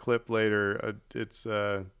send you the clip later.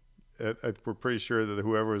 We're pretty sure that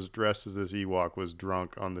whoever was dressed as this Ewok was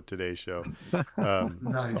drunk on the Today Show. I'll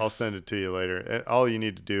Nice. send it to you later. All you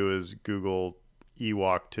need to do is Google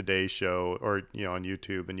Ewok Today Show, or on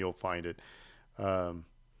YouTube, and you'll find it. Um,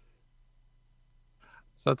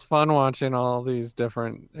 So it's fun watching all these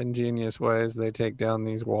different ingenious ways they take down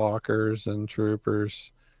these walkers and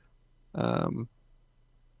troopers. Um,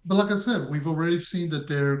 But like I said, we've already seen that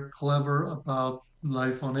they're clever about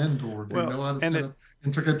life on Endor. They well, know how to and set it, up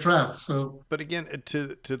intricate traps. So, but again,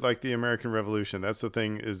 to like the American Revolution, that's the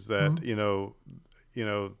thing, is that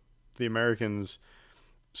mm, the Americans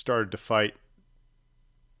started to fight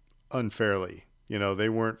unfairly. They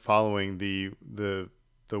weren't following the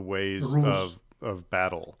the ways rules. of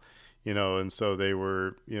battle, and so they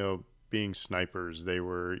were being snipers. They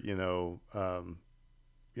were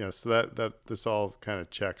so that this all kind of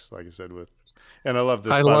checks, like I said, with And I love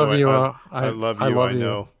this, I by the love way. you. I love I you. I love you.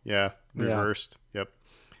 know. Yeah, Yeah, reversed. Yep.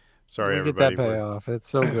 Sorry, we get that everybody. We're payoff. It's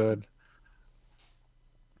so good.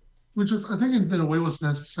 which is I think in a way was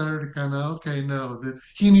necessary to kind of okay, no, that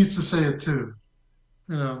he needs to say it too.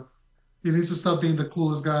 You know, he needs to stop being the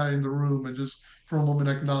coolest guy in the room and just for a moment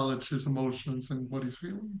acknowledge his emotions and what he's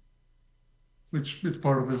feeling, which is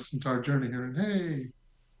part of his entire journey here. And hey,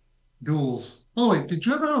 duels. Oh wait, did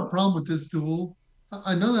you ever have a problem with this duel?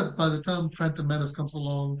 I know that by the time Phantom Menace comes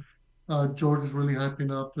along, George is really hyping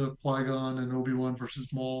up the Qui-Gon and Obi-Wan versus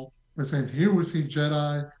Maul. They're saying here we see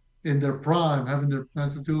Jedi in their prime having their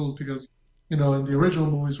massive duels because in the original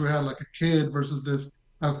movies we had like a kid versus this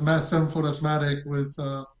 7-foot asthmatic with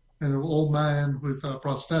an old man with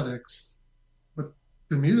prosthetics. But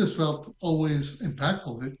to me, this felt always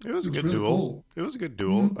impactful. It It was a was good really duel. cool. It was a good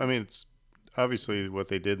duel. Mhm. I mean, it's obviously what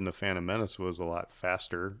they did in the Phantom Menace was a lot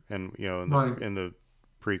faster, and Right. in the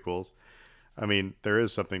prequels. I mean, there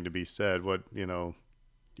is something to be said.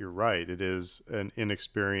 You're right. It is an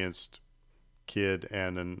inexperienced kid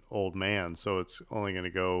and an old man, so it's only going to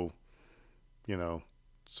go, you know,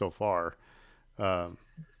 so far. Um,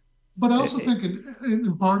 But I It, also it- think,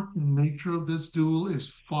 in part, the nature of this duel is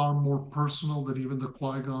far more personal than even the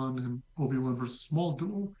Qui-Gon and Obi-Wan versus Maul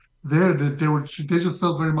duel. There, they just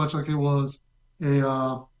felt very much like it was a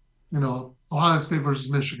Ohio State versus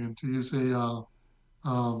Michigan, to use a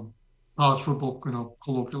um, college football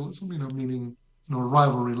colloquialism, meaning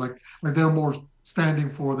rivalry. Like they're more standing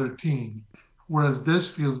for their team, whereas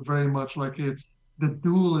this feels very much like it's the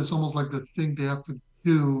duel is almost like the thing they have to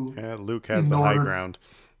do yeah, Luke has in the high order. ground.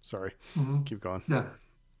 Sorry, Mhm. keep going. Yeah.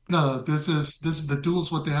 No, this is the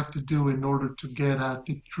duels what they have to do in order to get at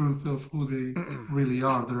the truth of who they really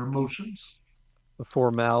are, their emotions. the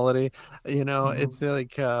formality, Mhm. it's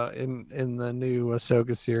like in the new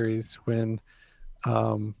Ahsoka series when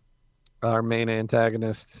um our main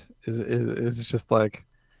antagonist is just like,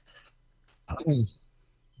 Mhm.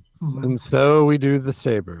 and so we do the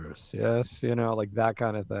sabers, yes, like that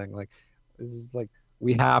kind of thing. Like this is like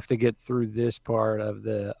we have to get through this part of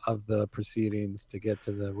the proceedings to get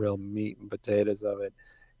to the real meat and potatoes of it.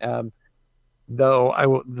 Um,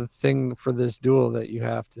 though the thing for this duel that you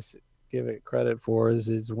have to give it credit for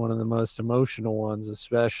is one of the most emotional ones,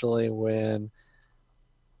 especially when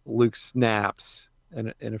Luke snaps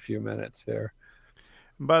in a few minutes there.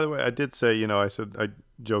 By the way, I did say, I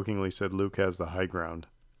jokingly said Luke has the high ground.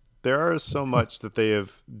 There is so much that they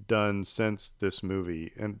have done since this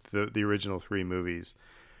movie and the original three movies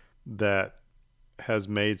that has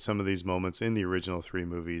made some of these moments in the original three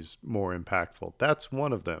movies more impactful. That's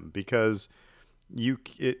one of them because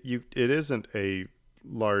it isn't a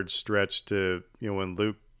large stretch to when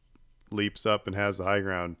Luke leaps up and has the high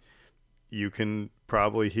ground, you can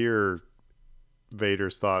probably hear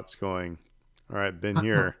Vader's thoughts going, "All right, been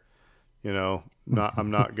here. Not I'm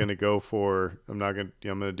not gonna go for I'm not gonna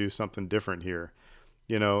I'm gonna do something different here."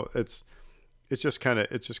 It's just kind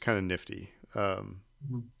of nifty.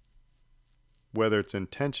 Whether it's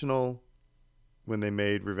intentional when they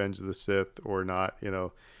made Revenge of the Sith or not,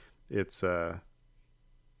 it's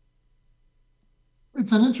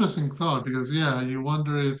It's an interesting thought because yeah, you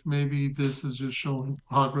wonder if maybe this is just showing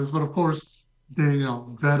progress. But of course,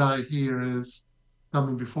 Jedi here is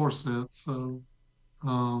coming before Sith, so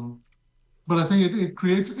um, but I think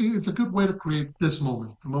it's a good way to create this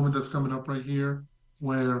moment, the moment that's coming up right here,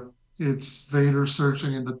 where it's Vader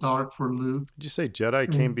searching in the dark for Luke. did you say Jedi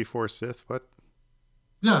came And before Sith? What?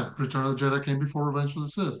 yeah, Return of the Jedi came before Revenge of the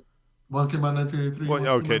Sith. One came out in 1983, Well,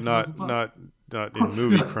 one came out okay, in 2005. not in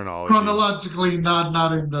movie Yeah, chronology. chronologically, not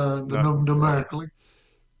in the Not right. numerically.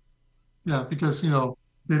 Yeah, because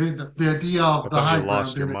they didn't, the idea I of the thought you high ground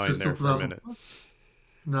lost your didn't mind exist till there for a minute. 2005.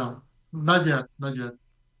 No, not yet, not yet.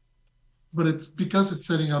 But it's because it's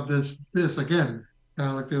setting up this again,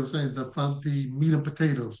 kind of like they were saying, the meat and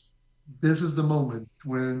potatoes. This is the moment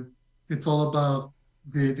when it's all about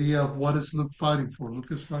the idea of what is Luke fighting for.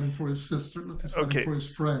 Luke is fighting for his sister. Luke is fighting Okay, for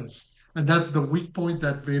his friends, and that's the weak point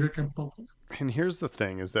that Vader can poke. and here's the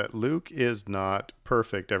thing: is that Luke is not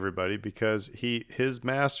perfect, everybody, because his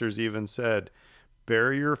masters even said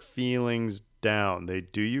bury your feelings down. They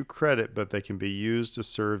do you credit, but they can be used to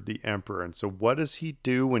serve the Emperor. And so, what does he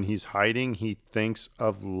do when he's hiding? He thinks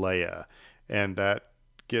of Leia, and that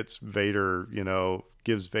gets Vader,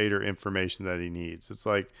 gives Vader information that he needs. It's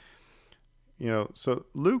like, so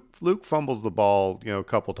Luke fumbles the ball, a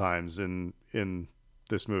couple times in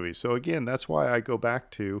this movie. So again, that's why I go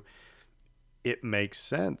back to it makes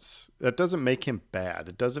sense. That doesn't make him bad.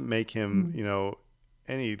 It doesn't make him, Mm.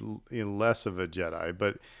 any less of a Jedi,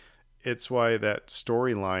 but it's why that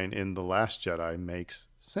storyline in The Last Jedi makes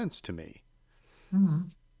sense to me. Mhm.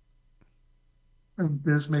 And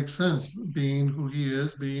this makes sense, being who he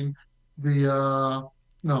is, being the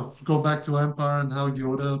go back to Empire and how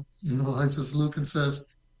Yoda, hises Luke and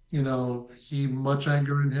says, he much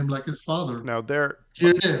anger in him like his father. Now there, Here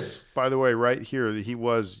it is. by the way, right here, he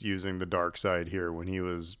was using the dark side here when he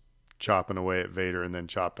was chopping away at Vader and then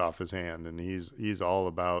chopped off his hand, and he's all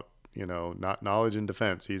about not knowledge and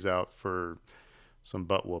defense. He's out for some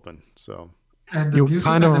butt whooping. So And the You music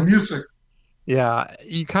kind and the of, music. yeah,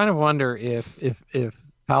 you kind of wonder if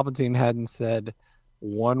Palpatine hadn't said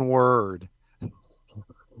one word,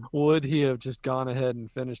 would he have just gone ahead and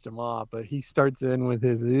finished him off? But he starts in with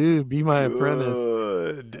his, "Ooh, be my apprentice."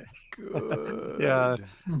 good, Yeah, good.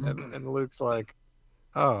 Mhm. and Luke's like,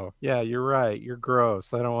 "Oh, yeah, you're right. You're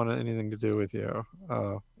gross. I don't want anything to do with you."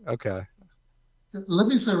 Oh, okay. Let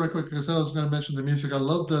me say right quick, because I was going to mention the music. I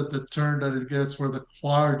love the turn that it gets where the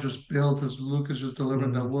choir just builds as Luke is just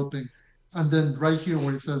delivering that Mhm. whooping. And then right here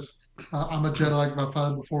where he says, I'm a Jedi like my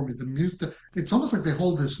father before me, the music, it's almost like they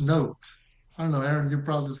hold this note. I don't know, Aaron, you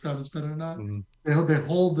probably describe this better than not. Mhm. They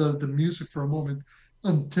hold the music for a moment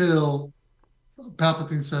until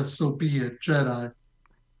Palpatine says, so be it, Jedi.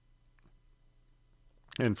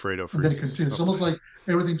 And Fredo And then it freezes. continues. It's Oh, almost like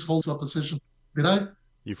everything's holds to opposition. Did I?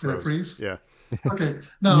 you Did I froze. freeze? Yeah, Okay.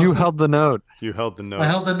 No, You so held the note. you held the I note.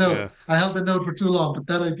 held the Yeah. note. I held the note for too long, but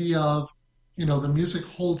that idea of, the music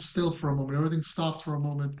holds still for a moment, everything stops for a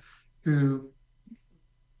moment to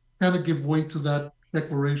kind of give weight to that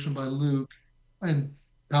declaration by Luke, and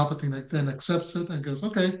Palpatine then accepts it and goes,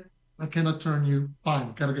 "Okay, I cannot turn you.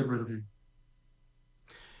 Fine, gotta get rid of you."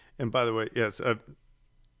 And by the way, yes,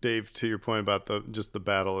 Dave, to your point about the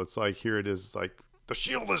battle, it's like here it is like the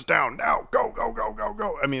shield is down now. Go, go, go, go,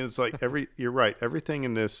 go. I mean, it's like you're right. Everything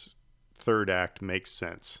in this third act makes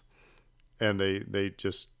sense, and they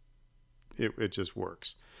just it just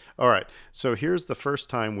works. All right, so here's the first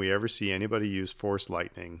time we ever see anybody use Force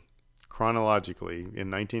lightning chronologically in Mhm.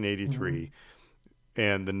 1983.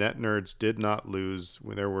 And the net nerds did not lose.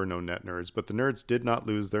 There were no net nerds, but the nerds did not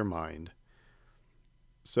lose their mind.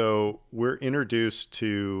 So we're introduced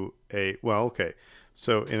to okay.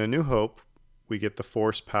 So in A New Hope, we get the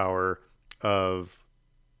force power of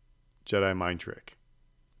Jedi mind trick.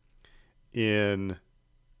 In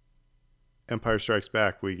Empire Strikes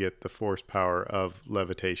Back, we get the force power of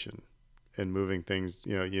levitation and moving things,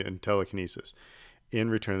 in telekinesis. In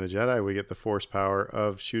Return of the Jedi, we get the force power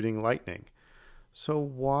of shooting lightning. So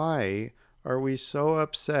why are we so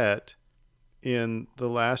upset in The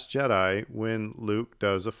Last Jedi when Luke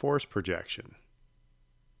does a force projection?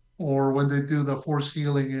 Or when they do the Force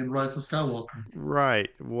healing in Rise of Skywalker. Right.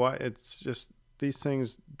 Why? It's just these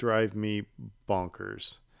things drive me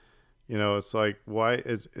bonkers. It's like why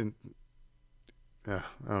is it, I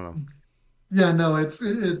don't know. Yeah, no, this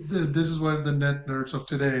is where the net nerds of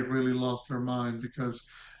today really lost their mind because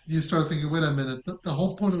you start thinking, wait a minute, the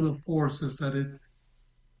whole point of the Force is that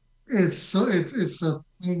it's a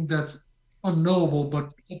thing that's unknowable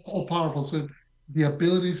but all powerful. So the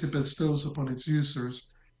abilities it bestows upon its users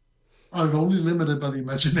are only limited by the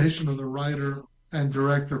imagination of the writer and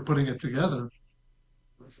director putting it together.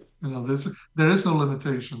 This there is no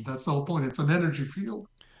limitation. That's the whole point. It's an energy field.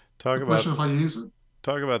 Talk The about question of how you use it.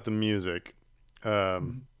 talk about the music. Um,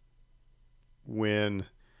 Mhm. when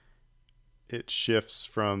it shifts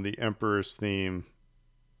from the Emperor's theme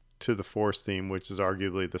to the Force theme, which is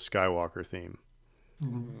arguably the Skywalker theme.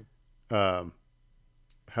 Mhm. Mhm. Um,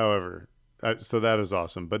 however, so that is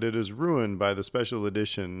awesome, but it is ruined by the special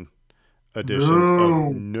edition editions of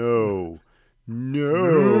No, no.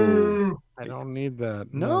 no. I don't need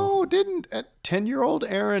that. No. No, didn't. 10-year-old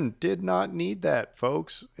Aaron did not need that,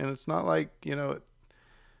 folks. And it's not like,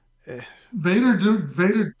 eh,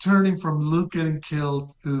 Vader turning from Luke getting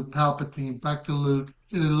killed to Palpatine back to Luke.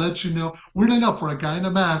 It lets you know, weirdly enough, for a guy in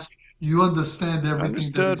a mask, you understand everything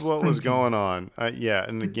that understood he's what was thinking. going on. Yeah.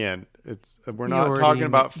 And again, we're You not talking already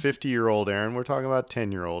about 50-year-old Aaron. We're talking about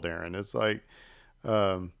 10-year-old Aaron. It's like,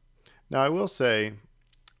 um, now I will say,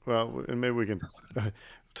 well, and maybe we can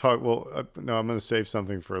talk. Well, no, I'm going to save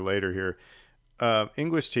something for later here.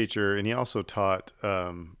 English teacher, and he also taught.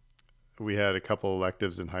 We had a couple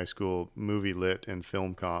electives in high school, movie lit and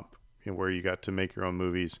film comp, where you got to make your own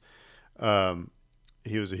movies. Um,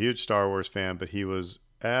 he was a huge Star Wars fan, but he was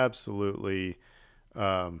absolutely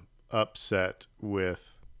upset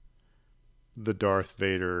with the Darth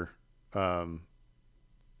Vader. Um,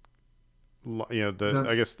 the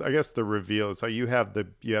That's I guess the reveal is how you have the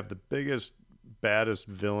biggest baddest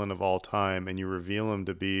villain of all time, and you reveal him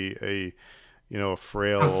to be a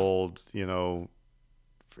frail because old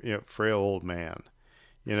frail old man.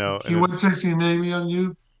 And he went it's chasing Amy on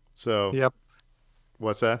you. so Yep.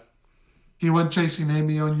 What's that? He went chasing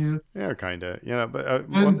Amy on you. Yeah, kind of. But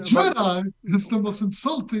And Jedi is the most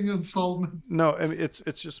insulting installment. no, I mean it's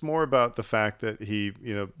just more about the fact that he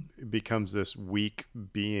becomes this weak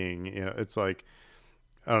being. It's like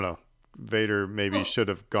I don't know. Vader maybe Well, should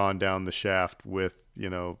have gone down the shaft with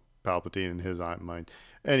Palpatine in his mind.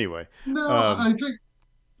 Anyway, no, um, I think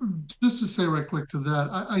just to say right quick to that,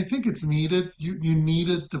 I think it's needed. You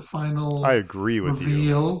needed the I final agree with you.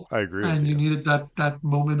 reveal, I agree with and you you. needed that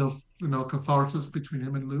moment of catharsis between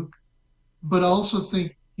him and Luke. But I also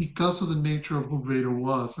think because of the nature of who Vader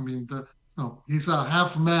was, I mean, he's a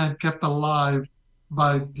half man kept alive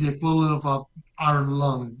by the equivalent of a iron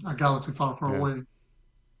lung, a galaxy far, far Yeah. away.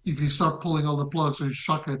 If you start pulling all the plugs or you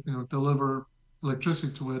shock it, deliver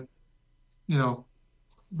electricity to it, you know,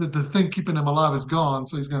 the thing keeping him alive is gone,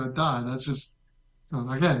 so he's going to die. That's just,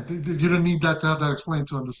 again, you don't need that to have that explained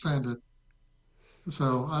to understand it.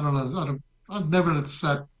 So I don't know. I've never had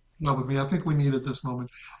sat well with me. I think we needed this moment.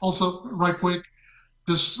 Also, right quick,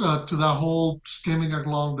 just to that whole skimming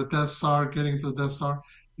along the Death Star, getting to the Death Star.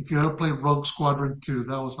 If you ever played Rogue Squadron 2,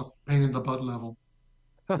 that was a pain in the butt level.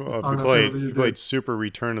 Well, I don't know if if you you played did. Super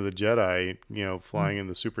Return of the Jedi, flying in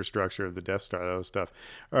the superstructure of the Death Star, that was stuff.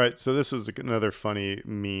 All right, so this was another funny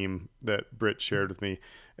meme that Britt shared with me.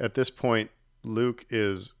 At this point, Luke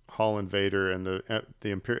is hauling Vader, and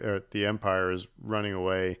the Empire is running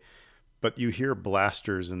away, but you hear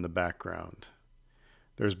blasters in the background.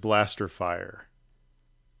 There's blaster fire,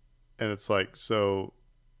 and it's like so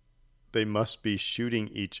they must be shooting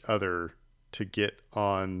each other to get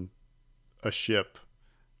on a ship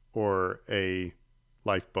or a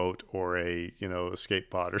lifeboat or a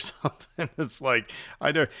escape pod or something. It's like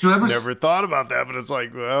Did you ever, never thought about that, but it's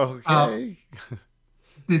like, well, uh, okay.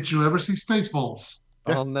 did you ever see Spaceballs?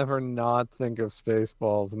 Yeah, I'll never not think of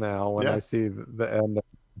Spaceballs now when I yeah. see the end of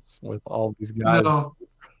this with all these guys, No,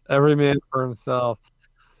 every man for himself.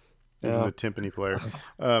 Even Yeah. the timpani player.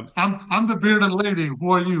 Um, I'm the bearded lady.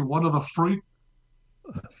 Who are you? One of the freak?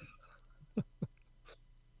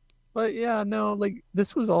 But yeah, no, like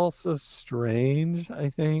this was also strange, I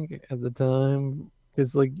think, at the time.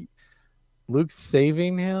 Because like Luke's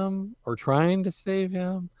saving him or trying to save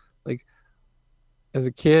him. Like as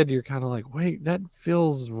a kid, you're kind of like, wait, that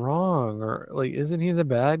feels wrong. Or like, isn't he the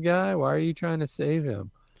bad guy? Why are you trying to save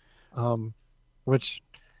him? Um, which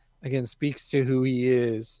again speaks to who he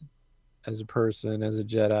is as a person, as a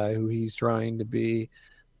Jedi, who he's trying to be,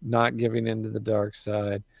 not giving into the dark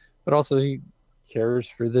side, but also he cares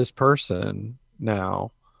for this person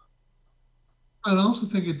now. I also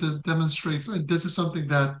think it demonstrates, and this is something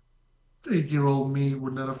that 8-year-old me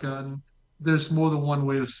would not have gotten. There's more than one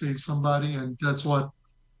way to save somebody, and that's what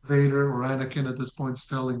Vader or Anakin at this point is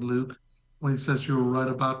telling Luke when he says, "You were right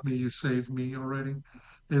about me. You saved me already."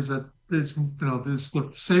 Is that it's this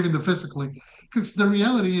saving the physically? Because the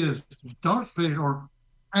reality is, Darth Vader or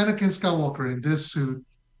Anakin Skywalker in this suit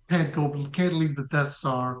can't leave the Death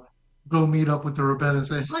Star, go meet up with the rebellion and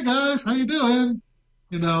say, "Hi guys, how you doing?"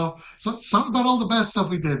 So sorry about all the bad stuff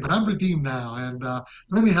we did, but I'm redeemed now, and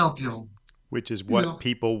let me help you. which is You what know,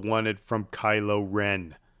 people wanted from Kylo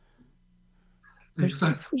Ren.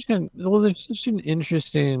 exactly. There's such an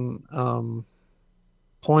interesting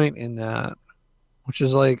point in that, which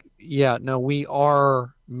is like, yeah, no, we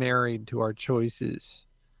are married to our choices.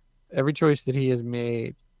 Every choice that he has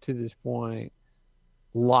made to this point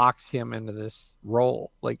locks him into this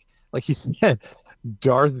role. Like you said,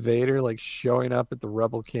 Darth Vader like showing up at the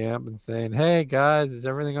rebel camp and saying, "Hey guys, is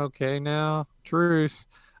everything okay now? Truce."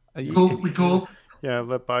 Cool, we cool. Yeah,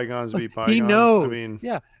 let bygones Like be he bygones. I knows. mean,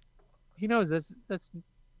 Yeah, he knows that's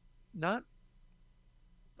not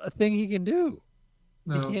a thing he can do.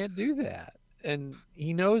 He No, can't do that. And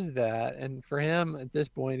he knows that. And for him at this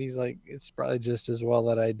point, he's like, it's probably just as well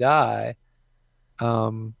that I die.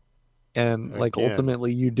 Um, and like again,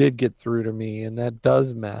 ultimately you did get through to me, and that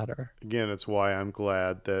does matter. it's why I'm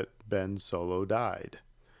glad that Ben Solo died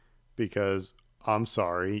because I'm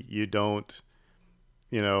sorry you don't,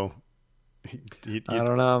 you know, I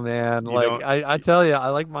don't know, man. you Like don't. I tell you, I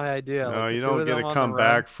like my idea. No, Like the you two don't of get to them on the come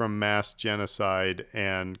run. back from mass genocide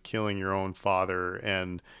and killing your own father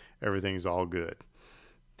and everything's all good.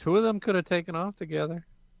 Two of them could have taken off together.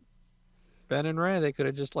 Ben and Ray, they could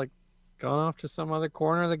have just like gone off to some other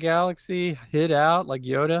corner of the galaxy, hid out like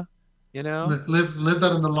Yoda, you know? live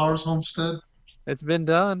that in the Lars homestead. It's been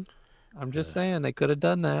done. I'm just saying they could have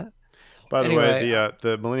done that. By the way, Anyway,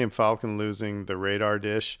 the Millennium Falcon losing the radar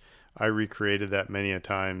dish, I recreated that many a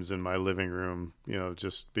times in my living room.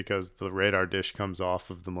 Just because the radar dish comes off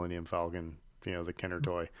of the Millennium Falcon, the Kenner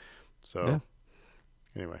toy. yeah. So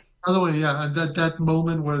anyway, By the way, yeah, and that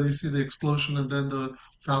moment where you see the explosion and then the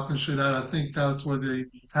Falcon shit out, I think that's where they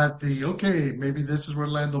had the okay, maybe this is where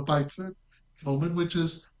Lando bites it moment, which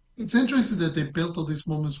is it's interesting that they built all these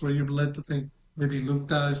moments where you're led to think maybe Luke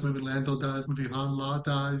dies, maybe Lando dies, maybe Han La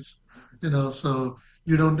dies, so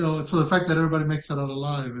you don't know. So the fact that everybody makes it out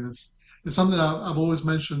alive is something I've always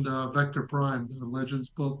mentioned. Vector Prime, the Legends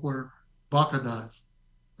book, where Baka dies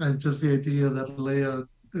and just the idea that Leia,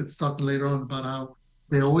 it's talking later on about how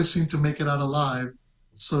they always seem to make it out alive.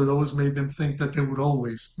 So it always made them think that they would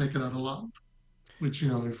always make it out alive, which,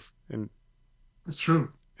 if And it's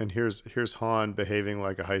true. and here's Han behaving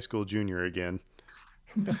like a high school junior again.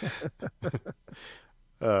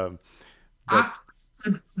 Um, but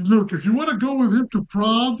I, Look, if you want to go with him to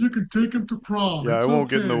prom, you can take him to prom. yeah, I It's won't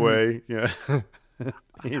get in the okay. way. Yeah.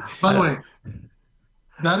 He- By the Uh, way,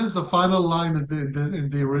 that is the final line in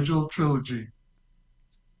the original trilogy.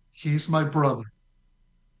 He's my brother.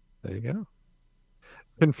 there you go.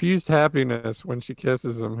 Confused happiness when she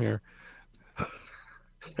kisses him here.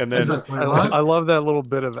 and He's And then like, wait, I what? love that little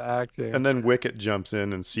bit of acting. and then Wicket jumps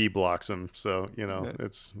in and C blocks him. So Yeah.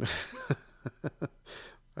 it's.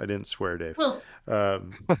 I didn't swear, Dave. Well,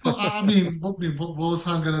 Um, I mean, what was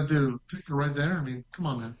Han gonna do? Take her right there? I mean, come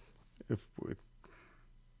on, man. if we,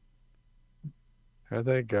 There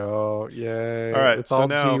they go. all Yay. right, It's so all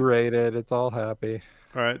now, G-rated. It's all happy.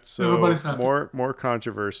 all right, so Everybody's happy. more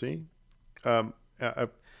controversy. Um,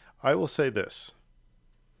 I will say this: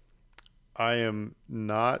 I am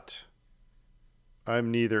not. I'm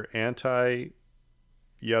neither anti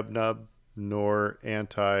Yub Nub nor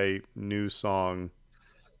anti new song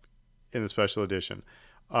in the special edition.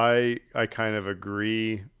 I kind of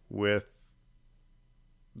agree with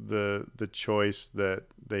the choice that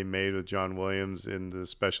they made with John Williams in the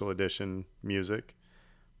special edition music.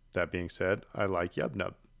 That being said, I like Yub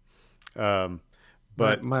Nub. Um,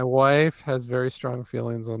 My but my wife has very strong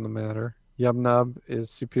feelings on the matter. Yub Nub is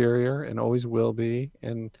superior and always will be,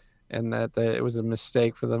 and that it was a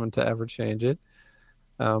mistake for them to ever change it.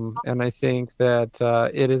 And I think that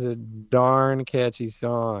it is a darn catchy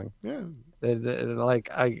song. yeah, Like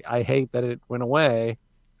I hate that it went away.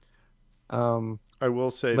 Um, I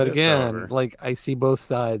will say but this, again, however. like I see both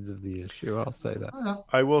sides of the issue. I'll say that.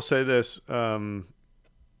 I will say this.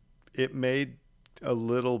 It made a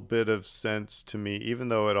little bit of sense to me, even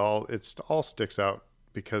though it all sticks out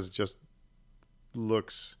because it just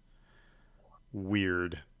looks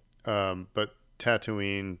weird. But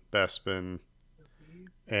Tatooine, Bespin,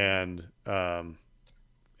 and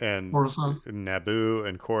and Coruscant. Naboo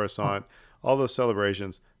and Oh, Coruscant, all those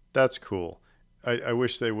celebrations, that's cool. I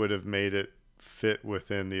wish they would have made it fit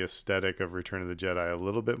within the aesthetic of Return of the Jedi a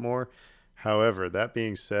little bit more. However, that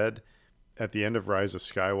being said, at the end of Rise of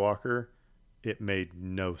Skywalker, it made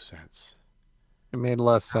no sense. It made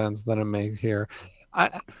less sense than it made here.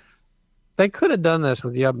 I They could have done this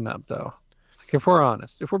with Yub Nub though. Like if we're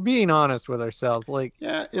honest, if we're being honest with ourselves,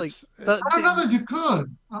 Yeah, like it's I don't know that you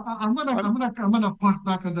could. I'm I'm gonna push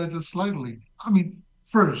back on that just slightly. I mean,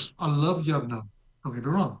 first, I love Yub Nub. Don't get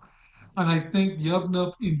me wrong, and I think Yub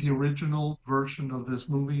Nub in the original version of this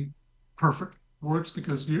movie, perfect works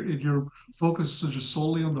because your focus is just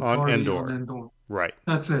solely on the on party on Endor, Endor. right?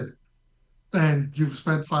 That's it. And you've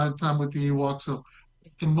spent fine time with the Ewoks. So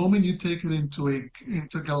the moment you take it into a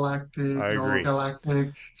I intergalactic or agree,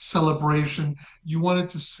 galactic celebration, you want it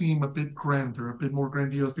to seem a bit grander, a bit more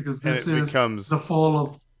grandiose, because and this it is becomes the fall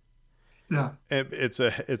of, yeah, it's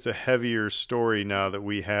a heavier story now that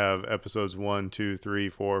we have episodes 1, 2, 3,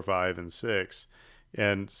 4, 5, and 6,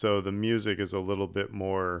 and so the music is a little bit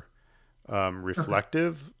more okay.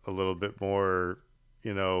 reflective, a little bit more,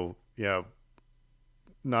 yeah,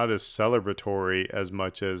 not as celebratory as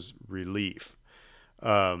much as relief.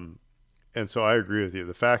 Um, and so I agree with you.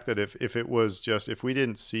 The fact that if it was just if we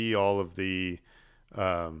didn't see all of the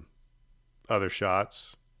um, other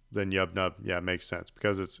shots, then Yub Nub, yeah, makes sense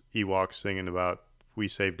because it's Ewoks singing about we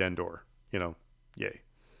saved Endor. Yay.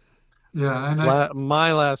 Yeah, and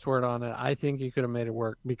my last word on it, I think you could have made it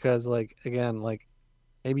work because like again, like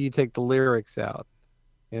maybe you take the lyrics out,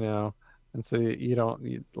 you know, and so you don't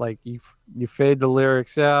you fade the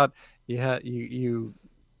lyrics out. You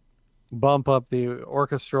bump up the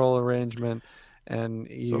orchestral arrangement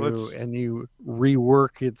So let's and you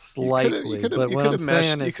rework it you could have you slightly. could have But you what could I'm have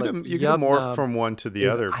meshed saying you is could like have you could have Yub morphed Nub from one to the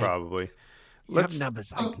is other I probably. Yub Let's Nub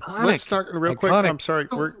is let's iconic. start real quick. Iconic. I'm sorry,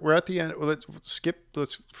 we're at the end. Well,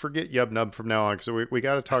 let's forget Yub Nub from now on because we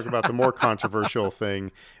got to talk about the more controversial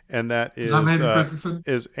thing, and that I'm Hayden Christensen.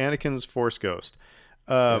 is Anakin's Force Ghost.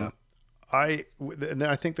 Yeah. Um, and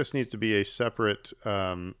I think this needs to be a separate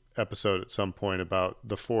episode at some point about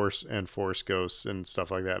the Force and Force ghosts and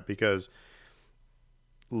stuff like that, because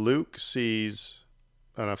Luke sees,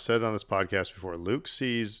 and I've said it on this podcast before, Luke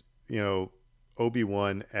sees,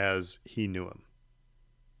 Obi-Wan as he knew him.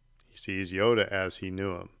 He sees Yoda as he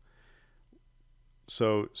knew him.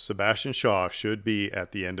 So Sebastian Shaw should be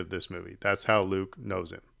at the end of this movie. That's how Luke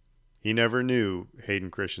knows him. He never knew Hayden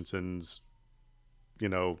Christensen's,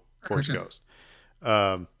 Force ghost.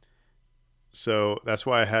 So that's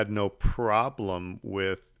why I had no problem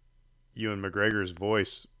with Ewan McGregor's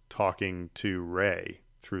voice talking to Rey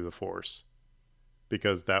through the Force,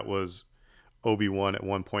 because that was Obi-Wan at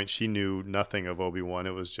one point. She knew nothing of Obi-Wan.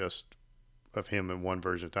 It was just of him in one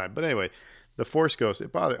version of time. But anyway, the Force ghost,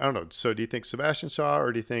 it bothered. I don't know. So do you think Sebastian Shaw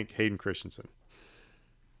or do you think Hayden Christensen?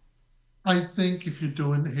 I think if you're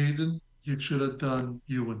doing Hayden, you should have done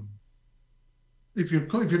Ewan. If you're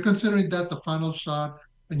considering that the final shot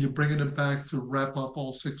and you're bringing it back to wrap up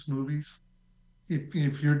all 6 movies,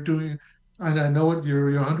 if you're doing, and I know it,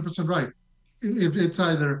 you're 100% right. If it's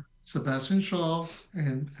either Sebastian Shaw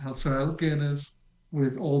and Sir Alec Guinness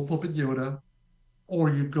with old puppet Yoda, or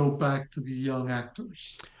you go back to the young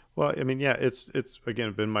actors. Well, I mean, yeah, it's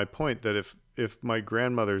again been my point that if my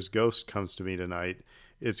grandmother's ghost comes to me tonight,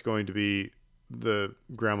 it's going to be the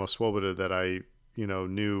Grandma Swoboda that I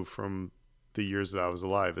knew from the years that I was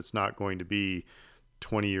alive. It's not going to be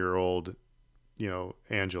 20-year-old,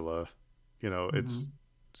 Angela. It's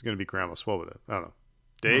going to be Grandma Swoboda. I don't know.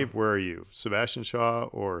 Dave, where are you? Sebastian Shaw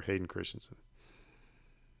or Hayden Christensen?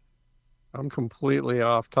 I'm completely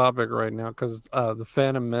off topic right now because the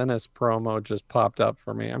Phantom Menace promo just popped up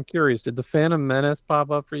for me. I'm curious, did the Phantom Menace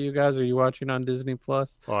pop up for you guys? Are you watching on Disney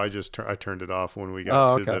Plus? Oh, I turned it off when we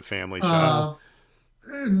got to the family shot.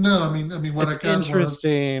 No, I mean, what I It's got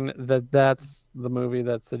interesting that's the movie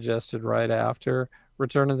that's suggested right after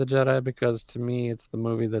Return of the Jedi, because to me it's the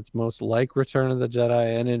movie that's most like Return of the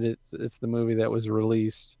Jedi, and it's the movie that was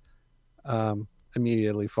released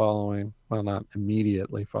immediately following, well, not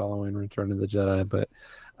immediately following Return of the Jedi, but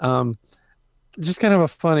just kind of a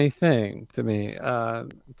funny thing to me.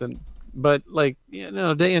 But like,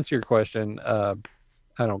 to answer your question, I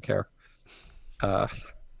don't care.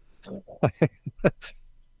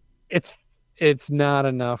 It's not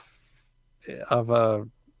enough of a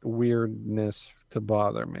weirdness to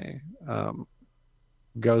bother me.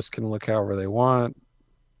 Ghosts can look however they want.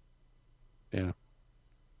 Yeah.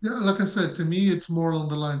 Yeah, like I said, to me, it's more along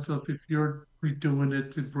the lines of if you're redoing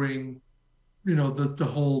it to bring, the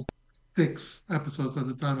whole 6 episodes at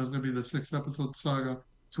the time is going to be the 6 episode saga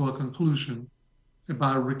to a conclusion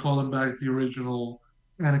by recalling back the original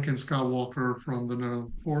Anakin Skywalker from the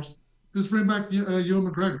Force. Just bring back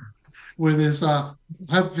Ewan McGregor with his have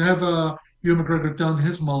Ewan McGregor done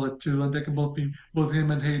his mullet too, and they can both him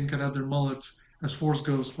and Hayden can have their mullets as Force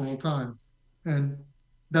ghosts for all time, and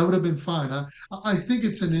that would have been fine. I think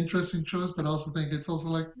it's an interesting choice, but I also think it's also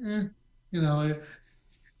like, you know, it,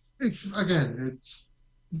 again, it's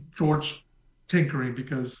George tinkering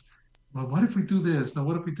because, well, what if we do this? Now,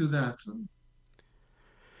 what if we do that? So,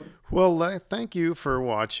 well, thank you for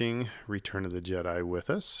watching Return of the Jedi with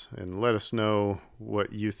us, and let us know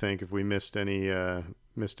what you think if we missed any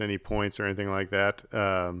points or anything like that.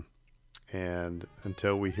 And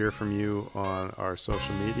until we hear from you on our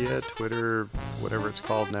social media, Twitter, whatever it's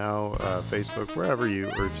called now, Facebook, wherever or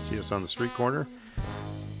if you see us on the street corner,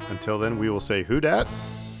 until then, we will say who dat?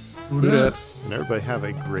 who dat? And everybody have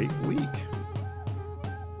a great week.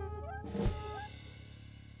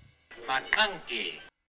 McConkey.